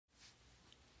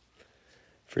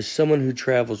For someone who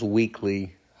travels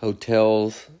weekly,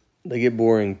 hotels, they get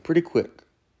boring pretty quick.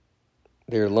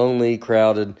 They're lonely,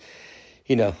 crowded.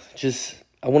 I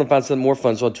want to find something more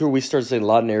fun. So on tour, we started staying a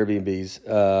lot in Airbnbs.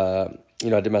 I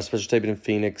did my special taping in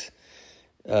Phoenix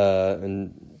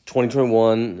in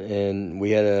 2021, and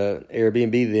we had an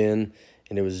Airbnb then,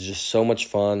 and it was just so much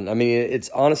fun. I mean, it's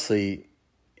honestly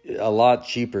a lot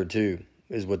cheaper too,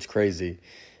 is what's crazy.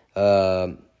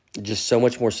 Just so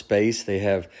much more space. They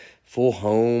have full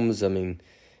homes. I mean,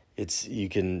 you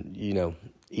can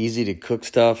easy to cook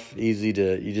stuff, you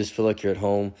just feel like you're at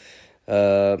home.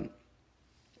 Did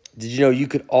you know you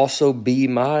could also be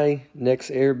my next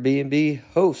Airbnb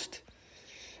host?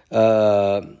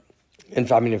 In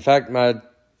fact, my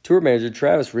tour manager,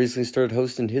 Travis, recently started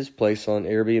hosting his place on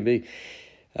Airbnb. He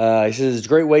says it's a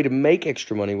great way to make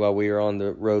extra money while we are on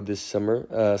the road this summer,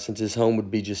 since his home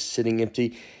would be just sitting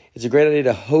empty. It's a great idea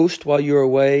to host while you're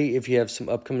away if you have some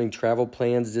upcoming travel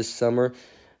plans this summer.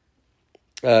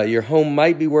 Your home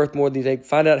might be worth more than you think.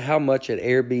 Find out how much at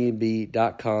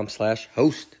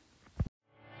airbnb.com/host.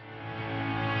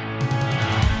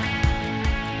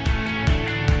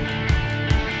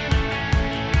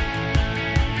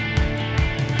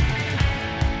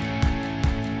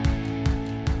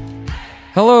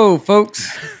 Hello,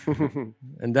 folks.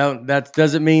 And that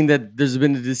doesn't mean that there's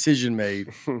been a decision made.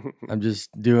 I'm just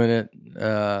doing it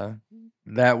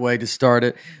that way to start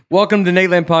it. Welcome to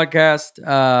Nateland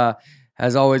Podcast.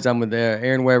 As always, I'm with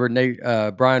Aaron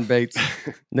Weber, Brian Bates,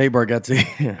 Nate Bargatze.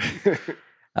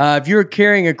 If you're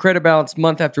carrying a credit balance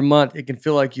month after month, it can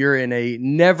feel like you're in a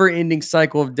never-ending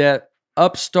cycle of debt.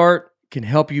 Upstart can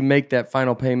help you make that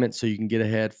final payment so you can get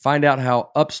ahead. Find out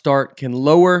how Upstart can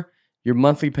lower your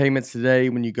monthly payments today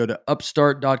when you go to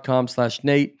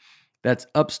upstart.com/Nate. That's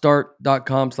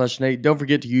upstart.com/Nate. Don't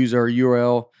forget to use our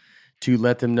URL to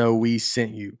let them know we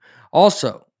sent you.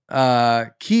 Also,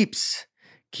 Keeps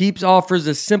offers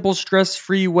a simple,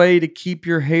 stress-free way to keep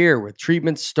your hair with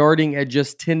treatments starting at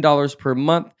just $10 per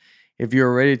month. If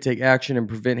you're ready to take action and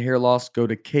prevent hair loss, go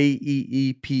to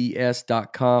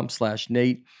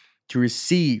keeps.com/Nate to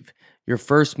receive your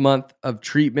first month of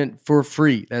treatment for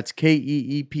free. That's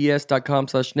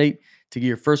keeps.com/Nate to get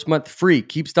your first month free.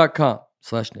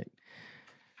 Keeps.com/Nate.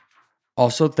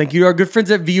 Also, thank you to our good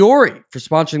friends at Vuori for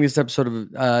sponsoring this episode of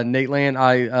Nateland.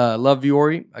 I love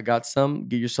Vuori. I got some.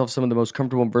 Get yourself some of the most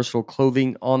comfortable and versatile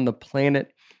clothing on the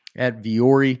planet at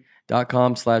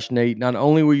Vuori.com/Nate. Not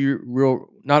only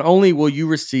will you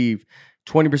receive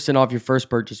 20% off your first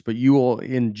purchase, but you will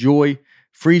enjoy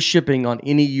free shipping on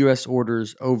any U.S.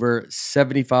 orders over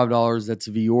 $75. That's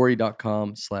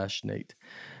Vuori.com/Nate.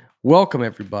 Welcome,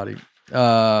 everybody,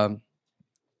 to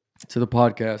the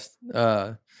podcast.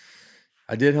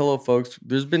 I did hello, folks.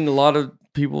 There's been a lot of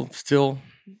people still,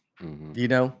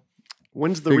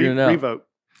 When's the revote?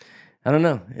 I don't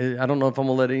know. I don't know if I'm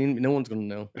going to let no one's going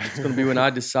to know. It's going to be when I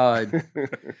decide. It's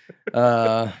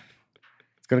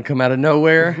going to come out of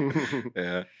nowhere.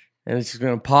 Yeah. And it's just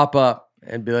going to pop up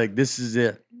and be like, this is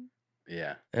it.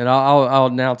 Yeah. And I'll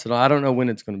announce it. I don't know when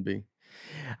it's going to be.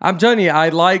 I'm telling you,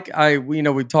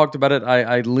 we talked about it.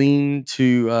 I lean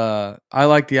to, I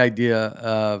like the idea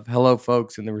of hello,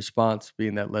 folks, and the response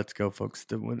being that let's go, folks.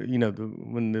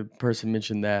 When the person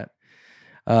mentioned that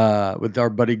with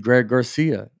our buddy Greg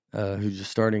Garcia, who's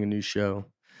just starting a new show,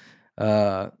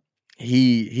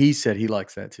 he said he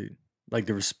likes that too, like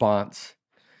the response.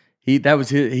 He thought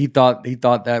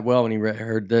that well when he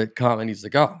heard the comment. He's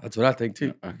like, oh, that's what I think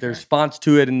too. Okay. The response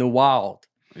to it in the wild.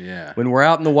 Yeah. When we're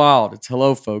out in the wild, it's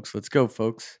hello, folks. Let's go,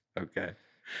 folks. Okay.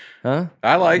 Huh?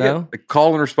 I like it. A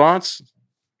call and response.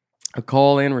 A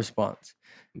call and response.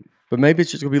 But maybe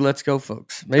it's just going to be let's go,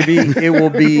 folks. Maybe it will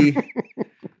be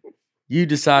you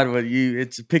decide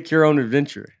it's pick your own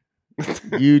adventure.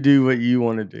 You do what you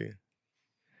want to do.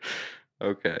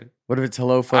 Okay. What if it's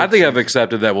hello, folks? I think I've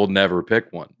accepted that we'll never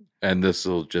pick one. And this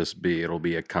will it'll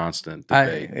be a constant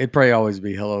debate. It'd probably always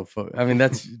be hello, folks. I mean,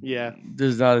 that's, yeah.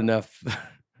 There's not enough. I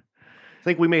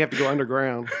think we may have to go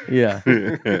underground. Yeah.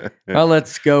 Well,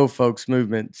 let's go, folks.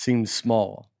 Movement seems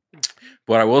small.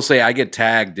 But I will say I get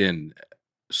tagged in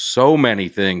so many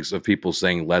things of people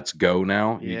saying, let's go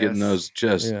now. You getting those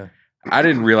just, yeah. I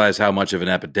didn't realize how much of an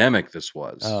epidemic this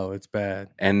was. Oh, it's bad.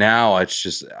 And now it's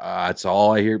just, it's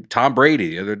all I hear. Tom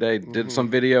Brady the other day did some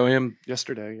video of him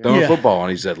yesterday throwing football, and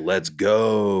he said, let's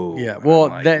go. Yeah.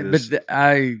 Well,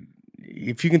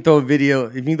 if you can throw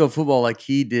football like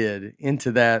he did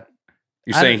into that.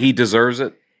 You're saying he deserves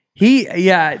it?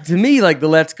 To me, like the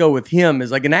let's go with him is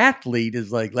like an athlete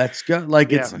is like, let's go.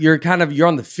 Like you're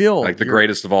on the field. Like the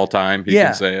greatest of all time. He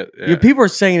can say it. Yeah. People are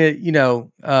saying it,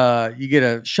 you get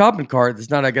a shopping cart that's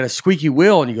not, I got a squeaky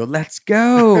wheel and you go, let's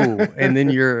go. And then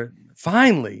you're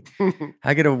finally,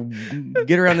 I got to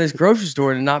get around this grocery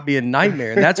store and not be a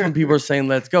nightmare. And that's when people are saying,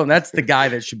 let's go. And that's the guy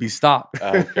that should be stopped.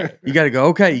 Okay. You got to go,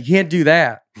 okay, you can't do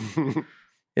that.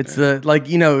 It's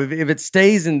if it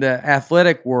stays in the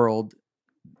athletic world,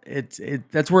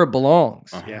 that's where it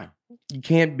belongs. Yeah. You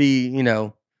can't be,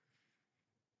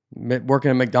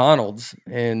 working at McDonald's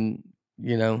and,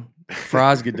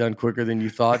 fries get done quicker than you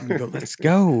thought. And you go, let's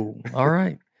go. All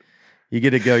right. You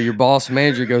get to go. Your boss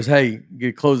manager goes, hey, you get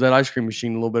to close that ice cream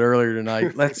machine a little bit earlier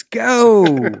tonight. Let's go.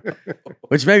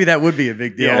 Which maybe that would be a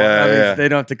big deal. They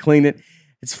don't have to clean it.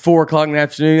 It's 4:00 in the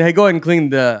afternoon. Hey, go ahead and clean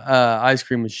the ice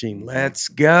cream machine. Let's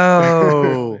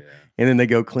go. And then they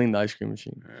go clean the ice cream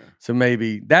machine. Yeah. So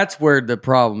maybe that's where the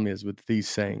problem is with these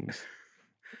sayings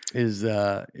is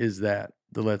that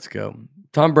the let's go.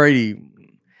 Tom Brady,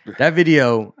 that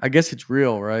video, I guess it's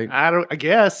real, right? I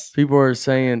guess. People are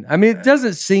saying, it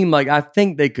doesn't seem like, I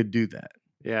think they could do that.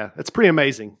 Yeah, that's pretty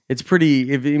amazing. It's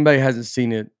pretty, if anybody hasn't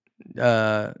seen it,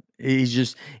 he's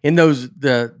just in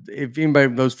if anybody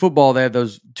knows football, they have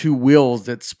those two wheels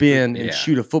that spin and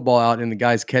shoot a football out and the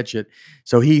guys catch it.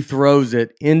 So he throws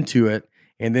it into it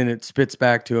and then it spits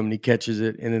back to him and he catches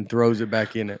it and then throws it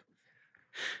back in it.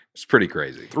 It's pretty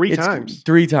crazy. Three times.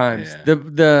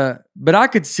 Yeah. But I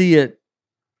could see it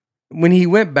when he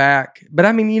went back.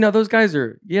 But those guys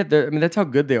are, that's how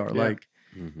good they are. Yeah. Like,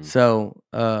 so,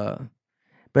 but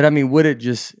would it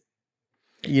just,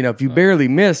 if you barely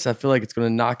miss, I feel like it's going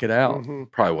to knock it out. Mm-hmm.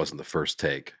 Probably wasn't the first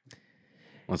take.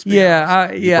 Let's be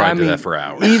honest. Did that for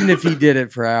hours. Even if he did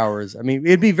it for hours,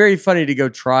 it'd be very funny to go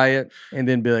try it and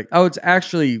then be like, "Oh, it's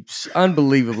actually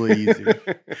unbelievably easy."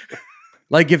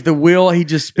 Like if the wheel, he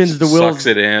just spins the wheels, sucks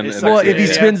it in. If he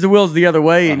spins the wheels the other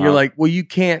way, and you're like, "Well, you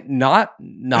can't not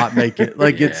make it."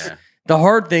 Like it's the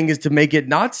hard thing is to make it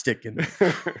not stick in.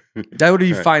 How would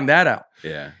you find that out?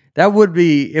 Yeah, that would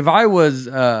be if I was.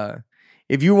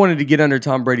 If you wanted to get under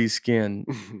Tom Brady's skin,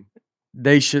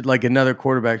 they should another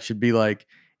quarterback should be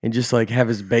and just have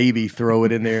his baby throw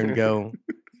it in there and go.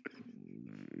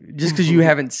 Just because you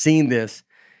haven't seen this,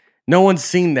 no one's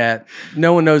seen that.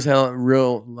 No one knows how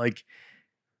real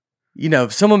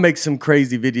if someone makes some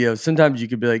crazy videos, sometimes you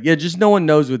could be like, yeah, just no one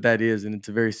knows what that is, and it's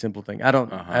a very simple thing. I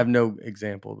have no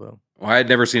example though. Well, I had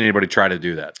never seen anybody try to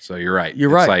do that, so you're right. You're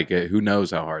right. Who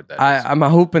knows how hard that is? I'm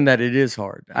hoping that it is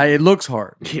hard. It looks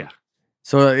hard. Yeah.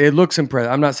 So it looks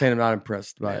impressive. I'm not saying I'm not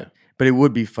impressed by it, but it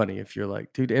would be funny if you're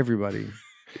like, dude, everybody.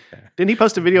 Didn't he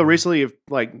post a video recently of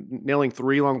nailing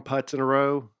 3 long putts in a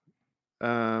row?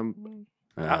 No,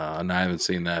 I haven't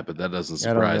seen that, but that doesn't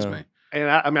surprise me. And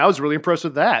I was really impressed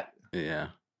with that. Yeah.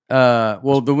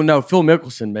 Phil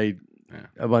Mickelson made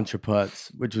a bunch of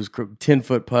putts, which was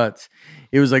 10-foot putts.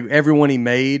 It was like every one he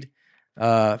made.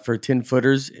 For 10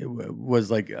 footers, it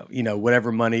was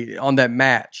whatever money on that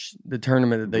match, the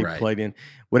tournament that they played in,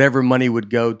 whatever money would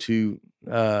go to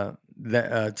a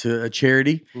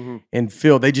charity. Mm-hmm. And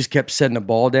Phil, they just kept setting a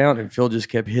ball down, and Phil just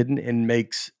kept hitting and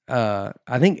makes I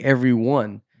think every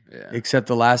one except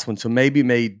the last one. So maybe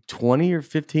made 20 or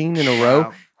 15 in a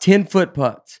row, 10-foot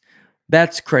putts.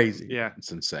 That's crazy. Yeah,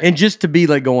 it's insane. And just to be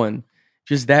going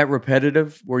just that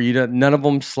repetitive, where none of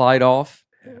them slide off.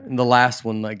 And the last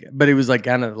one, but it was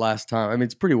kind of the last time.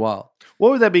 It's pretty wild.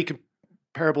 What would that be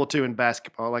comparable to in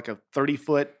basketball? Like a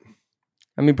 30-foot?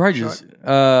 Probably shot? Just,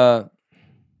 I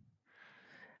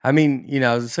was going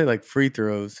to say free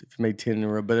throws if you made 10 in a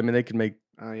row, but they could make.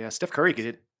 Steph Curry could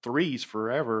hit threes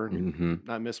forever and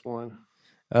not miss one.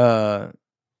 I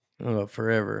don't know,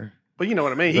 forever. But you know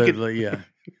what I mean? He could.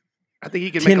 I think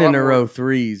he can 10 make in a row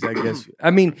threes, I guess.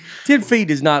 10 feet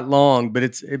is not long, but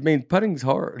putting's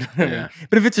hard. Yeah.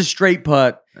 But if it's a straight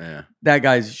putt, that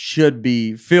guy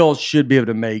Phil should be able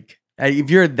to make. If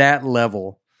you're at that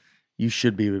level, you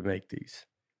should be able to make these.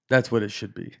 That's what it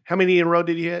should be. How many in a row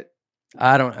did he hit?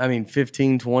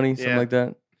 15, 20, something like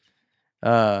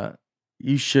that.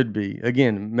 You should be.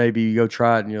 Again, maybe you go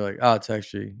try it and you're like, oh, it's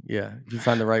actually, if you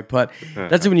find the right putt.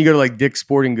 That's when you go to Dick's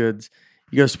Sporting Goods.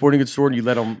 You go to a sporting goods store and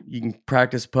you can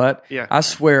practice putt. Yeah. I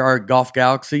swear our Golf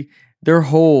Galaxy, their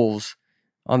holes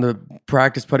on the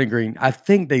practice putting green, I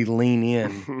think they lean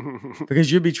in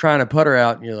because you'd be trying to putter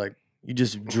out and you're like, you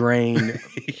just drain 4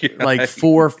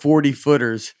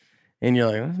 40-footers and you're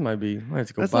like, this might be, I have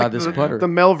to go buy this putter. The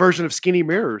male version of skinny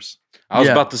mirrors. I was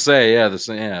about to say,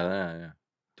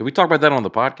 Did we talk about that on the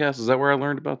podcast? Is that where I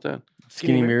learned about that?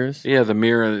 Skinny mirrors? Yeah, the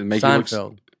mirror. Make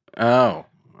Seinfeld. Oh.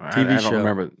 TV I show. don't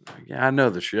remember. Yeah, I know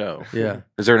the show. Yeah.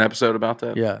 Is there an episode about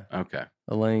that? Yeah. Okay.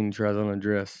 Elaine tries on a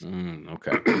dress.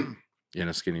 Okay. In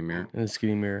a skinny mirror. In a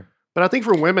skinny mirror. But I think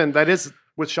for women, that is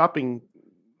with shopping.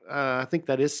 I think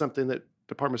that is something that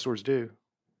department stores do.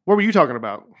 What were you talking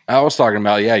about? I was talking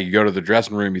about, yeah, you go to the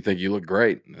dressing room, you think you look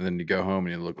great, and then you go home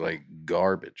and you look like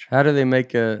garbage. How do they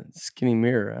make a skinny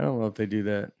mirror? I don't know if they do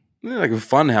that. Yeah, like a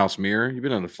funhouse mirror. You've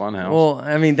been in a funhouse. Well,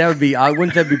 I mean, that would be,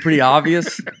 wouldn't that be pretty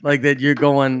obvious? Like that you're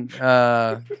going,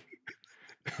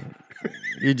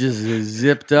 you're just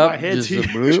zipped up. My head's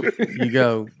just you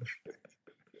go,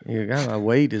 God, my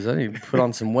weight is, I need to put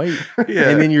on some weight. Yeah.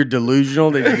 And then you're delusional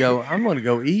that you go, I'm going to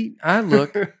go eat. I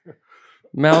look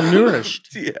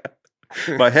malnourished.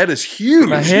 Yeah. My head is huge.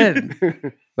 My head,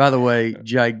 by the way,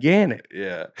 gigantic.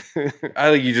 Yeah.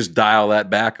 I think you just dial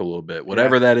that back a little bit.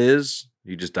 Whatever that is,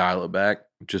 you just dial it back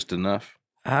just enough.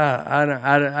 I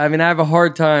mean, I have a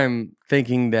hard time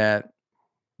thinking that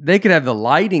they could have the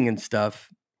lighting and stuff,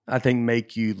 I think,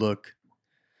 make you look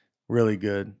really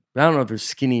good. But I don't know if there's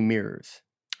skinny mirrors.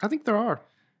 I think there are.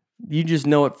 You just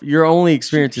know it. Your only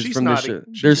experiences She's from this nodding. show.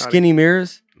 She's There's nodding. skinny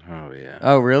mirrors? Oh, yeah.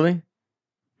 Oh, really?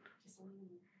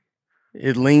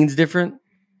 It leans different?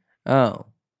 Oh.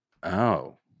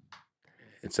 Oh.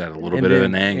 It's at a little And bit of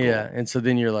then- an angle. Yeah. And so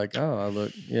then you're like, oh, I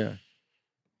look, yeah.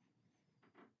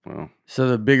 Well, So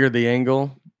the bigger the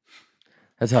angle,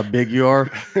 that's how big you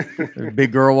are. A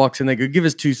big girl walks in, they go, give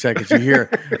us 2 seconds. You hear,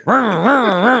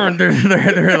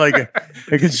 they're like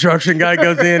a construction guy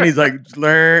goes in, he's like,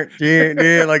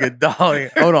 like a dolly.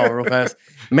 Hold on real fast.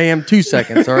 Ma'am, 2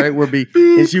 seconds, all right?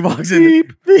 And she walks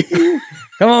in,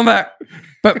 come on back.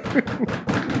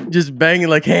 But just banging,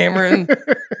 like hammering.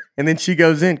 And then she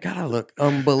goes in. God, I look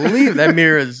unbelievable. That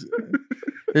mirror is,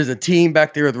 there's a team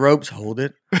back there with ropes. Hold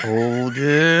it. Hold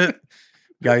it.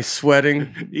 Guy's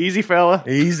sweating. Easy, fella.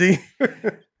 Easy.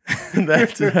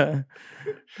 That's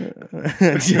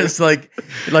just like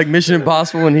Mission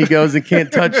Impossible when he goes and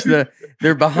can't touch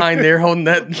they're behind there holding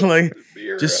that, like,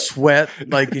 just sweat,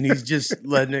 like, and he's just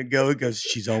letting it go. He goes,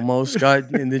 she's almost got,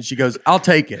 and then she goes, I'll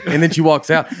take it. And then she walks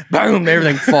out, boom,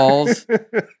 everything falls.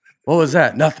 What was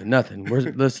that? Nothing.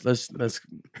 Let's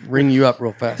ring you up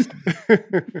real fast.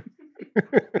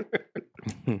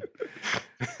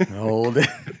 Hold it.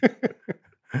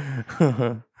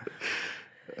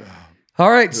 All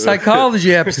right,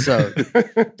 psychology episode.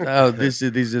 Oh, these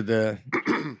are the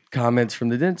comments from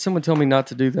didn't someone tell me not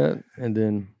to do that? And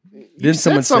then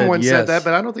someone said yes. that,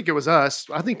 but I don't think it was us.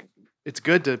 I think it's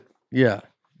good to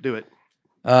do it.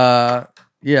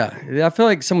 Yeah. I feel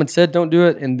like someone said don't do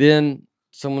it, and then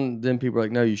people are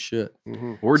like, no, you should.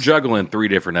 Mm-hmm. we're juggling 3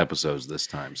 different episodes this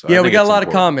time. So Yeah, I we think got a it's lot of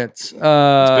important. comments. It's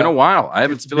been a while. I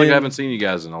it's feel like I been- haven't seen you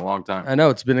guys in a long time. I know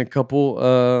it's been a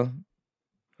couple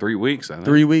 3 weeks, I think.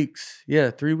 3 weeks. Yeah,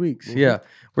 3 weeks. Mhm. Yeah.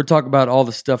 We're talking about all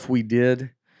the stuff we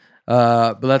did.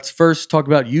 But let's first talk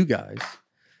about you guys.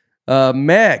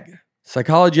 Meg,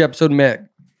 psychology episode Meg.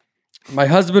 My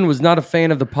husband was not a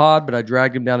fan of the pod, but I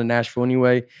dragged him down to Nashville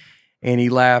anyway, and he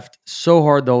laughed so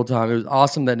hard the whole time. It was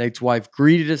awesome that Nate's wife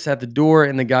greeted us at the door,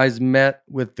 and the guys met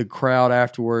with the crowd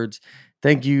afterwards.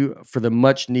 Thank you for the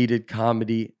much needed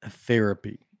comedy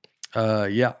therapy.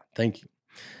 Yeah, thank you.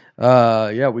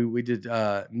 Yeah, we did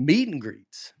meet and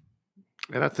greets.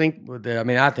 And I think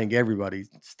I think everybody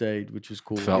stayed, which was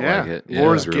cool. Felt like it. Yeah,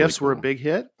 Laura's it was really gifts were a cool. big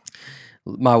hit.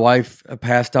 My wife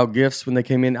passed out gifts when they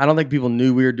came in. I don't think people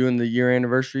knew we were doing the year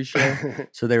anniversary show,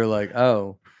 so they were like,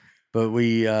 "Oh." But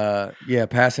we,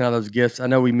 passing out those gifts. I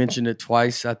know we mentioned it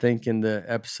twice, I think, in the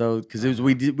episode because it was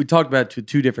we talked about it to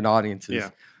 2 different audiences, Yeah.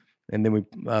 and then we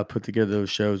put together those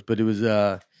shows. But it was,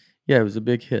 it was a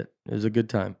big hit. It was a good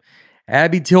time.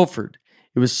 Abby Tilford.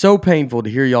 It was so painful to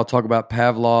hear y'all talk about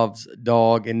Pavlov's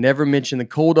dog and never mention the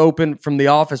cold open from The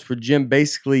Office where Jim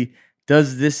basically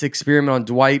does this experiment on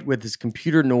Dwight with his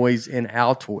computer noise and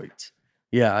Altoids.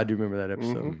 Yeah, I do remember that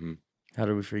episode. Mhm. How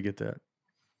did we forget that?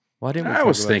 Why didn't we? I talk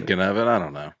was about thinking of it. I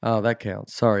don't know. that? Oh, that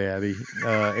counts. Sorry, Abby.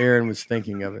 Aaron was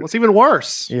thinking of it. What's even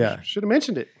worse? Yeah. Should have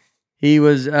mentioned it. He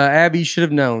was. Abby should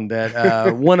have known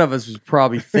that one of us was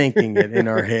probably thinking it in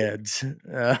our heads.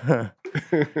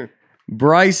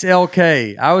 Bryce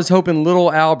LK. I was hoping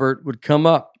little Albert would come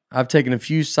up. I've taken a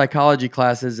few psychology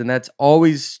classes, and that's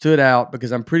always stood out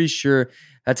because I'm pretty sure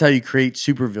that's how you create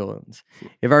supervillains.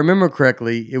 If I remember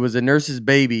correctly, it was a nurse's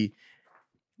baby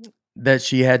that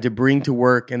she had to bring to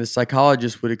work, and the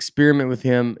psychologist would experiment with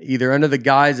him either under the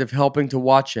guise of helping to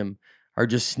watch him or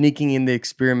just sneaking in the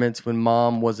experiments when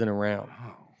mom wasn't around.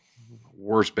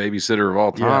 Worst babysitter of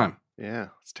all Yeah. time. Yeah,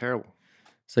 it's terrible.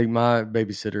 It's like my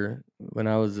babysitter, when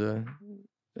I was a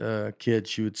kid,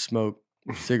 she would smoke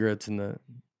cigarettes in the...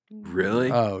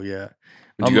 Really? Oh, yeah.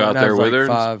 Would you go out there with her?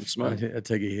 Five. I'd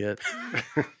take a hit.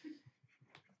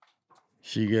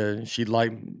 She'd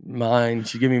light mine.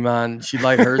 She'd give me mine. She'd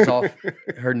light hers off,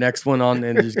 her next one on,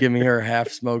 and just give me her half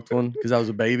smoked one because I was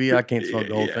a baby. I can't smoke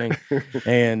the whole thing.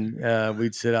 And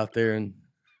we'd sit out there and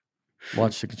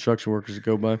watch the construction workers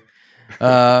go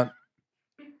by.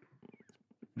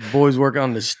 Boys work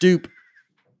on the stoop.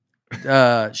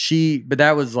 But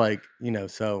that was like,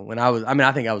 so when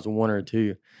I think I was 1 or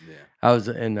 2. Yeah. I was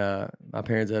in, my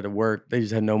parents had to work. They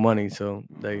just had no money. So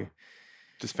they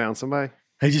just found somebody.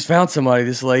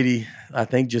 This lady, I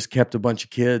think, just kept a bunch of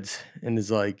kids and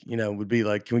is like, would be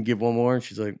like, can we give one more? And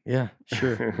she's like, yeah,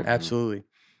 sure. Absolutely.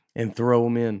 And throw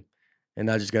them in.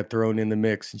 And I just got thrown in the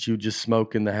mix and she would just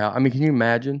smoke in the house. I mean, can you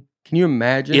imagine?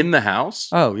 In the house?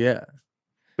 Oh, yeah.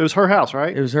 It was her house,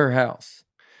 right? It was her house.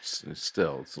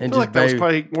 Still. I feel like that was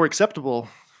probably more acceptable.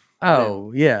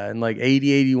 Oh, yeah. And like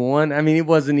 80, 81. I mean, it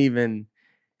wasn't even...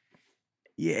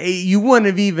 You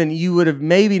would have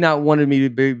maybe not wanted me to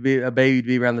be a baby to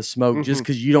be around the smoke just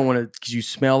because you don't want to, because you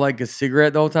smell like a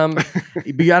cigarette the whole time.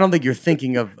 I don't think you're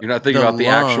thinking of. You're not thinking about the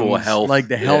actual health, like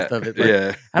the health of it.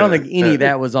 Like, I don't think any of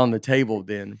that was on the table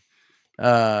then.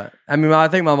 I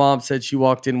think my mom said she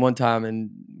walked in one time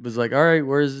and was like, "All right,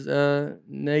 where's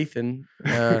Nathan?"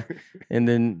 And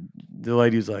then the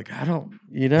lady was like, "I don't,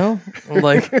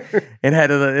 like," and had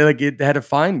to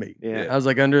find me. Yeah. I was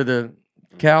like under the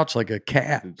couch like a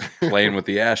cat playing with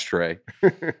the ashtray.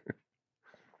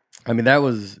 I mean, that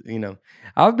was,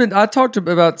 I talked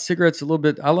about cigarettes a little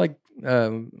bit. I like,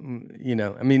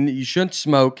 you shouldn't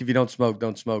smoke. If you don't smoke,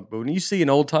 don't smoke. But when you see an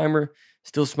old timer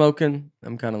still smoking,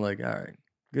 I'm kind of like, all right,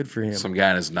 good for him. Some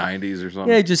guy in his 90s or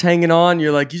something. Yeah, just hanging on.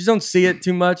 You're like, you just don't see it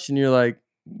too much. And you're like,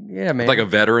 yeah, man. With like a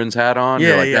veteran's hat on. Yeah,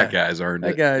 you're like, yeah. That guy's earned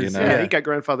it. Yeah, he got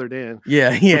grandfathered in.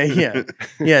 Yeah.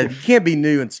 Yeah, you can't be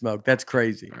new and smoke. That's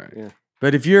crazy. Right. Yeah.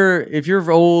 But if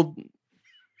you're old,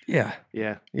 yeah,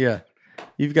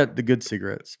 you've got the good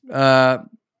cigarettes. This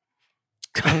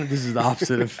is the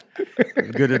opposite of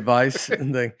good advice,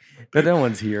 but no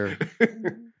one's here.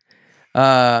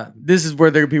 This is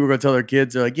where people are going to tell their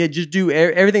kids, they're like, yeah, just do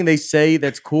everything they say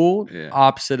that's cool. Yeah.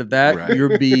 Opposite of that, right.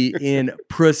 You'll be in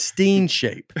pristine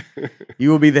shape. You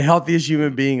will be the healthiest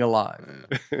human being alive.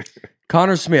 Yeah.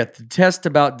 Connor Smith, the test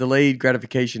about delayed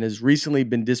gratification has recently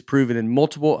been disproven in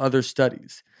multiple other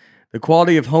studies. The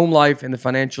quality of home life and the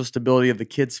financial stability of the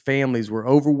kids' families were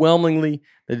overwhelmingly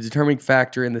the determining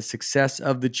factor in the success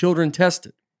of the children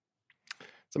tested.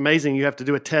 It's amazing you have to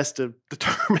do a test to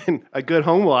determine a good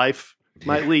home life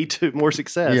might lead to more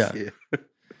success. Yeah.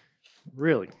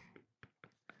 Really?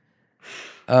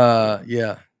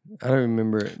 Yeah. I don't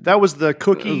remember. That was the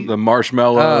cookie. The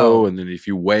marshmallow, and then if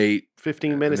you wait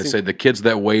 15 minutes. They say the kids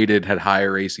that waited had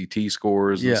higher ACT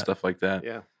scores and stuff like that.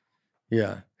 Yeah.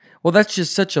 Yeah. Well, that's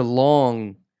just such a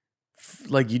long,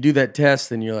 like you do that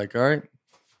test and you're like, all right,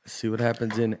 let's see what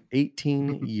happens in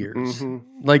 18 years.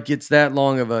 Mm-hmm. Like it's that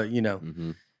long of a,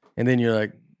 and then you're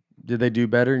like, did they do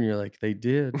better? And you're like, they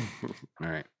did. All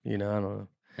right. I don't know.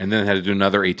 And then had to do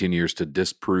another 18 years to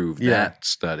disprove that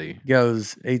study. He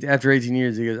goes, after 18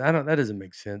 years, he goes, that doesn't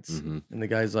make sense. Mm-hmm. And the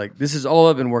guy's like, this is all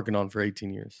I've been working on for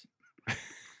 18 years.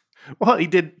 Well, he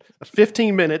did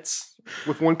 15 minutes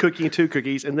with one cookie and 2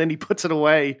 cookies, and then he puts it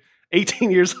away.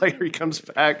 18 years later, he comes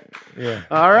back. Yeah.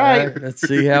 All right. Let's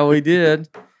see how we did.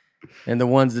 And the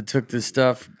ones that took this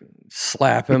stuff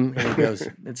slap him, and he goes,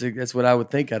 that's what I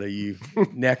would think out of you.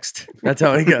 Next. That's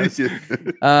how he goes.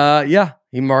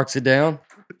 He marks it down.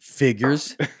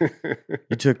 Figures.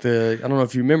 You took I don't know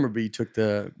if you remember, but you took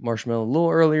the marshmallow a little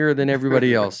earlier than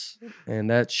everybody else. And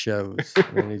that shows.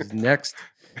 And he's next.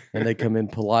 And they come in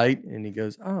polite, and he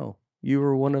goes, oh, you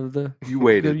were one of the... You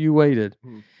waited. You waited.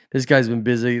 This guy's been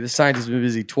busy. The scientist has been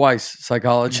busy twice,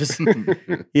 psychologist.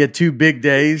 He had 2 big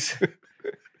days.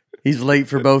 He's late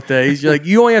for both days. You're like,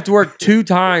 you only have to work 2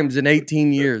 times in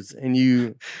 18 years. And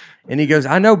he goes,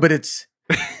 I know, but it's...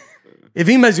 If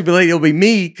he must be late, it'll be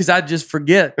me because I just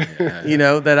forget,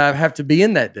 that I have to be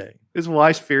in that day. His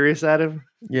wife's furious at him.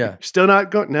 Yeah. Still not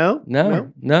going?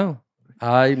 No.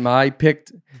 I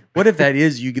picked. What if that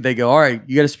is you? They go, all right,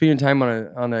 you got to spend your time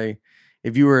on a.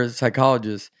 If you were a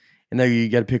psychologist, and then you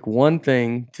got to pick one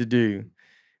thing to do,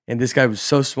 and this guy was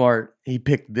so smart, he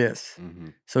picked this. Mm-hmm.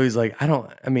 So he's like,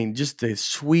 just the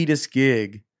sweetest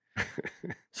gig.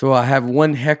 So I have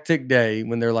one hectic day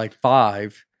when they're like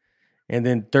 5. And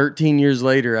then 13 years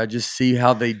later, I just see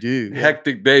how they do.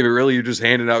 Hectic day, but really you're just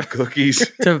handing out cookies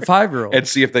to a 5-year-old and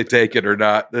see if they take it or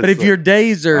not. But if your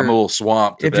days are, I'm a little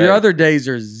swamped today. If your other days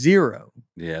are 0,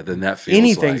 then that feels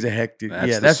anything's like a hectic.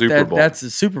 That's the Super Bowl. That's the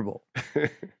Super Bowl.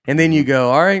 And then you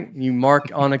go, all right, you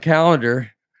mark on a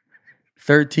calendar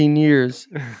 13 years,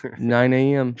 9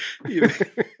 a.m. You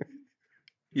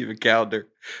have a calendar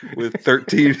with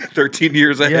 13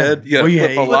 years ahead. Yeah. You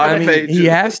gotta flip a lot of pages. He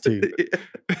has to.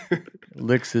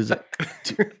 Licks his.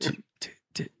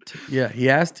 Yeah, he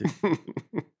has to.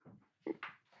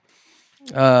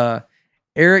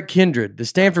 Eric Kindred. The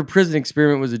Stanford prison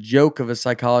experiment was a joke of a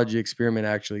psychology experiment,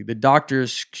 actually. The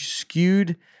doctors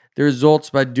skewed the results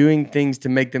by doing things to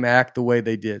make them act the way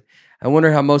they did. I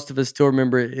wonder how most of us still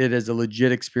remember it as a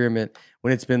legit experiment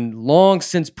when it's been long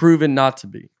since proven not to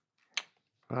be.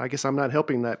 I guess I'm not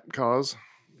helping that cause.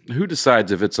 Who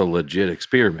decides if it's a legit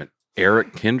experiment?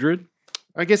 Eric Kindred?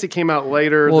 I guess it came out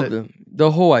later. Well,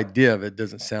 the whole idea of it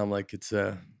doesn't sound like it's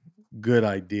a good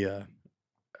idea.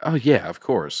 Oh, yeah, of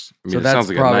course. I mean, So it that's sounds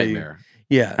like probably- a nightmare.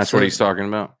 Yeah. That's so- what he's talking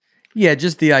about. Yeah,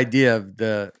 just the idea of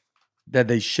that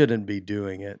they shouldn't be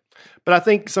doing it. But I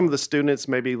think some of the students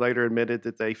maybe later admitted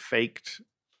that they faked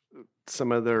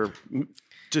some of their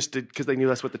just because they knew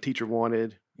that's what the teacher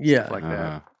wanted. Yeah. Stuff like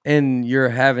that. And you're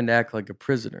having to act like a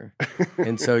prisoner.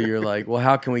 And so you're like, well,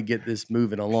 how can we get this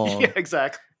moving along? Yeah,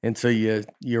 exactly. And so you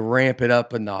ramp it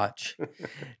up a notch.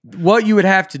 What you would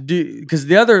have to do, because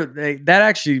that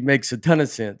actually makes a ton of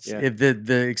sense Yeah. if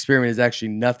the experiment is actually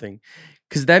nothing.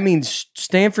 Because that means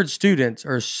Stanford students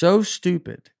are so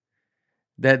stupid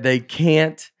that they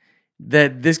can't,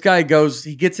 that this guy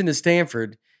he gets into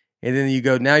Stanford, and then you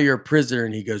go, now you're a prisoner,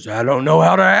 and he goes, I don't know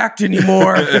how to act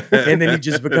anymore. And then he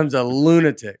just becomes a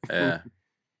lunatic. Yeah.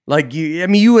 Like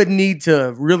you would need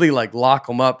to really like lock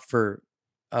them up for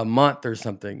a month or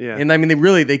something. Yeah. And I mean,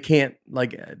 they can't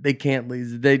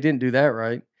leave. They didn't do that,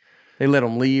 right? They let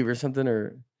them leave or something,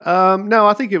 or No,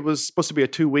 I think it was supposed to be a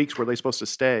 2 weeks where they're supposed to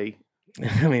stay.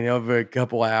 I mean, over a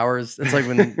couple hours. It's like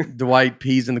when Dwight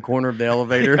pees in the corner of the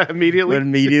elevator. Immediately. But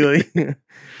immediately,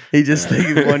 he just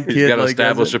thinks one kid He's got to like,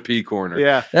 establish does a it. pee corner.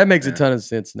 Yeah. That makes a ton of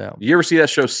sense now. You ever see that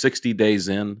show 60 Days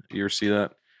In? You ever see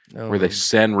that? Where they Um,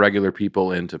 send regular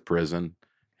people into prison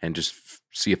and just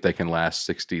see if they can last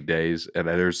 60 days. And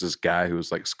there's this guy who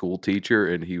was like school teacher,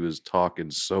 and he was talking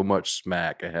so much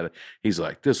smack ahead. He's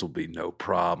like, this will be no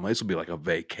problem. This will be like a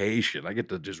vacation. I get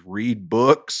to just read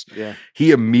books. Yeah.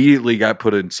 He immediately got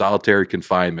put in solitary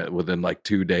confinement within like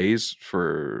 2 days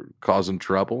for causing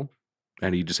trouble.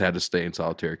 And he just had to stay in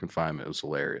solitary confinement. It was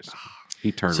hilarious.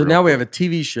 He turned. So real now we quick. have a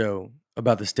TV show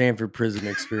about the Stanford prison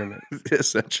experiment.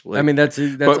 essentially. I mean, that's all,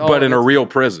 but in a that's- real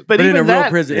prison. But in even a real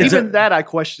that, prison. even that I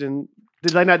question,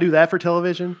 did they not do that for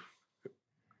television?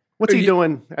 What's he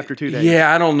doing after 2 days?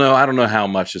 Yeah, I don't know. I don't know how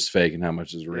much is fake and how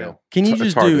much is real. Can you It's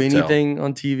just hard do to tell. anything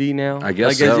on TV now? I guess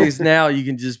like, so. it's now you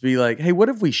can just be like, hey, what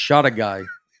if we shot a guy?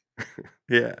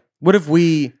 Yeah. What if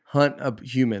we hunt a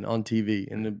human on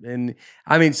TV? And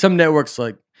I mean, some networks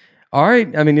like, all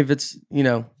right. I mean, if it's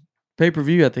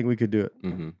pay-per-view, I think we could do it.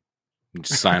 Mm-hmm.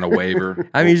 Just sign a waiver.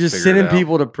 I mean, We'll just figure it sending out.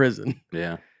 people to prison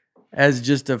Yeah. as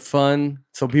just a fun,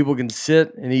 so people can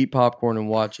sit and eat popcorn and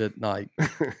watch at night.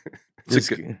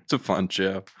 Just- It's a fun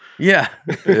show. yeah.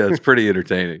 Yeah, it's pretty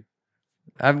entertaining.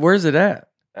 Where's it at?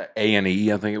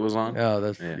 A&E, I think it was on. Oh,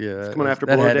 that's Yeah. yeah. coming after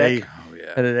that Below had Deck. Oh,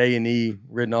 yeah. had an A&E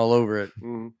written all over it.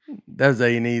 Mm. That was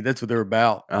A&E. That's what they're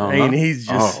about. Uh-huh. A&E's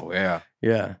just Oh, yeah.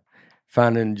 yeah,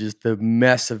 finding just the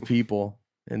mess of people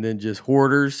and then just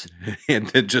hoarders. And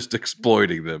then just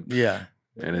exploiting them. Yeah.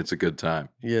 And it's a good time.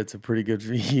 Yeah, it's a pretty good.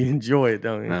 You enjoy it,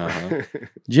 don't you? Uh-huh.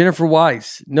 Jennifer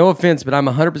Weiss. No offense, but I'm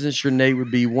 100% sure Nate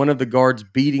would be one of the guards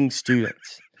beating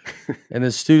students, and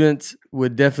the students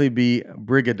would definitely be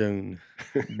Brigadoon.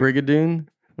 Brigadoon.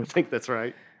 I think that's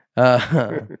right.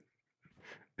 Uh,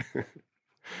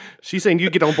 She's saying you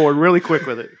get on board really quick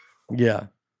with it. yeah.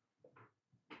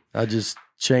 I just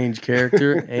changed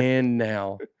character, and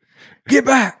now get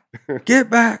back, get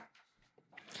back.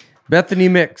 Bethany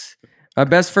Mix. My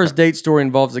best first date story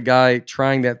involves a guy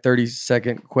trying that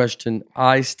 30-second question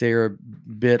I stare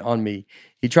bit on me.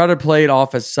 He tried to play it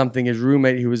off as something his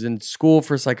roommate who was in school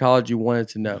for psychology wanted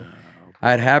to know.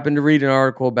 I had happened to read an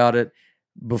article about it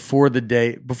before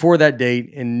that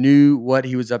date and knew what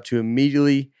he was up to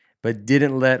immediately, but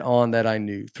didn't let on that I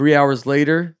knew. 3 hours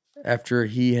later, after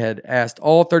he had asked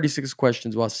all 36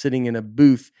 questions while sitting in a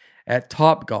booth at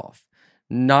Topgolf,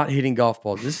 not hitting golf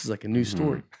balls. This is like a new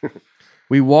story.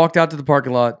 We walked out to the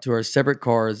parking lot to our separate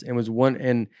cars and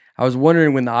I was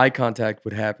wondering when the eye contact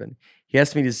would happen. He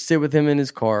asked me to sit with him in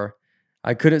his car.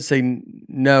 I couldn't say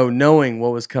no, knowing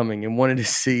what was coming, and wanted to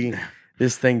see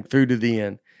this thing through to the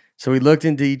end. So we looked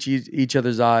into each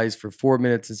other's eyes for 4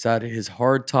 minutes inside his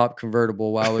hard top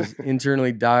convertible while I was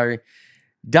internally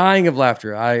dying of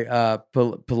laughter. I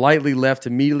politely left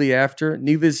immediately after.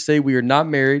 Needless to say, we are not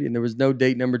married and there was no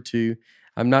date number 2.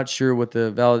 I'm not sure what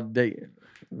the valid date.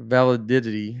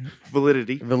 validity.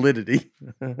 Validity. Validity.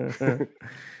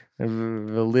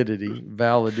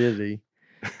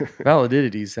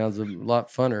 Validity sounds a lot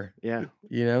funner, Yeah.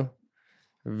 you know?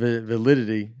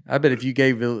 Validity. I bet if you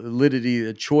gave validity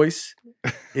a choice,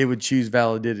 it would choose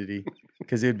validity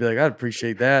because it would be like, I'd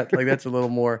appreciate that. Like, that's a little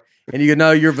more. And you go,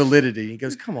 no, your validity. He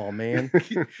goes, come on, man.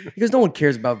 He goes, no one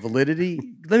cares about validity.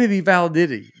 Let me be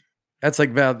validity. That's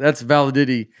like, that's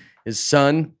validity is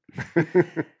son.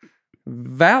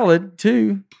 Valid,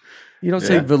 too. You don't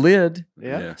say Yeah. valid.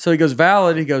 Yeah. So he goes,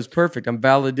 valid. He goes, perfect. I'm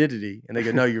validity. And they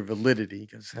go, no, you're validity. He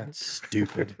goes, that's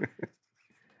stupid.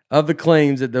 Of the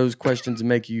claims that those questions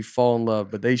make you fall in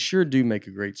love, but they sure do make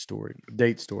a great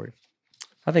date story.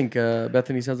 I think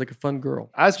Bethany sounds like a fun girl.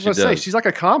 I was going to say, does. she's like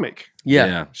a comic.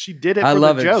 Yeah. She did it I for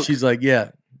love the it. joke. She's like,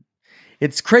 yeah.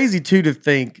 It's crazy, too, to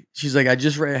think. She's like, I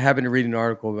just happened to read an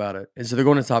article about it. And so they're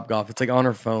going to Topgolf. It's like on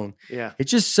her phone. Yeah. It's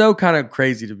just so kind of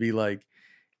crazy to be like,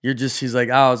 she's like,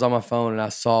 oh, I was on my phone and I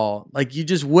saw. Like, you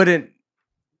just wouldn't,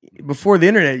 before the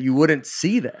internet, you wouldn't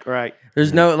see that. Right.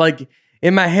 There's no, like,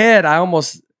 in my head,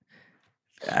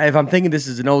 if I'm thinking this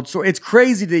is an old story, it's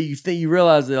crazy that you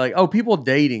realize that, like, oh, people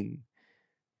dating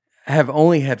have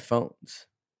only had phones.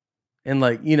 And,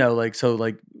 like, you know, like, so,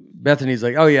 like, Bethany's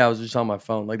like, oh, yeah, I was just on my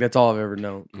phone. Like, that's all I've ever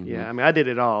known. Mhm. Yeah. I mean, I did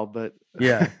it all, but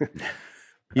Yeah.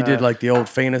 You did, like, the old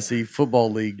fantasy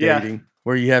football league Yeah. dating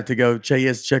where you have to go, he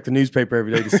has to check the newspaper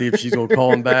every day to see if she's going to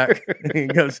call him back. He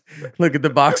goes, look at the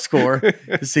box score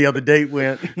to see how the date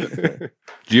went. Did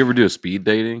you ever do a speed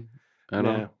dating? I don't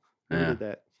no, know. I Yeah. did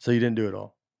that. So you didn't do it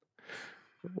all.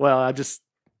 Well,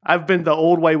 I've been the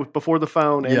old way before the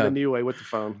phone and Yeah. the new way with the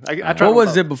phone. I tried What them was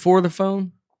both. it before the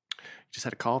phone? Just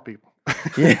had to call people.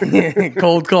 Yeah.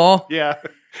 Cold call? Yeah.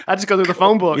 I just go through the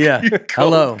phone book. Yeah.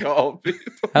 Hello. Call people.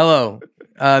 Hello.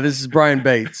 This is Brian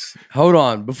Bates. Hold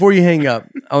on. Before you hang up,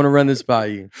 I want to run this by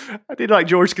you. I did like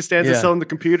George Costanza Yeah. selling the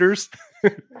computers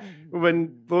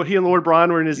when he and Lord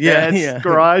Brian were in his Yeah, dad's yeah.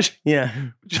 garage. Yeah.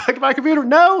 Would you like to buy a computer?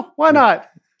 No. Why not?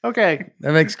 Okay.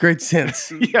 That makes great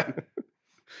sense. Yeah.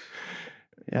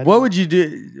 Yeah, What would you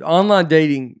do? Online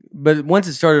dating, but once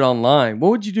it started online,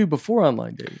 what would you do before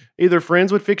online dating? either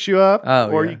friends would fix you up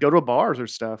Oh, or yeah. you go to bars or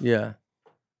stuff. Yeah.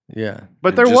 Yeah.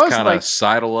 But there just was kind like of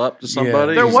sidle up to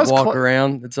somebody. There Just was walk cl-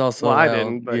 around. It's also Well, I allowed.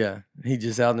 didn't, but- Yeah. He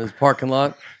just out in his parking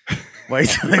lot. Wait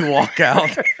till they walk out.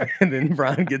 And then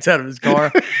Brian gets out of his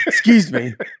car. Excuse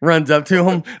me. Runs up to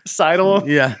him. sidle.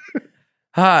 Yeah.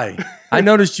 Hi. I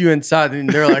noticed you inside. And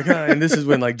they're like, and this is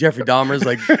when like Jeffrey Dahmer's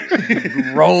like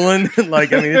rolling.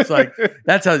 Like, I mean, it's like,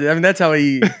 that's how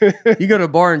you go to a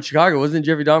bar in Chicago. Wasn't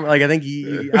Jeffrey Dahmer? Like, I think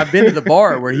I've been to the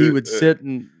bar where he would sit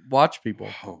and watch people.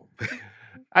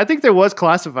 I think there was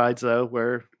classifieds though,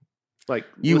 where like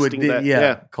You would, listing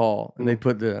that. call. And they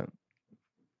put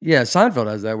Seinfeld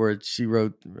has that where she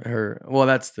wrote her, well,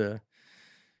 that's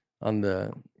on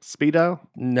the, Speedo.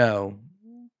 no,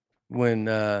 when,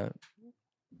 I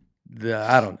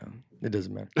don't know. It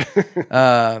doesn't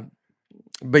matter.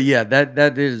 But yeah,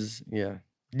 that is, yeah.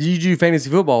 Did you do fantasy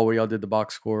football where y'all did the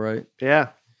box score, right? Yeah.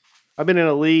 I've been in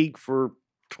a league for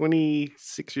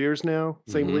 26 years now,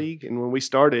 same Mhm. league. And when we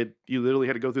started, you literally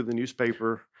had to go through the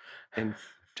newspaper and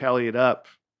tally it up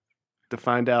to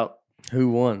find out. Who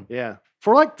won? Yeah.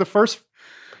 For like the first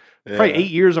probably 8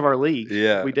 years of our league.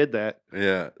 Yeah. We did that.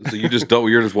 Yeah. So you just don't.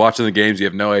 You're just watching the games. You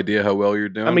have no idea how well you're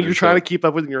doing. I mean, you're and trying to so- keep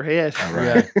up with it in your head.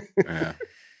 Right. Yeah.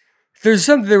 There was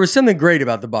something great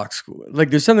about the box score.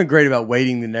 Like, there's something great about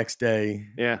waiting the next day.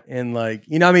 Yeah. And like,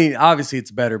 you know, I mean, obviously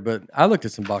it's better, but I looked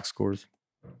at some box scores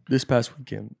this past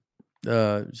weekend,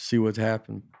 see what's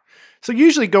happened. So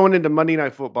usually going into Monday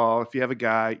Night Football, if you have a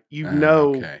guy, you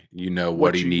know, Okay. You know what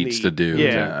what he you needs need. to do.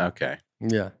 Yeah. Okay.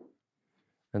 Yeah.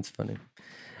 That's funny.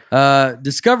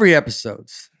 Discovery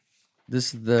episodes.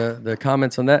 This is the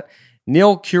comments on that.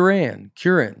 Neil Curran.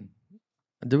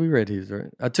 Did we read his, right?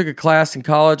 I took a class in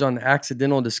college on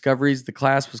accidental discoveries. The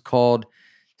class was called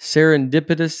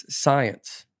Serendipitous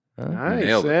Science. Huh? nice.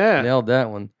 Nailed it. Yeah. Nailed that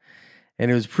one.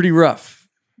 And it was pretty rough.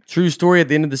 True story, at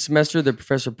the end of the semester, the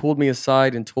professor pulled me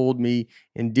aside and told me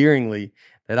endearingly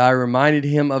that I reminded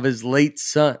him of his late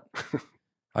son.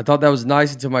 I thought that was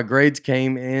nice until my grades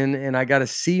came in and I got a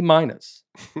C minus.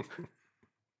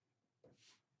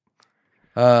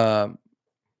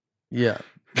 Yeah.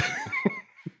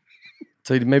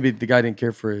 So maybe the guy didn't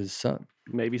care for his son.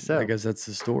 Maybe so. I guess that's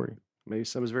the story. Maybe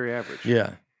some is very average.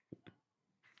 Yeah.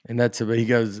 And that's it. But he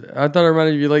goes, I thought I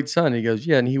reminded you of your late son. He goes,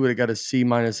 yeah, and he would have got a C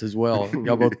minus as well.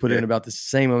 Y'all both put in about the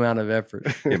same amount of effort.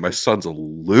 Yeah. My son's a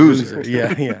loser.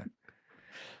 Yeah, yeah.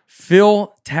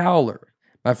 Phil Towler.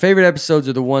 My favorite episodes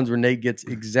are the ones where Nate gets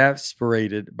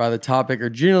exasperated by the topic or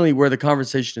generally where the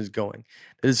conversation is going.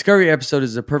 The Discovery episode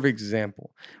is a perfect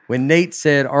example. When Nate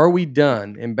said, "Are we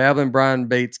done?" and Babbling Brian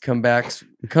Bates comes back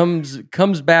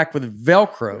with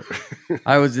Velcro,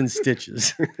 I was in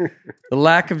stitches. The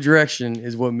lack of direction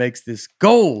is what makes this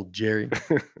gold, Jerry.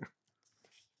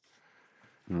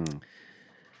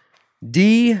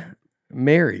 D.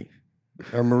 Mary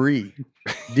or Marie.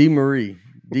 D. Marie.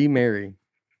 D. Mary.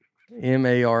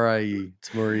 Marie.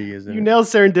 It's Marie, isn't it? You nailed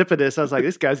serendipitous. I was like,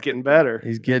 this guy's getting better.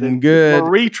 He's getting good.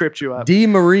 Marie tripped you up. D.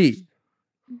 Marie.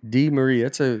 D. Marie.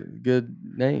 That's a good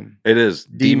name. It is.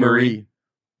 D. Marie.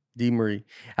 D. Marie.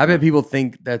 I bet people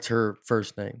think that's her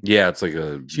first name. Yeah, it's like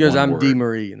a. She goes, "I'm word. D.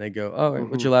 Marie," and they go, "Oh,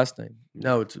 what's your last name?"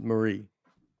 No, it's Marie.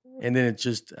 And then it's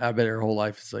just, I bet her whole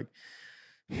life is like,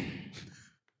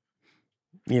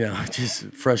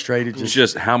 just frustrated. It's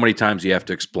just how many times you have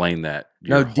to explain that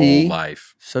No, your D. whole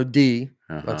life. So D,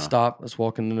 Uh-huh. let's stop. Let's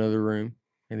walk in another room.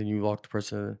 And then you walk the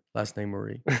person, last name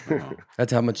Marie. Uh-huh.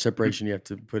 That's how much separation you have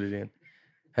to put it in.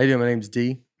 How you doing? My name's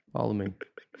D. Follow me.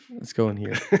 Let's go in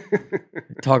here.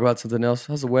 Talk about something else.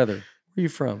 How's the weather? Where are you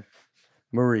from?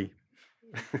 Marie.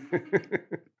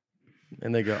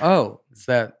 And they go, "Oh, it's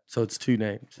that." So it's two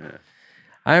names. Yeah.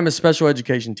 I am a special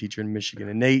education teacher in Michigan.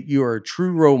 And Nate, you are a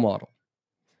true role model.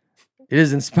 It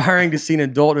is inspiring to see an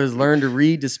adult who has learned to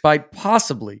read despite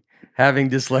possibly having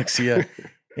dyslexia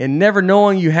and never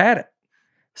knowing you had it.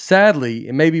 Sadly,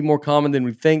 it may be more common than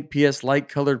we think. P.S.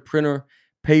 Light-colored printer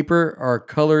paper or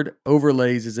colored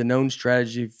overlays is a known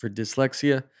strategy for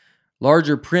dyslexia.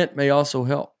 Larger print may also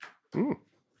help.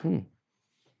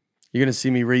 You're going to see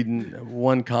me reading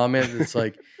one comment that's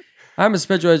like, "I'm a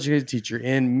special education teacher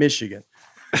in Michigan."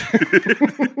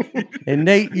 And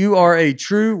Nate, you are a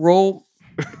true role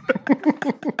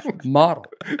model.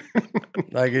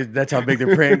 Like, that's how big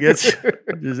the print gets. Just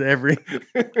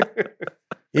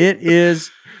it is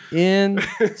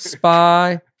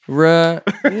inspiring.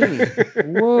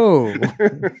 Whoa.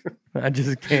 I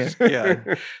just can't.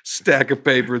 Yeah, stack of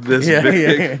paper this Yeah,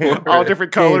 big, yeah. All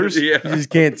different colors. Yeah, You just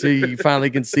can't see. You finally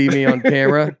can see me on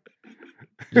camera.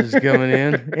 Just coming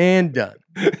in and done.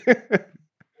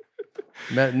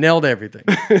 Nailed everything.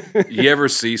 You ever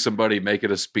see somebody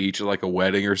making a speech at like a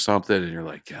wedding or something, and you're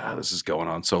like, "God, this is going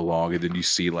on so long," and then you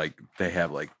see like they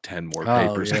have like 10 more Oh,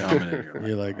 papers yeah. coming, and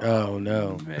You're like, "Oh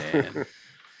no." man,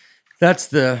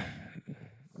 That's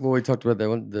we talked about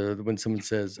that when someone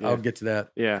says, "I'll get to that.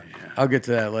 Yeah. I'll get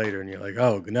to that later," and you're like,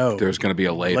 "Oh no, there's going to be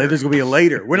a later. There's gonna be a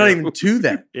later." We're not even to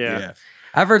that. Yeah.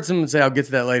 I've heard someone say, "I'll get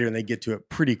to that later," and they get to it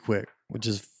pretty quick, which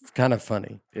is kind of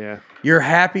funny. Yeah. You're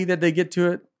happy that they get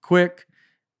to it quick,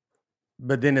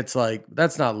 but then it's like,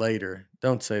 that's not later.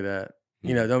 Don't say that.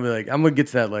 Don't be like, "I'm gonna get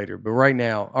to that later," but right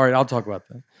now, all right, I'll talk about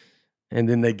that. And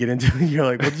then they get into it. You're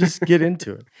like, "Well, just get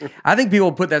into it." I think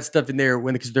people put that stuff in there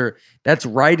because that's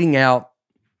writing out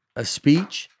a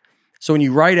speech. So when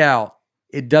you write out,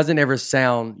 it doesn't ever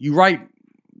sound. You write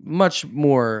much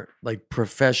more like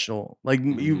professional. Like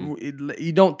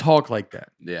you don't talk like that.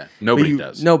 Yeah, nobody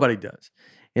does. Nobody does.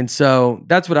 And so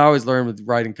that's what I always learned with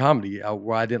writing comedy.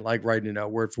 Why I didn't like writing it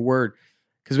out word for word.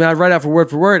 Because when I write out for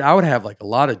word, I would have like a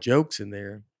lot of jokes in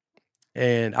there.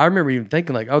 And I remember even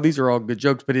thinking like, "Oh, these are all good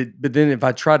jokes." But then if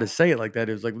I tried to say it like that,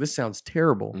 it was like, "This sounds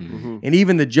terrible." Mhm. And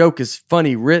even the joke is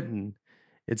funny written.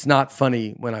 It's not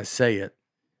funny when I say it.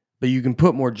 But you can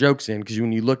put more jokes in because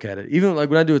when you look at it, even like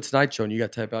when I do a Tonight Show and you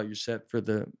got to type out your set for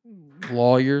the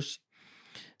lawyers.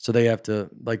 So they have to,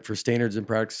 like for standards and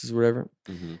practices or whatever.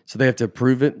 Mhm. So they have to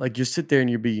approve it. Like you sit there and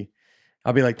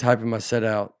I'll be like typing my set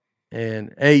out.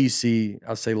 And you see,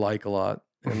 I'll say like a lot.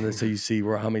 And then so you see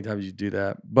how many times you do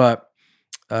that. But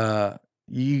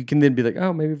you can then be like,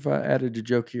 "Oh, maybe if I added a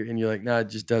joke here." And you're like, "No, it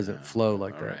just doesn't flow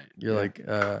like all that." right. You're Yeah. like,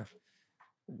 it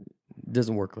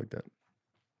doesn't work like that.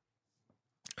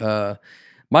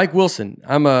 Mike Wilson,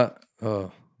 I'm a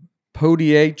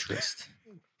podiatrist.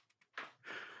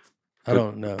 I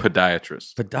don't know.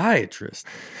 Podiatrist. Podiatrist.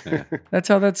 Yeah. That's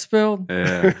how that's spelled?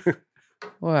 Yeah.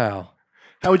 Wow.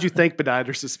 How would you think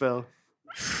podiatrist is spelled?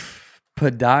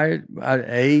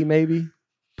 A maybe?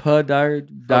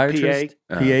 Podiatrist?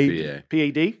 PA.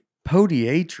 PAD?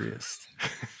 Podiatrist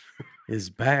is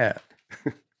bad.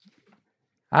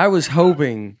 I was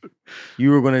hoping you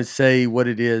were going to say what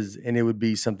it is and it would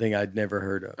be something I'd never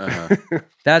heard of. Uh-huh.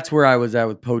 That's where I was at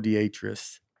with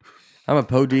podiatrist. I'm a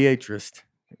podiatrist.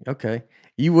 Okay.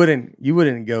 You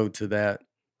wouldn't go to that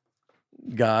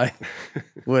guy,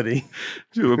 would he?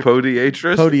 To a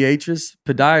podiatrist?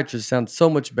 Podiatrist sounds so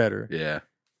much better. Yeah.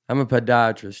 I'm a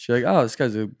podiatrist. You're like, "Oh, this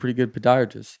guy's a pretty good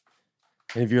podiatrist."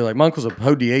 And if you're like, "My uncle's a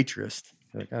podiatrist,"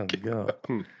 Like, oh God,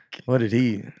 what did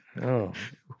he? Oh,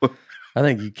 I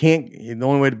think you can't. The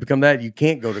only way to become that, you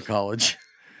can't go to college.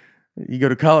 You go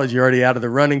to college, you're already out of the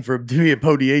running to be a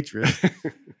podiatrist.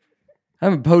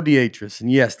 I'm a podiatrist,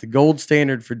 and yes, the gold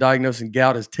standard for diagnosing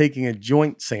gout is taking a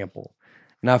joint sample.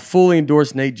 And I fully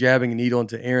endorse Nate jabbing a needle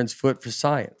into Aaron's foot for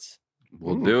science.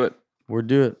 We'll do it. We'll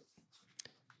do it.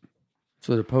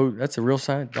 So that's a real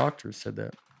science doctor said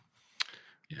that.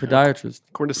 Yeah. Podiatrist.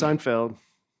 According to Seinfeld,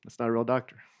 that's not a real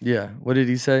doctor. Yeah. What did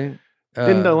he say?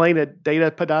 Didn't Elena date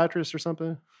a podiatrist or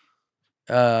something?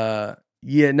 Yeah,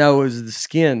 no, it was the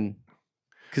skin.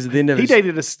 Because at the end of he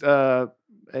dated a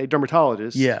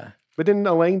dermatologist. Yeah. But didn't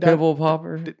Elaine date? Pimple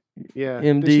popper? Yeah.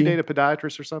 MD? Did she date a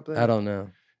podiatrist or something? I don't know.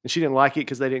 And she didn't like it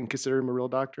because they didn't consider him a real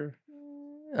doctor?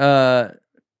 Yeah,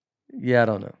 I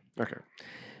don't know. Okay.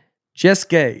 Jess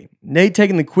Gay. Nate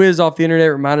taking the quiz off the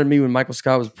internet reminded me when Michael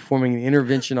Scott was performing an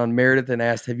intervention on Meredith and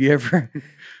asked, have you ever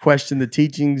questioned the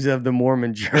teachings of the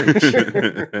Mormon church?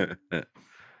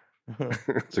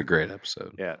 It's a great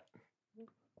episode. Yeah.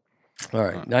 All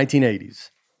right, 1980s.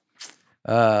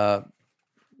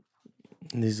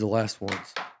 These are the last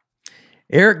ones.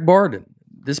 Eric Barden.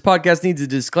 This podcast needs a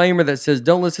disclaimer that says,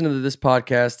 don't listen to this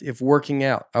podcast if working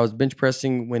out. I was bench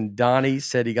pressing when Donnie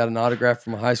said he got an autograph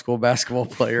from a high school basketball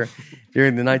player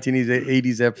during the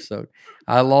 1980s episode.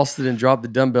 I lost it and dropped the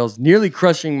dumbbells, nearly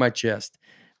crushing my chest.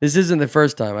 This isn't the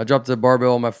first time. I dropped a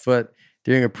barbell on my foot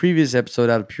during a previous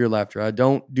episode out of pure laughter. I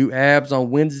don't do abs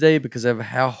on Wednesday because of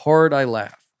how hard I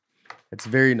laugh. It's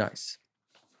very nice.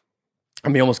 I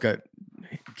mean, almost got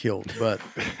killed, but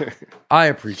I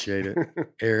appreciate it,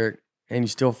 Eric. And you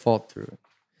still fought through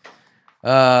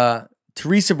it.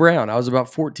 Teresa Brown. I was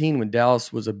about 14 when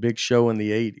Dallas was a big show in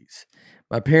the 80s.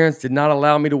 My parents did not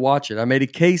allow me to watch it. I made a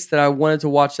case that I wanted to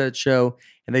watch that show,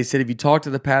 and they said if you talk to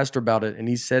the pastor about it, and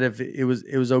he said if it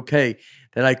was okay,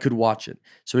 that I could watch it.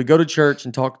 So we go to church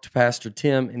and talk to Pastor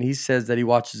Tim, and he says that he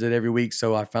watches it every week,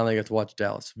 so I finally got to watch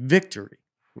Dallas. Victory.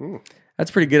 Ooh.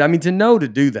 That's pretty good. I mean, to know to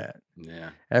do that Yeah.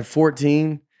 at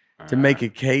 14, to make a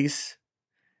case.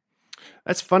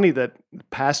 That's funny that the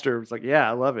pastor was like, yeah,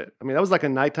 I love it. I mean, that was like a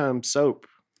nighttime soap.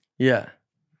 Yeah.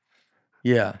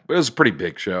 Yeah. But it was a pretty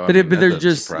big show. But I mean, that there's doesn't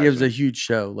just, surprise it was me. a huge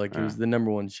show. Like, it was the number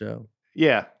one show,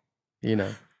 Yeah. you know?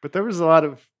 But there was a lot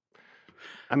of,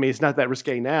 I mean, it's not that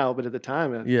risque now, but at the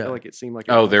time, I Yeah. feel like it seemed like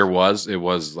Oh, there was. It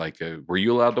was like were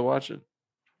you allowed to watch it?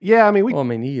 Yeah, I mean, we. Well, I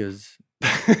mean, he is.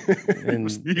 And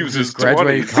He was his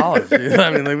graduated 20s. college. Dude.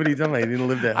 I mean, like, what are you talking about? He didn't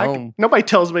live at home. Nobody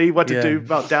tells me what to Yeah. do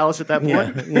about Dallas at that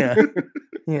point.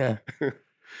 Yeah.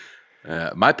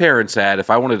 My parents had, if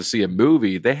I wanted to see a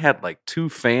movie, they had like two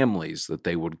families that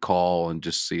they would call and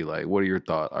just see, like, what are your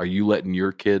thoughts? Are you letting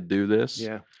your kid do this?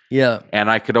 Yeah. Yeah. And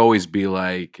I could always be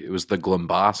like, it was the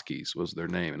Glemboskis was their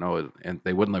name. And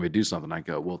they wouldn't let me do something. I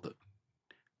go, well,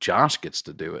 Josh gets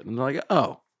to do it. And they're like,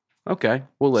 oh, okay.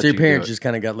 We'll let So you your parents do it. just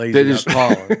kind of got lazy They about just-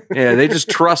 calling. Yeah, they just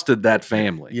trusted that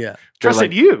family. Yeah. They're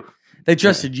Trusted like, you. They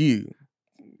trusted you.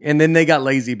 And then they got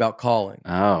lazy about calling.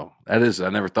 Oh, I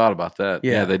never thought about that.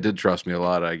 Yeah. Yeah, they did trust me a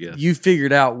lot, I guess. You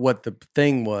figured out what the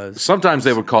thing was. Sometimes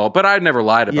they would call, but I never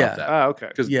lied about Yeah. that. Oh, okay.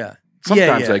 Because Yeah.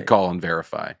 sometimes yeah. they'd call and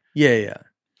verify. Yeah. Yeah.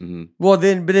 hmm Well,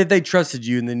 then, but if they trusted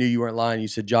you and they knew you weren't lying, you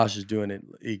said Josh is doing it.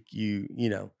 You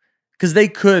know, because they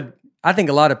could. I think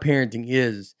a lot of parenting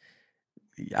is.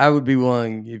 I would be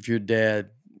willing if your dad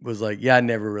was like, "Yeah, I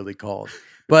never really called,"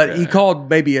 but he Yeah. called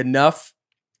maybe enough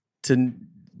to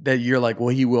that you're like, "Well,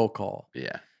 he will call."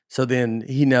 Yeah. So then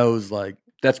he knows, like,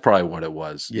 That's probably what it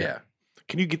was. Yeah. Yeah.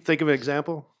 Can you think of an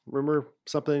example? Remember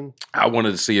something I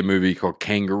wanted to see a movie called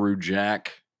Kangaroo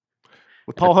Jack.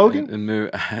 with Paul Hogan?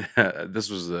 This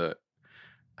was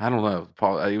I don't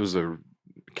know.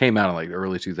 Came out in like the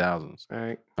early 2000s. All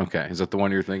right. Okay. Is that the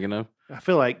one you're thinking of? I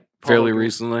feel like Paul Fairly Hogan-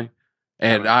 recently?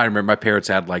 And I remember my parents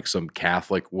had like some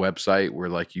Catholic website where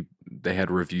like they had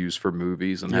reviews for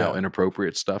movies and how Yeah.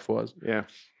 inappropriate stuff was. Yeah.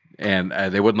 And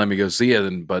they wouldn't let me go see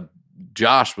it. But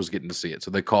Josh was getting to see it.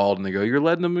 So they called and they go, "You're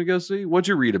letting them go see? What'd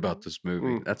you read about this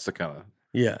movie?" Mm. That's the kind of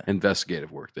yeah,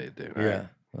 investigative work they do. yeah.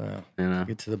 Wow. You know?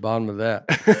 Get to the bottom of that.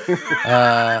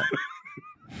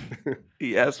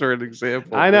 He asked for an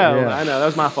example. I know. Yeah. I know. That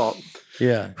was my fault.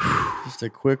 Yeah, just a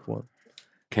quick one. Or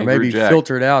Kangaroo maybe Jack.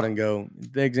 filter it out and go,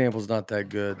 the example's not that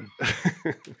good.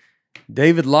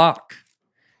 David Locke.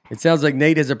 It sounds like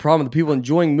Nate has a problem with people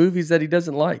enjoying movies that he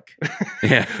doesn't like.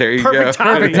 Yeah, there you Perfect go.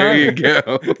 timing. There you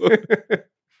go.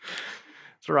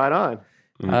 It's right on.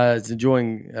 It's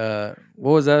enjoying,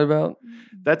 what was that about?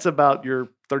 That's about your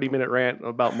 30-minute rant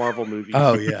about Marvel movies.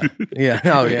 Oh, yeah. Yeah.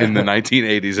 Oh, yeah. In the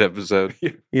 1980s episode.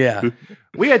 Yeah.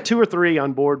 We had 2 or 3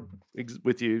 on board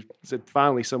with you. Said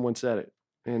finally someone said it,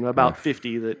 and about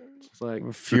 50 that It's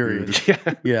like Furious.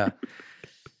 yeah. Yeah.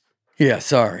 Yeah,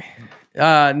 sorry.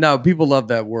 No, people love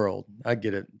that world. I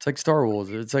get it. It's like Star Wars.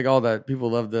 It's like all that.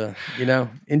 People love the,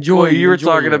 enjoy. Well, you were enjoy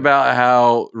talking your- about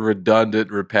how redundant,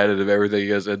 repetitive everything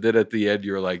is, and then at the end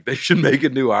you were like, they should make a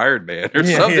new Iron Man or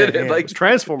Yeah, something. yeah, And yeah. like,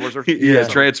 Transformers are yeah,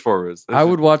 Transformers. I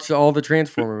would watch all the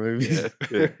Transformer movies.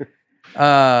 Yeah,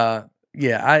 yeah.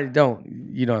 Yeah,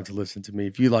 you don't have to listen to me.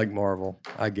 If you like Marvel,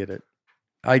 I get it.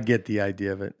 I get the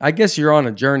idea of it. I guess you're on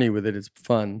a journey with it. It's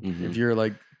fun. Mhm. If you're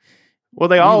like, Well,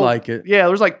 they you all like it. Yeah,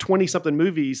 there's like 20 something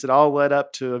movies that all led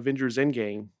up to Avengers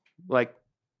Endgame. Like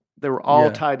they were all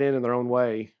Yeah. tied in their own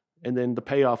way, and then the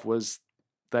payoff was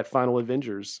that final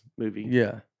Avengers movie.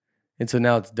 Yeah. And so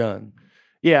now it's done.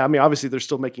 Yeah, I mean, obviously they're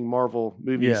still making Marvel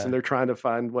movies, Yeah. and they're trying to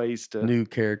find ways to New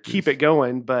characters. keep it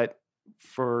going. But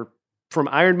from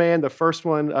Iron Man, the first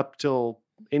one, up till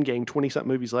Endgame, 20 something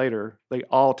movies later, they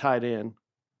all tied in.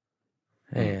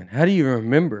 Man, how do you even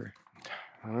remember?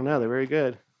 I don't know. They're very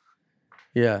good.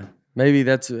 Yeah. Maybe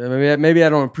maybe I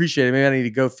don't appreciate it. Maybe I need to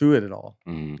go through it at all.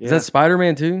 Mhm. Is that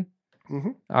Spider-Man too?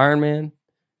 Mhm. Iron Man?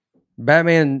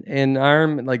 Batman and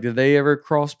Iron Man, like, did they ever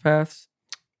cross paths?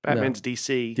 Batman's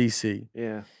DC. DC.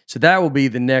 Yeah. So that will be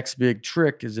the next big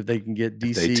trick is if they can get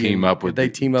DC. They team up if with they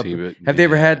the- team up. team it- Have they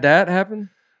ever yeah. had that happen?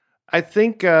 I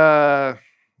think I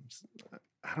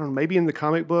don't know, maybe in the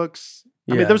comic books.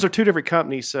 I Yeah. mean, those are two different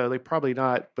companies, so they probably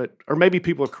not. But or maybe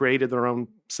people have created their own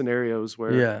scenarios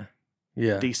where Yeah.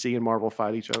 Yeah. DC and Marvel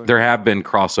fight each other. There have been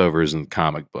crossovers in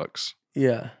comic books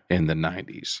Yeah. in the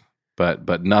 90s,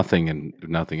 but nothing in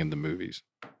the movies.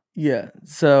 Yeah.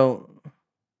 So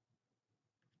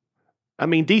I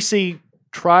mean, DC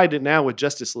tried it now with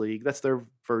Justice League. That's their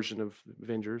version of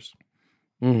Avengers.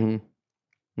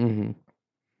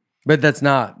 but that's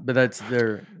not, but that's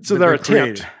their So but their they're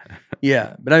attempt. creative.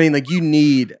 Yeah. But I mean, like, you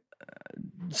need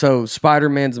so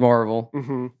Spider-Man's Marvel,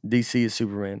 Mm-hmm. DC is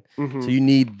Superman. Mm-hmm. So you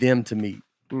need them to meet.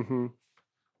 Mm-hmm.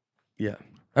 Yeah.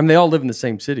 I mean, they all live in the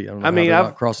same city. I don't know I mean, how they're I've-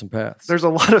 not crossing paths. There's a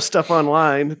lot of stuff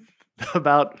online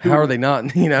about How are they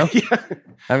not, Yeah.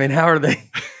 I mean, how are they?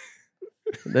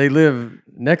 They live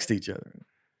next to each other.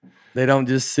 They don't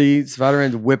just see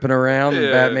Spider-Man's whipping around and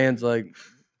Yeah. Batman's like,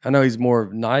 I know he's more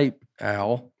of night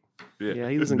owl. Yeah,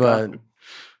 he was in But- Gotham.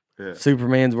 Yeah.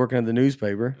 Superman's working at the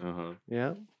newspaper. Uh-huh.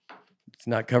 Yeah. He's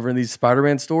not covering these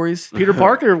Spider-Man stories. Peter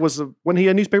Parker was when he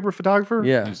a newspaper photographer.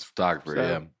 Yeah. He's a photographer, So-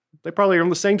 yeah. They probably are on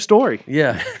the same story.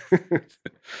 Yeah.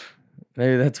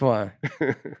 Maybe that's why.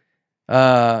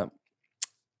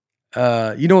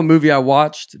 You know what movie I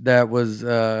watched that was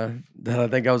that I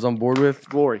think I was on board with?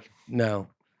 Glory. No.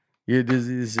 This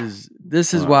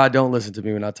is why I don't listen to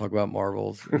me when I talk about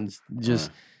Marvels and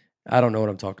just I don't know what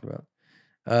I'm talking about.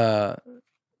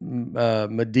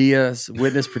 Medea's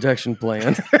Witness Protection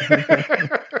Plan.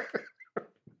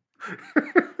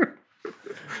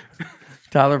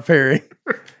 Tyler Perry.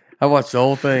 I watched the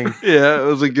whole thing. Yeah,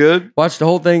 was it good? Watched the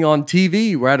whole thing on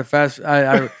TV where I had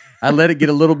to I let it get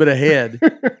a little bit ahead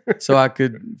so I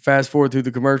could fast forward through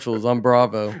the commercials on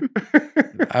Bravo.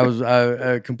 I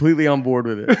was completely on board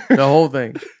with it. The whole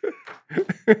thing.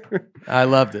 I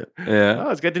loved it. Yeah. Oh,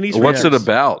 it's got Denise What's it Richards.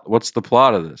 about? What's the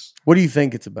plot of this? What do you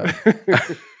think it's about?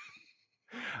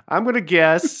 I'm going to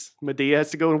guess Medea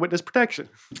has to go in witness protection.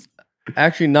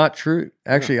 Actually, not true.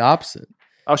 Actually, opposite.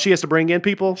 Oh, she has to bring in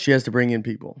people? She has to bring in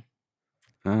people.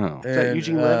 Oh. Is that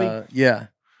Eugene Levy? Yeah.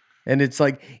 And it's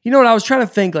like, you know what? I was trying to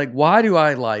think, like, why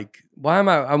am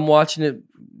I'm watching it,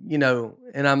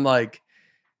 and I'm like,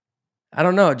 I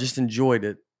don't know. I just enjoyed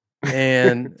it.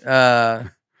 And,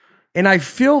 and I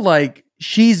feel like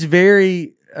she's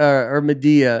very, or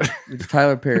Medea, it's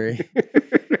Tyler Perry.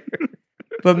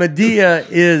 But Medea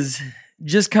is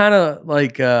just kind of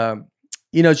like,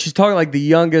 she's talking like the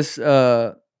youngest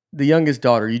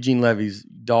daughter, Eugene Levy's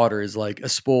daughter, is like a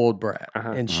spoiled brat.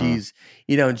 Uh-huh. And she's,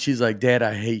 and she's like, Dad,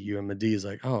 I hate you. And Medea's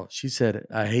like, oh, she said it.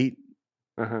 I hate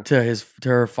Uh-huh. to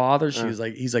her father. He's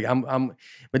like, I'm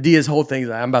Medea's whole thing is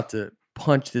like, I'm about to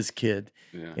punch this kid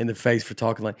Yeah. in the face for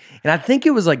talking like, and I think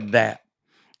it was like that.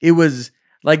 It was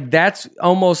like, that's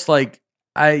almost like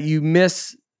you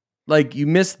miss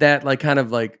that, like, kind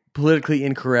of like politically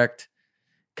incorrect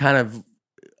kind of,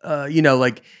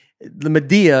 like the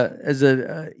Medea as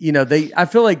I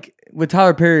feel like with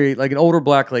Tyler Perry, like an older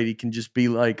black lady can just be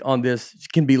like on this,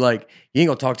 can be like, you ain't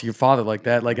gonna talk to your father like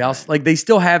that. Like, like they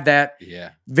still have that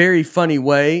Yeah. very funny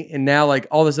way. And now, like,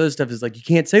 all this other stuff is like, you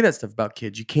can't say that stuff about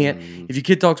kids. You can't, Mhm. if your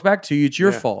kid talks back to you, it's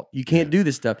your Yeah. fault. You can't do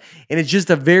this stuff. And it's just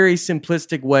a very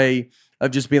simplistic way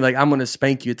of just being like, I'm going to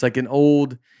spank you. It's like an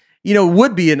old,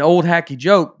 would be an old hacky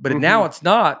joke, but now it's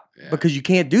not Yeah. because you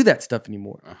can't do that stuff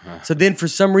anymore. Uh-huh. So then for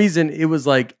some reason, it was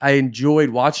like I enjoyed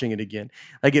watching it again.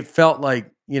 Like it felt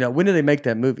like, when did they make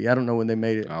that movie? I don't know when they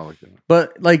made it. I'll look it up.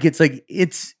 But like it's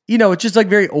just like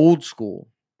very old school.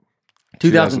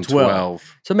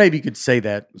 2012. So maybe you could say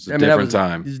that. It's a different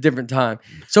time. It was a different time.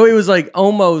 So it was like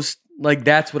almost like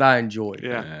that's what I enjoyed.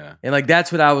 Yeah. And like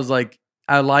that's what I was like,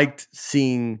 I liked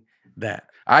seeing that.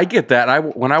 I get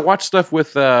that. When I watch stuff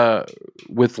with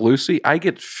Lucy, I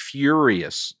get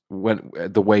furious when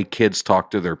the way kids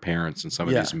talk to their parents in some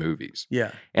of these movies.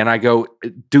 Yeah. And I go,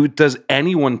 dude, does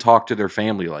anyone talk to their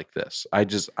family like this? I've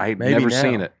Maybe never now.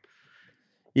 seen it.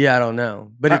 Yeah, I don't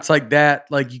know. But it's like that,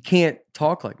 like you can't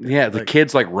talk like that. Yeah, the Like,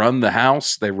 kids like run the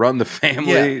house, they run the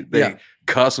family, Yeah, they yeah.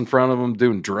 cuss in front of them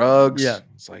doing drugs. Yeah.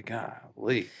 It's like,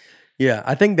 golly. Yeah,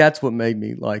 I think that's what made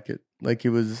me like it. Like it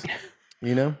was,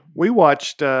 We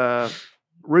watched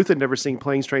Ruth had never seen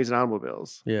Planes, Trains, and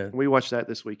Automobiles. yeah. We watched that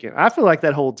this weekend. I feel like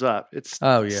that holds up. It's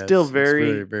Oh yeah. still it's very,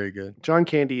 very, very good. John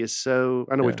Candy is so,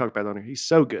 I know we've Yeah. talked about it on here. He's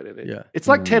so good at it. Yeah. It's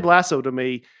like Mhm. Ted Lasso to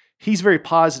me. He's very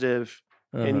positive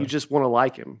and Uh-huh. you just want to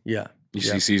like him. Yeah. You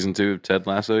Yeah. see season 2 of Ted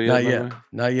Lasso yet? Not by the yet. way?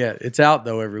 Not yet. It's out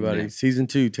though, everybody. Yeah. Season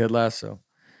 2, Ted Lasso.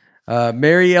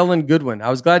 Mary Ellen Goodwin. I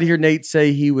was glad to hear Nate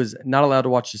say he was not allowed to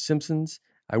watch The Simpsons.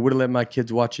 I would have let my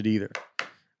kids watch it either.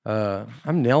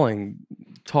 I'm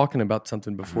talking about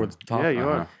something before the top. Yeah, you Uh-huh.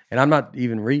 are. And I'm not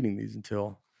even reading these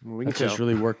until We can that just tell.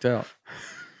 really worked out.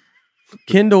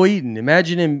 Kendall Eaton.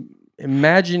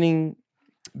 Imagining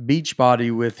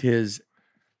Beachbody with his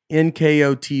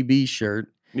NKOTB shirt.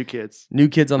 New Kids. New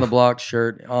Kids on the Block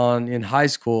shirt on in high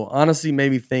school honestly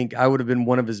made me think I would have been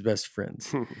one of his best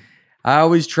friends. I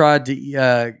always tried to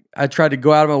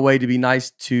go out of my way to be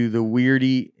nice to the weird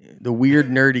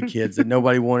nerdy kids that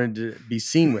nobody wanted to be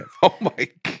seen with. Oh my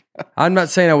God. I'm not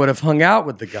saying I would have hung out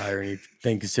with the guy or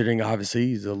anything, considering obviously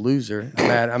he's a loser.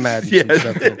 I'm adding some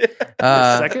stuff in.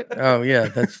 Second? Oh yeah,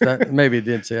 that maybe it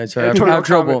did say. Sorry, I Editorial have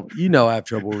trouble. I have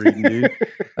trouble reading, dude.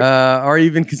 Or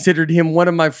even considered him one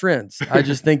of my friends. I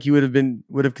just think he would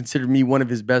have considered me one of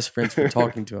his best friends for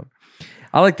talking to him.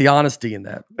 I like the honesty in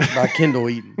that by Kendall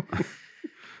Eaton.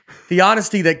 The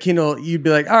honesty that Kendall, you'd be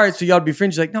like, all right, so y'all be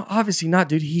friends. You're like, no, obviously not,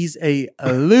 dude. He's a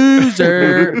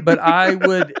loser, but I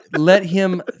would let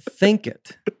him think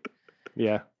it.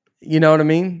 Yeah. You know what I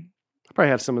mean? I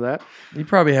probably have some of that. You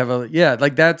probably have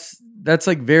like that's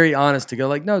like very honest to go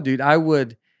like, no, dude, I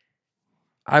would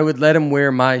let him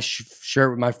wear my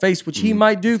shirt with my face, which he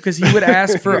might do because he would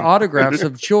ask for autographs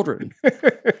of children.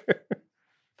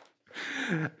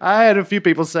 I had a few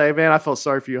people say, man, I felt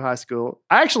sorry for you in high school.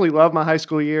 I actually love my high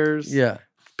school years. Yeah.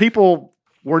 People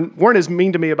weren't as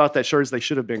mean to me about that shirt as they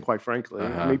should have been, quite frankly.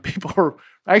 Uh-huh. I mean, people were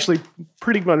actually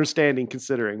pretty understanding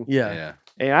considering. Yeah. Yeah.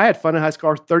 And I had fun in high school.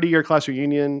 Our 30-year class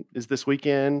reunion is this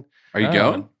weekend. Are you Oh.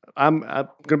 going? I'm going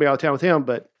to be out of town with him,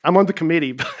 but I'm on the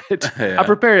committee. But Yeah. I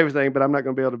prepared everything, but I'm not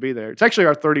going to be able to be there. It's actually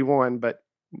our 31, but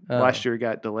Oh. last year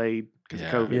got delayed because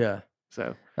Yeah. of COVID. Yeah.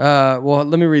 So Well,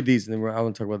 let me read these and then I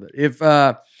want to talk about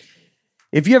that.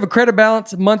 If you have a credit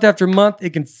balance month after month, it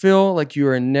can feel like you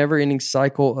are in a never-ending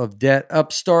cycle of debt.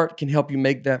 Upstart can help you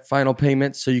make that final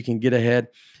payment so you can get ahead.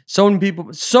 So many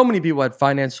people had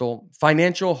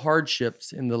financial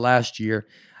hardships in the last year.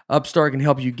 Upstart can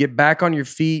help you get back on your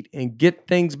feet and get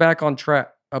things back on track.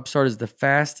 Upstart is the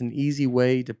fast and easy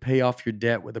way to pay off your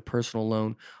debt with a personal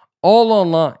loan, all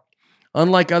online.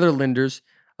 Unlike other lenders,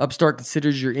 Upstart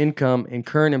considers your income and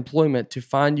current employment to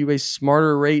find you a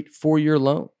smarter rate for your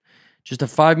loan. Just a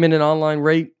 5-minute online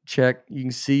rate check. You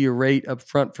can see your rate up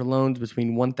front for loans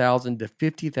between $1,000 to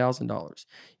 $50,000.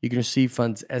 You can receive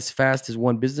funds as fast as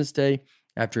one business day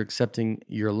after accepting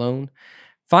your loan.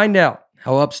 Find out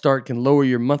how Upstart can lower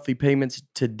your monthly payments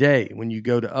today when you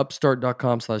go to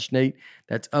upstart.com/Nate.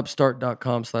 That's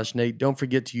upstart.com/Nate. Don't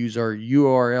forget to use our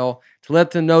URL to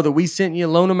let them know that we sent you.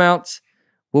 Loan amounts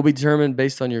will be determined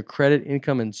based on your credit,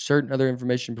 income, and certain other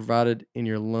information provided in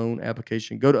your loan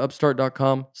application. Go to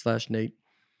upstart.com/Nate.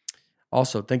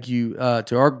 Also, thank you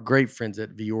to our great friends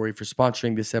at Vuori for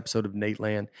sponsoring this episode of Nate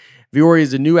Land. Vuori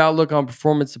is a new outlook on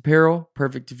performance apparel,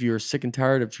 perfect if you're sick and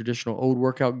tired of traditional old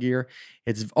workout gear.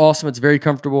 It's awesome. It's very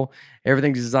comfortable.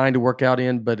 Everything's designed to work out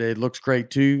in, but it looks great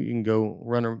too. You can go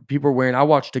run. People are wearing. I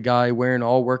watched a guy wearing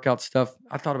all workout stuff.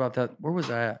 I thought about that. Where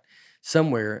was I at?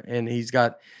 Somewhere, and he's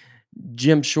got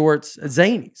gym shorts,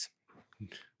 Zanies.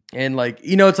 And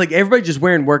it's like everybody just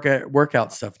wearing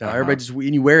workout stuff now. Uh-huh. Everybody just,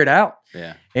 and you wear it out.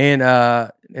 Yeah.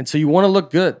 And so you want to look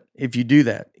good if you do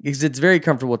that because it's very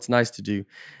comfortable. It's nice to do.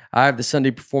 I have the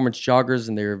Sunday Performance joggers,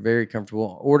 and they're very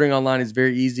comfortable. Ordering online is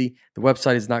very easy. The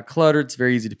website is not cluttered. It's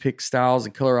very easy to pick styles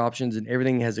and color options, and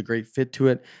everything has a great fit to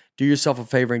it. Do yourself a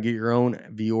favor and get your own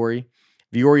Vuori.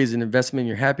 Vuori is an investment in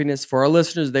your happiness. For our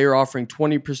listeners, they are offering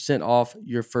 20% off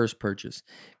your first purchase.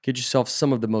 Get yourself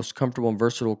some of the most comfortable and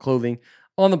versatile clothing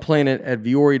on the planet at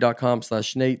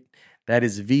vuori.com/Nate. That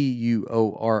is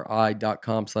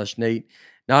VUORI.com/Nate.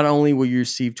 Not only will you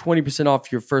receive 20%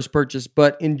 off your first purchase,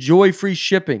 but enjoy free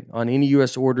shipping on any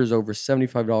U.S. orders over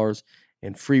 $75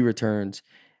 and free returns.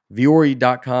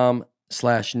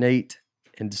 Vuori.com/Nate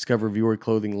and discover Vuori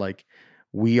clothing like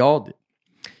we all did.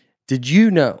 Did you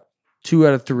know 2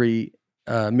 out of 3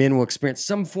 men will experience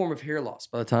some form of hair loss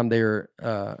by the time they are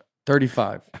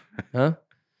 35? Huh?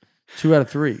 2 out of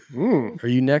 3. Are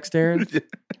you next, Aaron?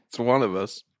 It's one of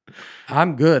us.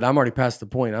 I'm good. I'm already past the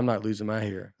point. I'm not losing my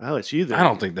hair. Oh, it's you then. I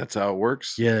don't think that's how it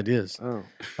works. Yeah, it is. Oh.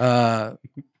 I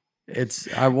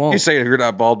won't. You say if you're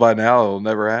not bald by now, it'll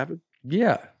never happen?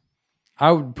 Yeah.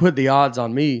 I would put the odds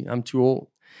on me. I'm too old.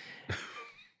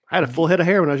 I had a full head of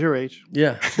hair when I was your age.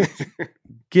 Yeah.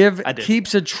 Give I did.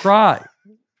 Keeps a try.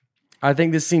 I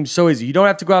think this seems so easy. You don't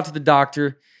have to go out to the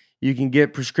doctor. You can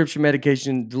get prescription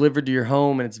medication delivered to your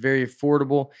home, and it's very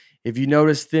affordable. If you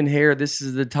notice thin hair, this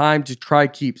is the time to try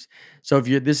Keeps. So if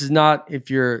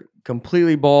you're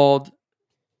completely bald,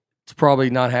 it's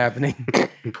probably not happening.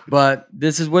 But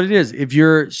this is what it is. If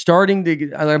you're starting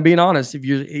to, I'm being honest, if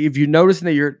you're noticing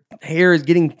that your hair is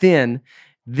getting thin,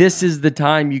 this is the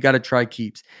time you got to try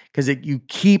Keeps, because you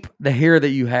keep the hair that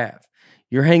you have.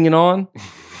 You're hanging on.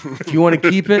 If you want to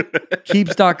keep it,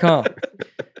 Keeps.com.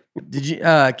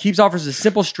 Keeps offers a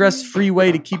simple, stress-free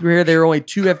way to keep your hair. There are only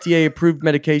 2 FDA-approved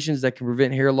medications that can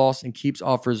prevent hair loss, and Keeps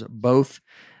offers both.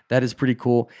 That is pretty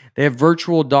cool. They have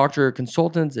virtual doctor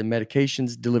consultants and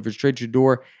medications delivered straight to your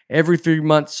door every 3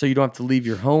 months, so you don't have to leave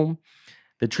your home.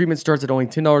 The treatment starts at only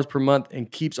 $10 per month,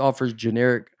 and Keeps offers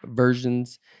generic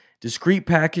versions, discreet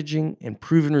packaging, and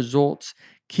proven results.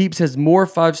 Keeps has more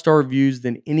 5-star reviews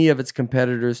than any of its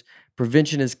competitors.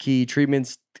 Prevention is key.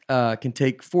 Treatments can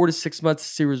take 4 to 6 months to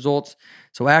see results.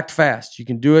 So act fast. You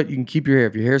can do it. You can keep your hair.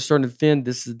 If your hair is starting to thin,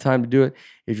 this is the time to do it.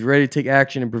 If you're ready to take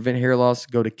action and prevent hair loss,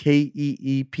 go to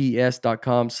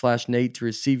KEEPS.com/Nate to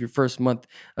receive your first month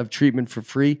of treatment for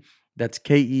free. That's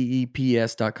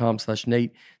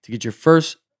KEEPS.com/Nate to get your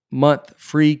first month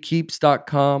free.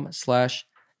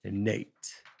 Keeps.com/Nate.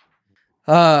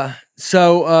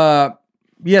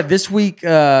 Yeah, this week,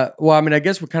 I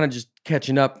guess we're kind of just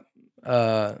catching up.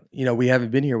 We haven't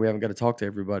been here. We haven't got to talk to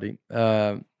everybody.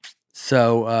 You're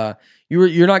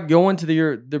not going to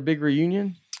the big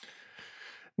reunion?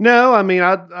 No, I mean,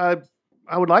 I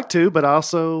would like to, but I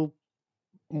also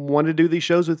want to do these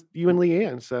shows with you and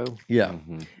Leanne. So yeah,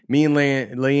 me and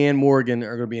Leanne Morgan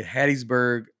are going to be in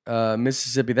Hattiesburg,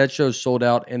 Mississippi. That show's sold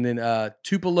out. And then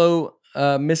Tupelo,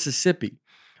 Mississippi.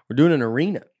 We're doing an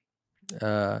arena.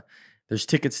 There's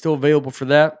tickets still available for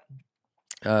that.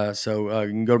 So you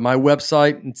can go to my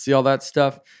website and see all that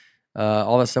stuff.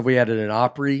 All that stuff we added an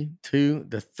Opry too.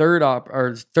 The third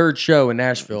show in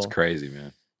Nashville. It's crazy,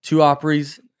 man. 2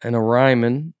 Opries and a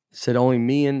Ryman. Said only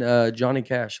me and Johnny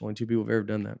Cash. Only 2 people have ever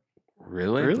done that.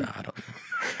 Really? I don't know.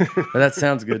 But that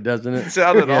sounds good, doesn't it? It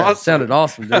sounded awesome. It sounded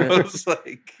awesome, didn't it? I was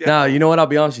like, No, you know what? I'll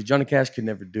be honest with you. Johnny Cash could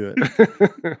never do it.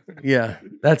 Yeah,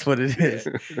 that's what it is.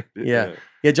 Yeah.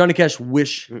 Johnny Cash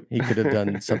wish he could have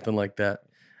done something like that.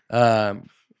 I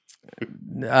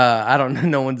don't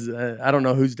know. I don't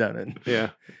know who's done it.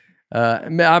 yeah,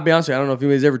 I'll be honest with you. I don't know if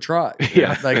anybody's ever tried.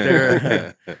 Yeah.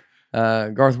 Like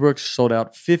Garth Brooks sold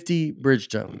out 50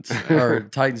 Bridgestones or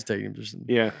Titan Stadiums or something.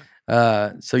 yeah.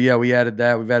 We added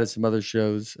that. We've added some other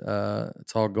shows.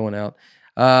 It's all going out.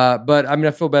 But I mean,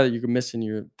 I feel bad that you're missing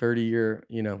your 30-year.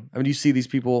 You see these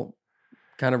people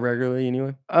kind of regularly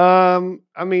anyway. I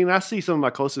mean, I see some of my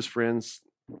closest friends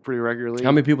pretty regularly.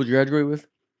 How many people did you graduate with?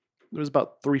 There was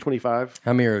about 325.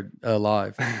 How many are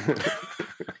alive?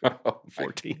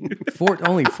 14.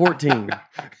 Only 14.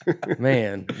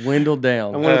 Man, dwindled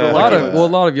down. I'm one of the A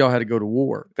lot of y'all had to go to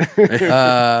war.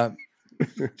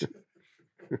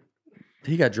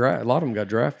 He got drafted. A lot of them got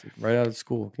drafted right out of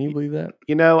school. Can you believe that?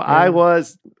 We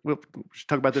should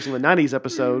talk about this in the 90s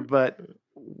episode, but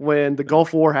when the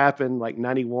Gulf War happened, like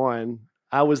 91,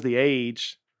 I was the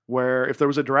age where if there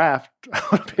was a draft, I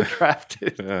would have been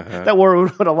drafted. That war would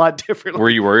have been a lot different. Were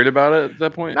you worried about it at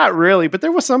that point? Not really, but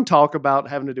there was some talk about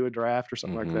having to do a draft or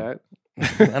something like that.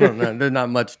 I don't know. There's not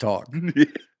much talk.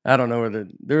 I don't know whether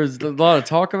there was a lot of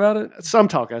talk about it Some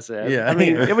talk, I said. Yeah. I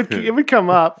mean, it would come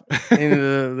up.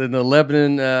 in the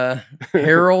Lebanon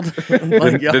Herald.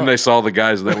 Like, Then they saw the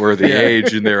guys that were the Yeah.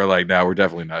 age, and they were like, "No, we're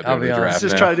definitely not I'll doing be the honest. draft." Let's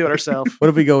just now. try to do it ourselves. what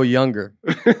if we go younger?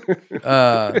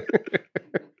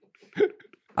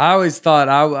 I always thought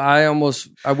I wish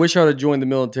I would have joined the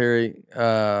military.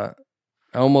 I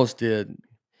almost did,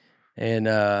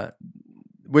 and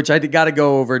which I got to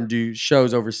go over and do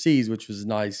shows overseas, which was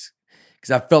nice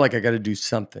because I felt like I got to do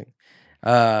something.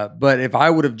 But if I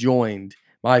would have joined,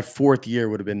 my 4th year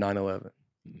would have been 9/11.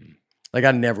 Like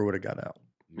I never would have got out.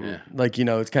 Yeah. Like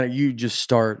it's kind of you just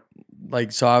start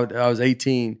like so. I was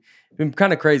 18. It's been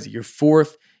kind of crazy. Your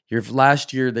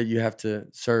last year that you have to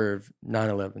serve,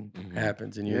 9/11 Mhm.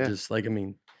 happens, and you're Yeah. just like, I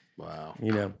mean, Wow.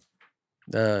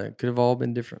 could have all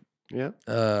been different. Yeah.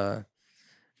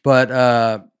 But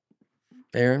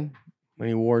Aaron,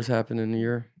 any wars happen in a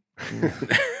year?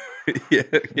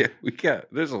 yeah.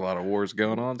 There's a lot of wars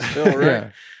going on still, right? Yeah.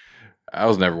 I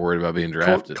was never worried about being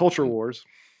drafted. Culture wars.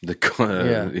 The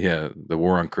the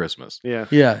war on Christmas. Yeah.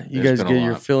 Yeah, you There's guys been a get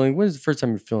your lot. feeling. When's the first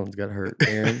time your feelings got hurt,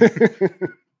 Aaron?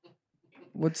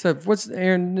 What's that? What's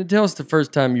Aaron? Tell us the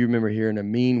first time you remember hearing a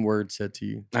mean word said to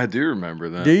you. I do remember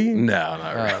that. Do you? No,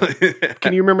 not really.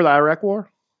 Can you remember the Iraq War?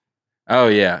 Oh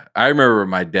yeah, I remember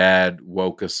my dad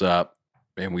woke us up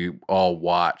and we all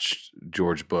watched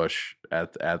George Bush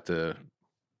at the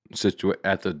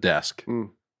desk, Mm.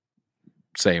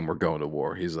 saying we're going to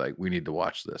war. He's like, we need to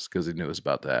watch this because he knew it was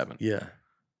about to happen. Yeah.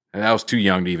 And I was too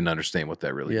young to even understand what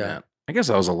that really Yeah. meant. I guess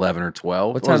I was 11 or 12.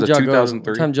 What What time was did it? y'all go?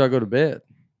 2003. What time did y'all go to bed?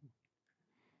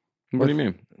 What do you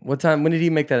mean? What time? When did he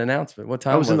make that announcement? What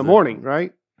time? I was in the it? morning,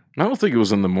 right? I don't think it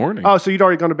was in the morning. Oh, so you'd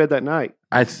already gone to bed that night.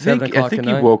 I 7 think o'clock he at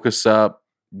night? woke us up.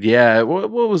 Yeah, what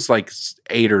was like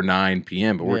 8 or 9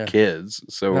 p.m. But we're Yeah. kids,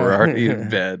 so we're already in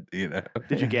bed.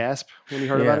 Did you gasp when you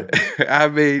heard Yeah. about it? I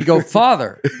mean, You go,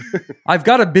 Father, I've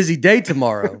got a busy day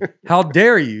tomorrow. How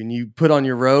dare you? And you put on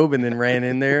your robe and then ran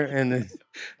in there and then,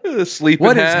 the sleeping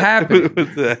What is hat happening?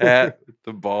 with the hat, with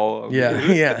the ball. on yeah,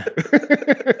 it. yeah.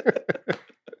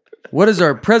 What is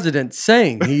our president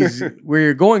saying?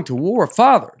 We're going to war,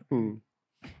 Father. Hmm.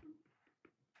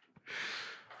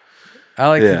 I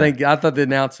like to Yeah. think. I thought the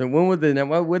announcement. When would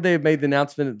they have made the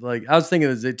announcement? Like I was thinking,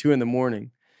 is it 2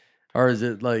 a.m, or is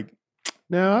it like?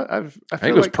 No, I I think feel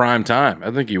it was like, prime time.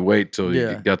 I think you wait till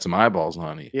Yeah. you got some eyeballs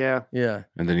on you, yeah. Yeah,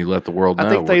 and then you let the world know. I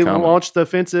think we're they coming. launched the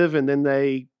offensive, and then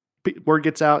word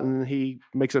gets out, and he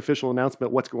makes an official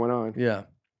announcement what's going on. yeah.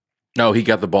 No, he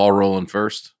got the ball rolling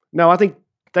first. No, I think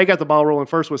they got the ball rolling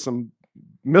first with some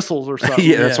missiles or something.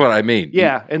 Yeah, that's Yeah. what I mean.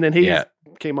 Yeah, and then he Yeah.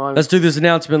 came on. Let's do this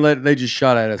announcement. They just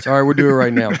shot at us. All right, we'll do it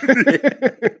right now.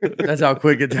 That's how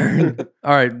quick it turned.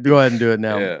 All right, go ahead and do it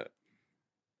now.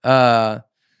 Yeah.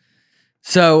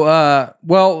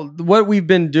 Well, what we've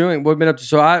been doing, what we've been up to.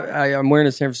 So I'm wearing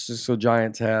a San Francisco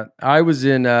Giants hat. I was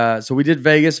in, so we did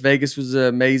Vegas. Vegas was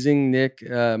amazing. Nick,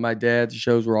 my dad's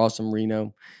shows were awesome.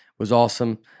 Reno was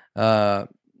awesome.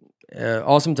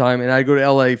 Awesome time. And I go to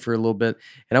LA for a little bit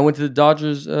and I went to the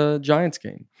Dodgers Giants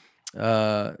game.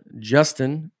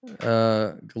 Justin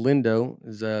Galindo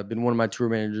has been one of my tour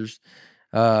managers.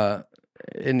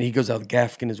 And he goes out with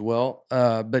Gaffigan as well.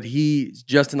 But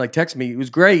Justin texted me. It was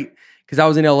great because I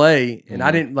was in LA and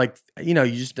I didn't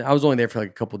I was only there for like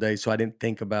a couple of days. So I didn't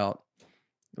think about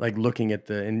looking at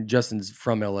and Justin's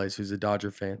from LA, so he's a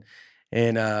Dodger fan.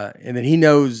 And then he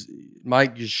knows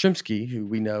Mike Yastrzemski,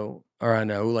 who I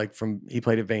know, he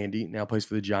played at Vandy, now plays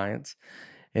for the Giants.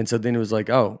 And so then it was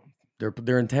oh,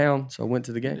 they're in town. So I went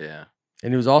to the game. Yeah.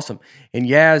 And it was awesome. And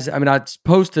Yaz, I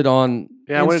posted on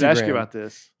I wanted to ask you Instagram. about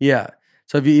this. Yeah.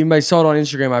 So if you may saw it on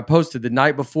Instagram, I posted the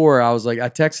night before. I was I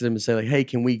texted him to say hey,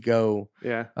 can we go?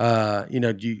 Yeah.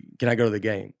 Can I go to the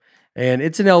game? And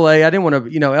it's in LA. I didn't want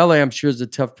to, LA. I'm sure is a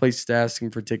tough place to ask him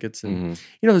for tickets. And Mhm.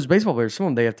 those baseball players, some of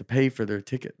them they have to pay for their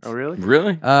tickets. Oh, really?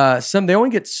 Really? Some they only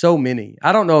get so many.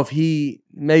 I don't know if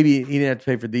maybe he didn't have to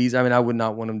pay for these. I would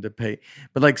not want him to pay,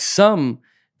 but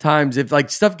sometimes if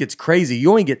stuff gets crazy, you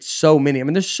only get so many.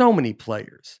 There's so many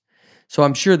players, so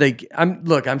I'm sure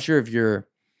I'm sure if you're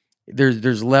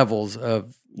there's levels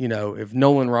of if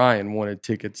Nolan Ryan wanted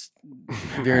tickets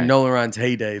during Right. Nolan Ryan's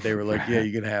heyday, they were yeah,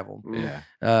 you can have them. Yeah.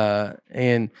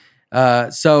 But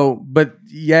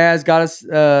Yaz got us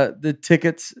the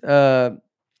tickets, and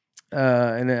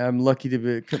I'm lucky to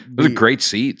Those are great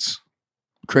seats.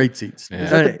 great seats.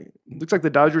 Yeah. Looks like the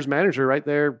Dodgers manager right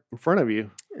there in front of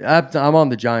you. I'm on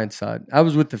the Giants side. I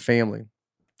was with the family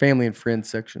and friends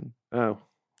section, Oh.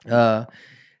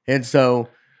 and so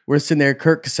we're sitting there.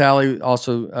 Kirk Casale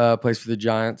also plays for the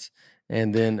Giants,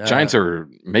 And then Giants are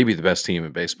maybe the best team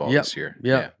in baseball Yep, this year.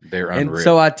 yep. Yeah, they're unreal. And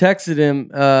so I texted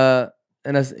him,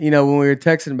 and when we were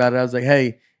texting about it, I was like,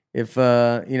 "Hey, if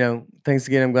thanks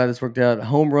again. I'm glad this worked out. A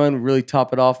home run would really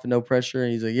top it off with no pressure."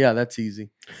 And he's like, "Yeah, that's easy."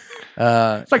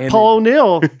 It's like Paul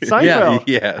O'Neill, Seinfeld.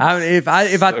 yeah. If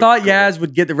I thought Yaz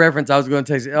would get the reference, I was going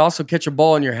to text it. Also, catch a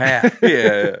ball in your hat.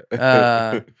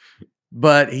 Yeah.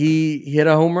 But he hit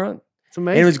a home run. It's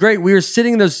amazing. And it was great. We were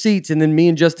sitting in those seats, and then me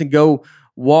and Justin go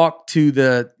walk to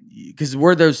because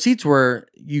where those seats were,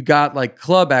 you got like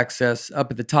club access up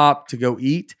at the top to go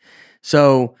eat.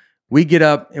 So we get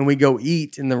up and we go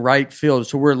eat in the right field.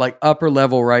 So we're like upper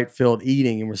level right field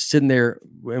eating, and we're sitting there,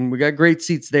 and we got great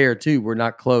seats there too. We're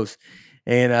not close.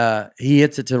 And he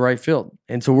hits it to right field.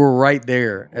 And so we're right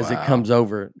there as it comes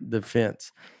over the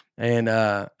fence. And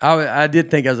I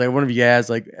did think, I was like, one of you guys,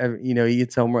 like, he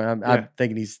gets home run. I'm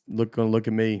thinking he's going to look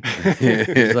at me.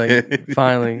 He's like,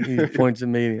 finally, he points at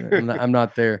me. I'm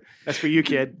not there. That's for you,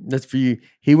 kid. That's for you.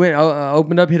 He went,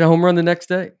 opened up, hit a home run the next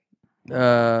day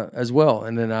as well.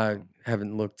 And then I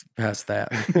haven't looked past that.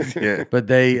 Yeah. But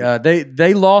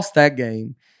they lost that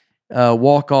game.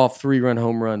 Walk off 3-run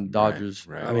home run Dodgers.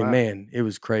 Right. I mean, Wow. man, it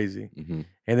was crazy. Mhm.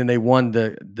 And then they won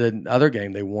the other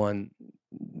game. They won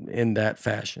in that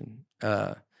fashion,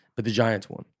 but the Giants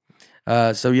won.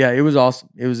 So yeah, it was awesome.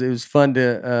 It was fun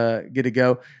to get to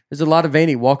go. There's a lot of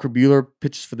Vaney. Walker Buehler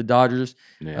pitches for the Dodgers.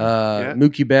 Yeah.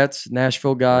 Mookie Betts,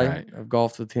 Nashville guy. Right. I've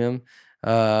golfed with him.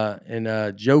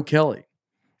 And Joe Kelly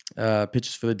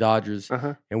pitches for the Dodgers.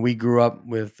 Uh-huh. And we grew up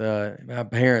with my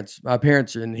parents. My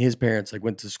parents and his parents like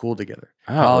went to school together.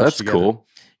 Oh, college that's together. cool.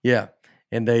 Yeah.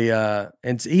 And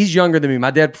and he's younger than me.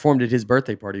 My dad performed at his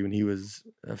birthday party when he was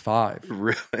 5.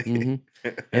 Really? Mhm.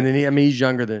 And then he's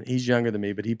younger than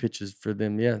me, but he pitches for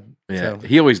them. Yeah. Yeah. So,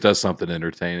 He always does something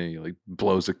entertaining. He like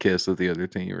blows a kiss at the other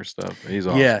team or stuff. He's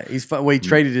awesome. yeah, he's fun. Well, he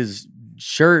traded his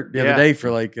shirt the Yeah. other day for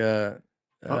like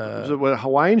Was it a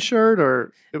Hawaiian shirt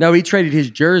or? no, he traded his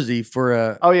jersey for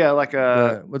a Oh yeah, like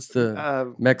a. what's the Uh,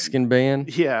 Mexican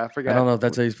band? yeah, I forgot. I don't know if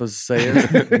that's how you're supposed to say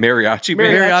it. Mariachi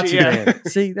band. Mariachi, yeah. band.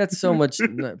 See, that's so much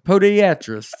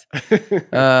podiatrist.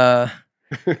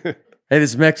 Hey,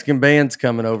 this Mexican band's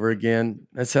coming over again.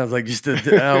 That sounds like just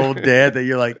an old dad that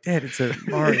you're like, Dad, it's a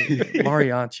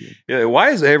mariachi. Yeah. Why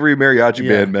is every mariachi Yeah.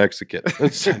 band Mexican?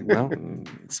 It's, well,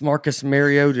 It's Marcus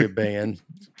Mariota band.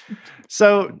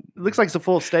 So it looks like it's a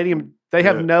full stadium. They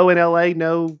have no in LA,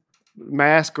 no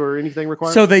mask or anything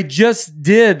required. So they just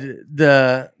did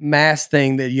the mask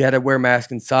thing that you had to wear a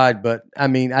mask inside, but I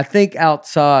mean, I think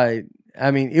outside,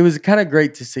 I mean, it was kind of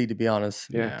great to see, to be honest.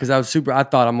 Yeah. Because I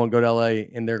thought I'm gonna go to LA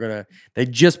and they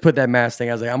just put that mask thing.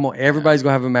 I was like, everybody's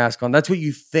gonna have a mask on. That's what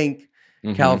you think.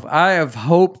 mhm. California. I have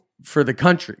hope for the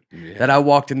country Yeah. that I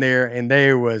walked in there and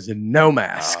there was no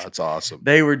mask. Oh, that's awesome.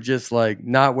 They were just like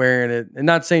not wearing it, and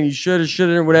not saying you should or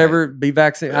shouldn't or whatever. Be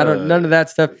vaccinated. None of that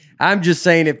stuff. I'm just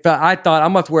saying it felt. I thought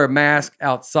I'm about to wear a mask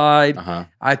outside. Uh-huh.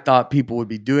 I thought people would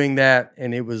be doing that,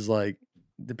 and it was like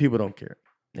the people don't care,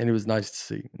 and it was nice to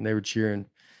see, and they were cheering,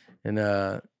 and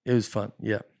it was fun.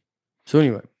 Yeah. So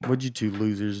anyway, what'd you two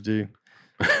losers do?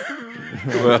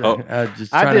 Well, I'm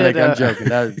just I trying to did, make. I'm joking.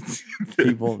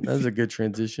 That was a good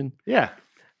transition. yeah,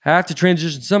 I have to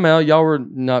transition somehow. Y'all were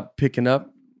not picking up.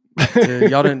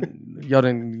 Y'all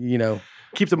didn't.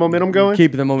 keep the momentum going.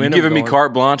 Keep the you momentum. giving me going.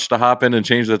 carte blanche to hop in and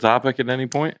change the topic at any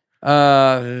point?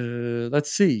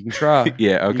 Let's see. You can try.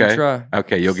 Yeah. You can Okay. try.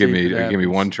 Okay. You'll See give if me it give me happens.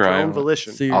 one Your try. own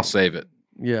volition. See, I'll save it.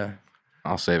 yeah.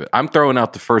 I'll save it. I'm throwing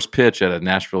out the first pitch at a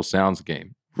Nashville Sounds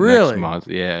game. Really? Next month.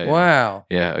 Yeah. Wow.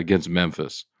 Yeah. Against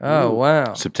Memphis. Oh, Ooh.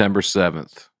 wow. September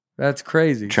 7th. That's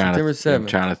crazy. September I'm 7th.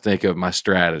 trying to think of my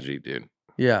strategy, dude.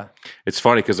 Yeah. It's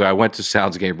funny because I went to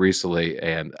Sounds game recently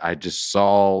and I just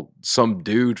saw some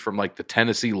dude from like the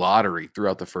Tennessee Lottery threw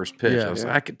out the first pitch. Yeah. I was Yeah.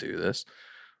 like, I could do this.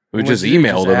 We And just what'd you do?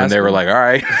 emailed Just them and ask they were them? like, all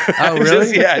right. Oh,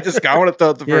 really? I want to throw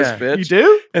out the Yeah. first pitch. You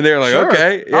do? And they were like, Sure.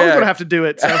 okay. I was yeah. gonna have to do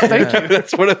it. So thank you.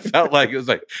 That's what it felt like. It was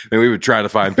like, and we would try to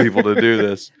find people to do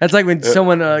this. That's like when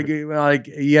someone like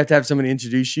you have to have someone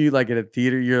introduce you, like at a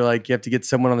theater. You're like you have to get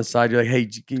someone on the side. You're like, hey,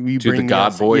 can you Do the bring God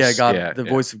us- voice? Yeah, God, Yeah, the yeah.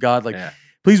 voice of God. Like, Yeah.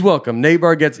 please welcome Nate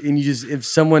Bargatze. And you just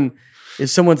if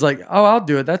someone's like, oh, I'll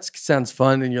do it. That sounds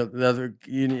fun.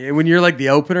 And when you're like the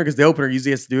opener, because the opener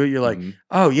usually has to do it. You're like, Mhm.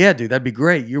 oh yeah, dude, that'd be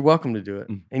great. You're welcome to do it.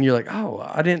 Mm. And you're like, oh,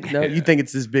 I didn't know. Yeah. You think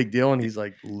it's this big deal, and he's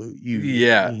like,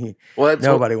 Yeah. Well, that's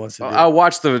nobody wants to do I it.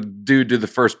 watched the dude do the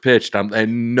first pitch,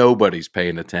 and nobody's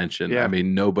paying attention. Yeah. I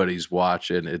mean, nobody's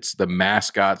watching. It's the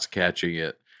mascots catching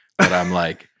it, but I'm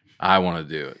like, I want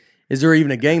to do it. Is there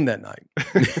even a game that night?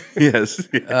 Yes.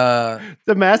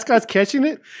 The mascot's catching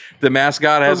it. The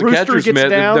mascot has a rooster catcher's gets mitt.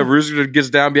 down. The rooster gets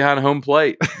down behind home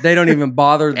plate. They don't even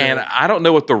bother. And I don't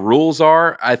know what the rules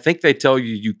are. I think they tell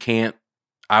you can't.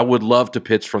 I would love to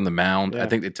pitch from the mound. Yeah. I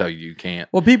think they tell you can't.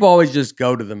 Well, people always just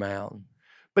go to the mound.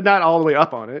 But not all the way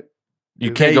up on it. You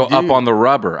They can't go up do. on the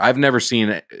rubber. I've never seen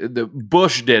it. The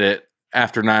Bush did it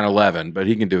after 9/11, but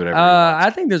he can do it every I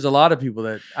think there's a lot of people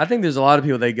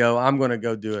they go, I'm going to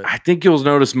go do it. I think you'll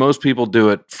notice most people do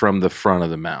it from the front of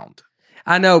the mound.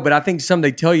 I know, but I think some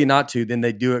they tell you not to, then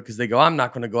they do it because they go, I'm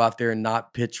not going to go out there and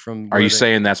not pitch from. Are you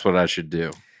saying that's what I should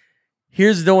do?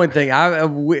 Here's the only thing.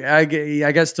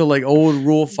 I got still like old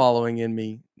rule following in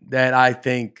me that I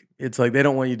think it's like they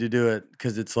don't want you to do it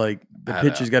because it's like the I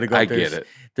pitcher's know. got to go I up there. get it.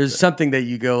 There's something that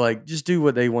you go like, just do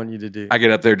what they want you to do. I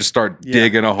get up there to start Yeah.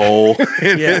 digging a hole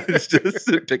and Yeah. it's just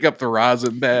to pick up the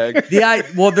rosin bag. I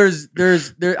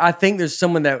think there's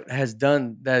someone that has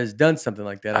done something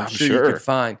like that. I'm sure you sure. could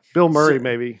find. Bill Murray, So-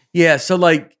 maybe. Yeah, so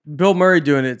like Bill Murray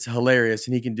doing it's hilarious,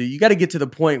 and he can do. You got to get to the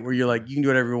point where you're like, you can do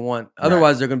whatever you want.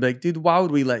 Otherwise, they're gonna be like, dude, why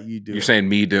would we let you do You're it? saying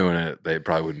me doing it, they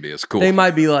probably wouldn't be as cool. They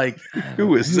might be like,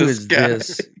 Who is this guy?"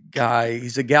 this guy?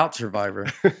 He's a gout survivor,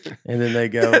 and then they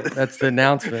go, that's the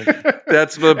announcement.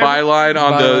 That's the byline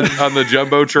on the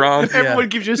jumbotron. Everyone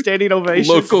gives you a standing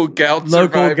ovation. Local gout Local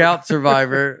survivor. gout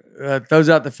survivor throws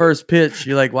out the first pitch.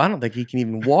 You're like, well, I don't think he can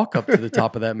even walk up to the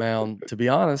top of that mound. To be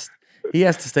honest, he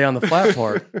has to stay on the flat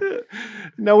part.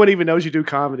 No one even knows you do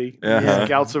comedy. He's Uh-huh. a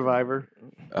gout survivor.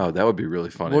 Oh, that would be really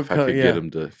funny What if I co- could yeah.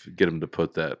 get him to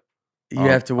put that. You On-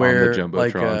 have to on the wear Jumbotron.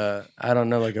 like I don't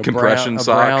know, like a Compression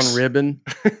brown socks. ribbon.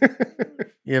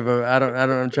 You have I don't.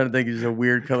 I'm trying to think. It's a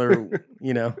weird color.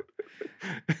 You know,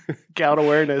 Gout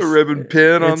awareness. A ribbon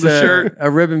pin on it's the shirt. a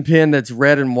ribbon pin that's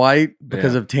red and white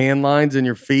because Yeah. of tan lines in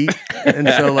your feet, and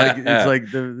so like it's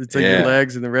like your Yeah.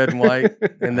 legs and the red and white,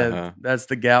 and Uh-huh. that's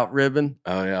the gout ribbon.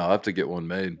 Oh yeah, I'll have to get one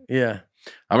made. Yeah,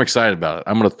 I'm excited about it.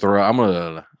 I'm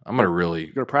gonna really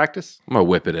You gonna practice?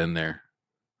 whip it in there.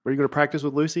 Are you gonna practice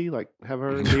with Lucy? Like have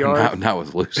her in the yard? not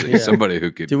with Lucy. Yeah. Somebody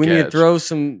who could. do we need to catch. throw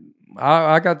some?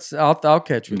 I'll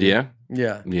catch with you. Yeah,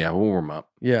 Yeah, yeah. We'll warm up.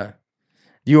 yeah.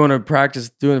 Do you want to practice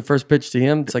doing the first pitch to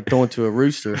him? It's like going to a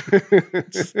rooster.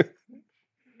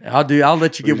 I'll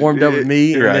let you get warmed up with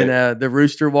me, and Right. then the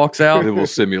rooster walks out And we'll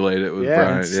simulate it with Yeah.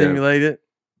 Brian. and simulate it.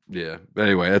 Yeah. But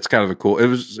anyway, that's kind of a cool. It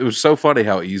was so funny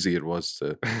how easy it was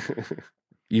to.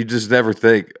 You just never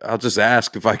think. I'll just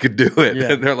ask if I could do it,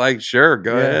 Yeah. and they're like, "Sure,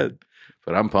 go Yeah. ahead."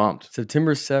 But I'm pumped.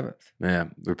 September 7th. Yeah,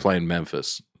 they're playing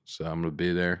Memphis, so I'm gonna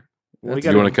be there. Well, we That's-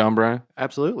 You gotta- want to come, Brian?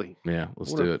 Absolutely. Yeah,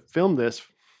 let's I wanna do it. Film this.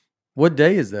 What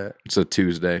day is that? It's a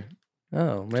Tuesday.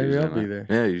 Oh, maybe Tuesday I'll be night. there.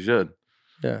 Yeah, you should.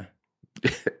 Yeah.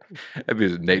 That'd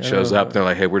be Nate I shows don't up. know. They're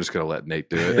like, "Hey, we're just gonna let Nate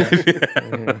do it."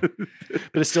 Yeah.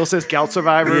 But it still says gout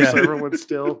survivor, Yeah. so everyone's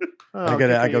still. Oh, I go,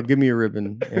 okay. give me a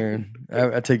ribbon, Aaron.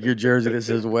 I take your jersey that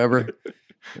says Weber.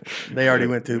 We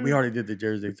already did the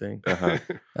jersey thing.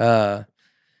 Uh-huh.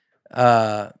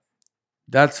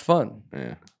 That's fun.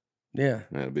 Yeah, Yeah.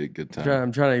 that'd be a good time.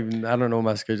 I'm trying to even, I don't know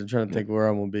my schedule. I'm trying to think where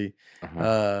I'm going to be.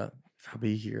 Uh-huh. If I'll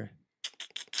be here.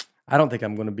 I don't think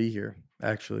I'm going to be here,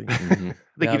 actually. Mhm. I think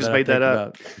now you just I made that think up.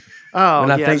 about it. Oh,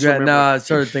 When I yeah, think just that, no, remember. I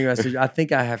started thinking, I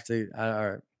think I have to, all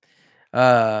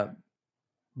right.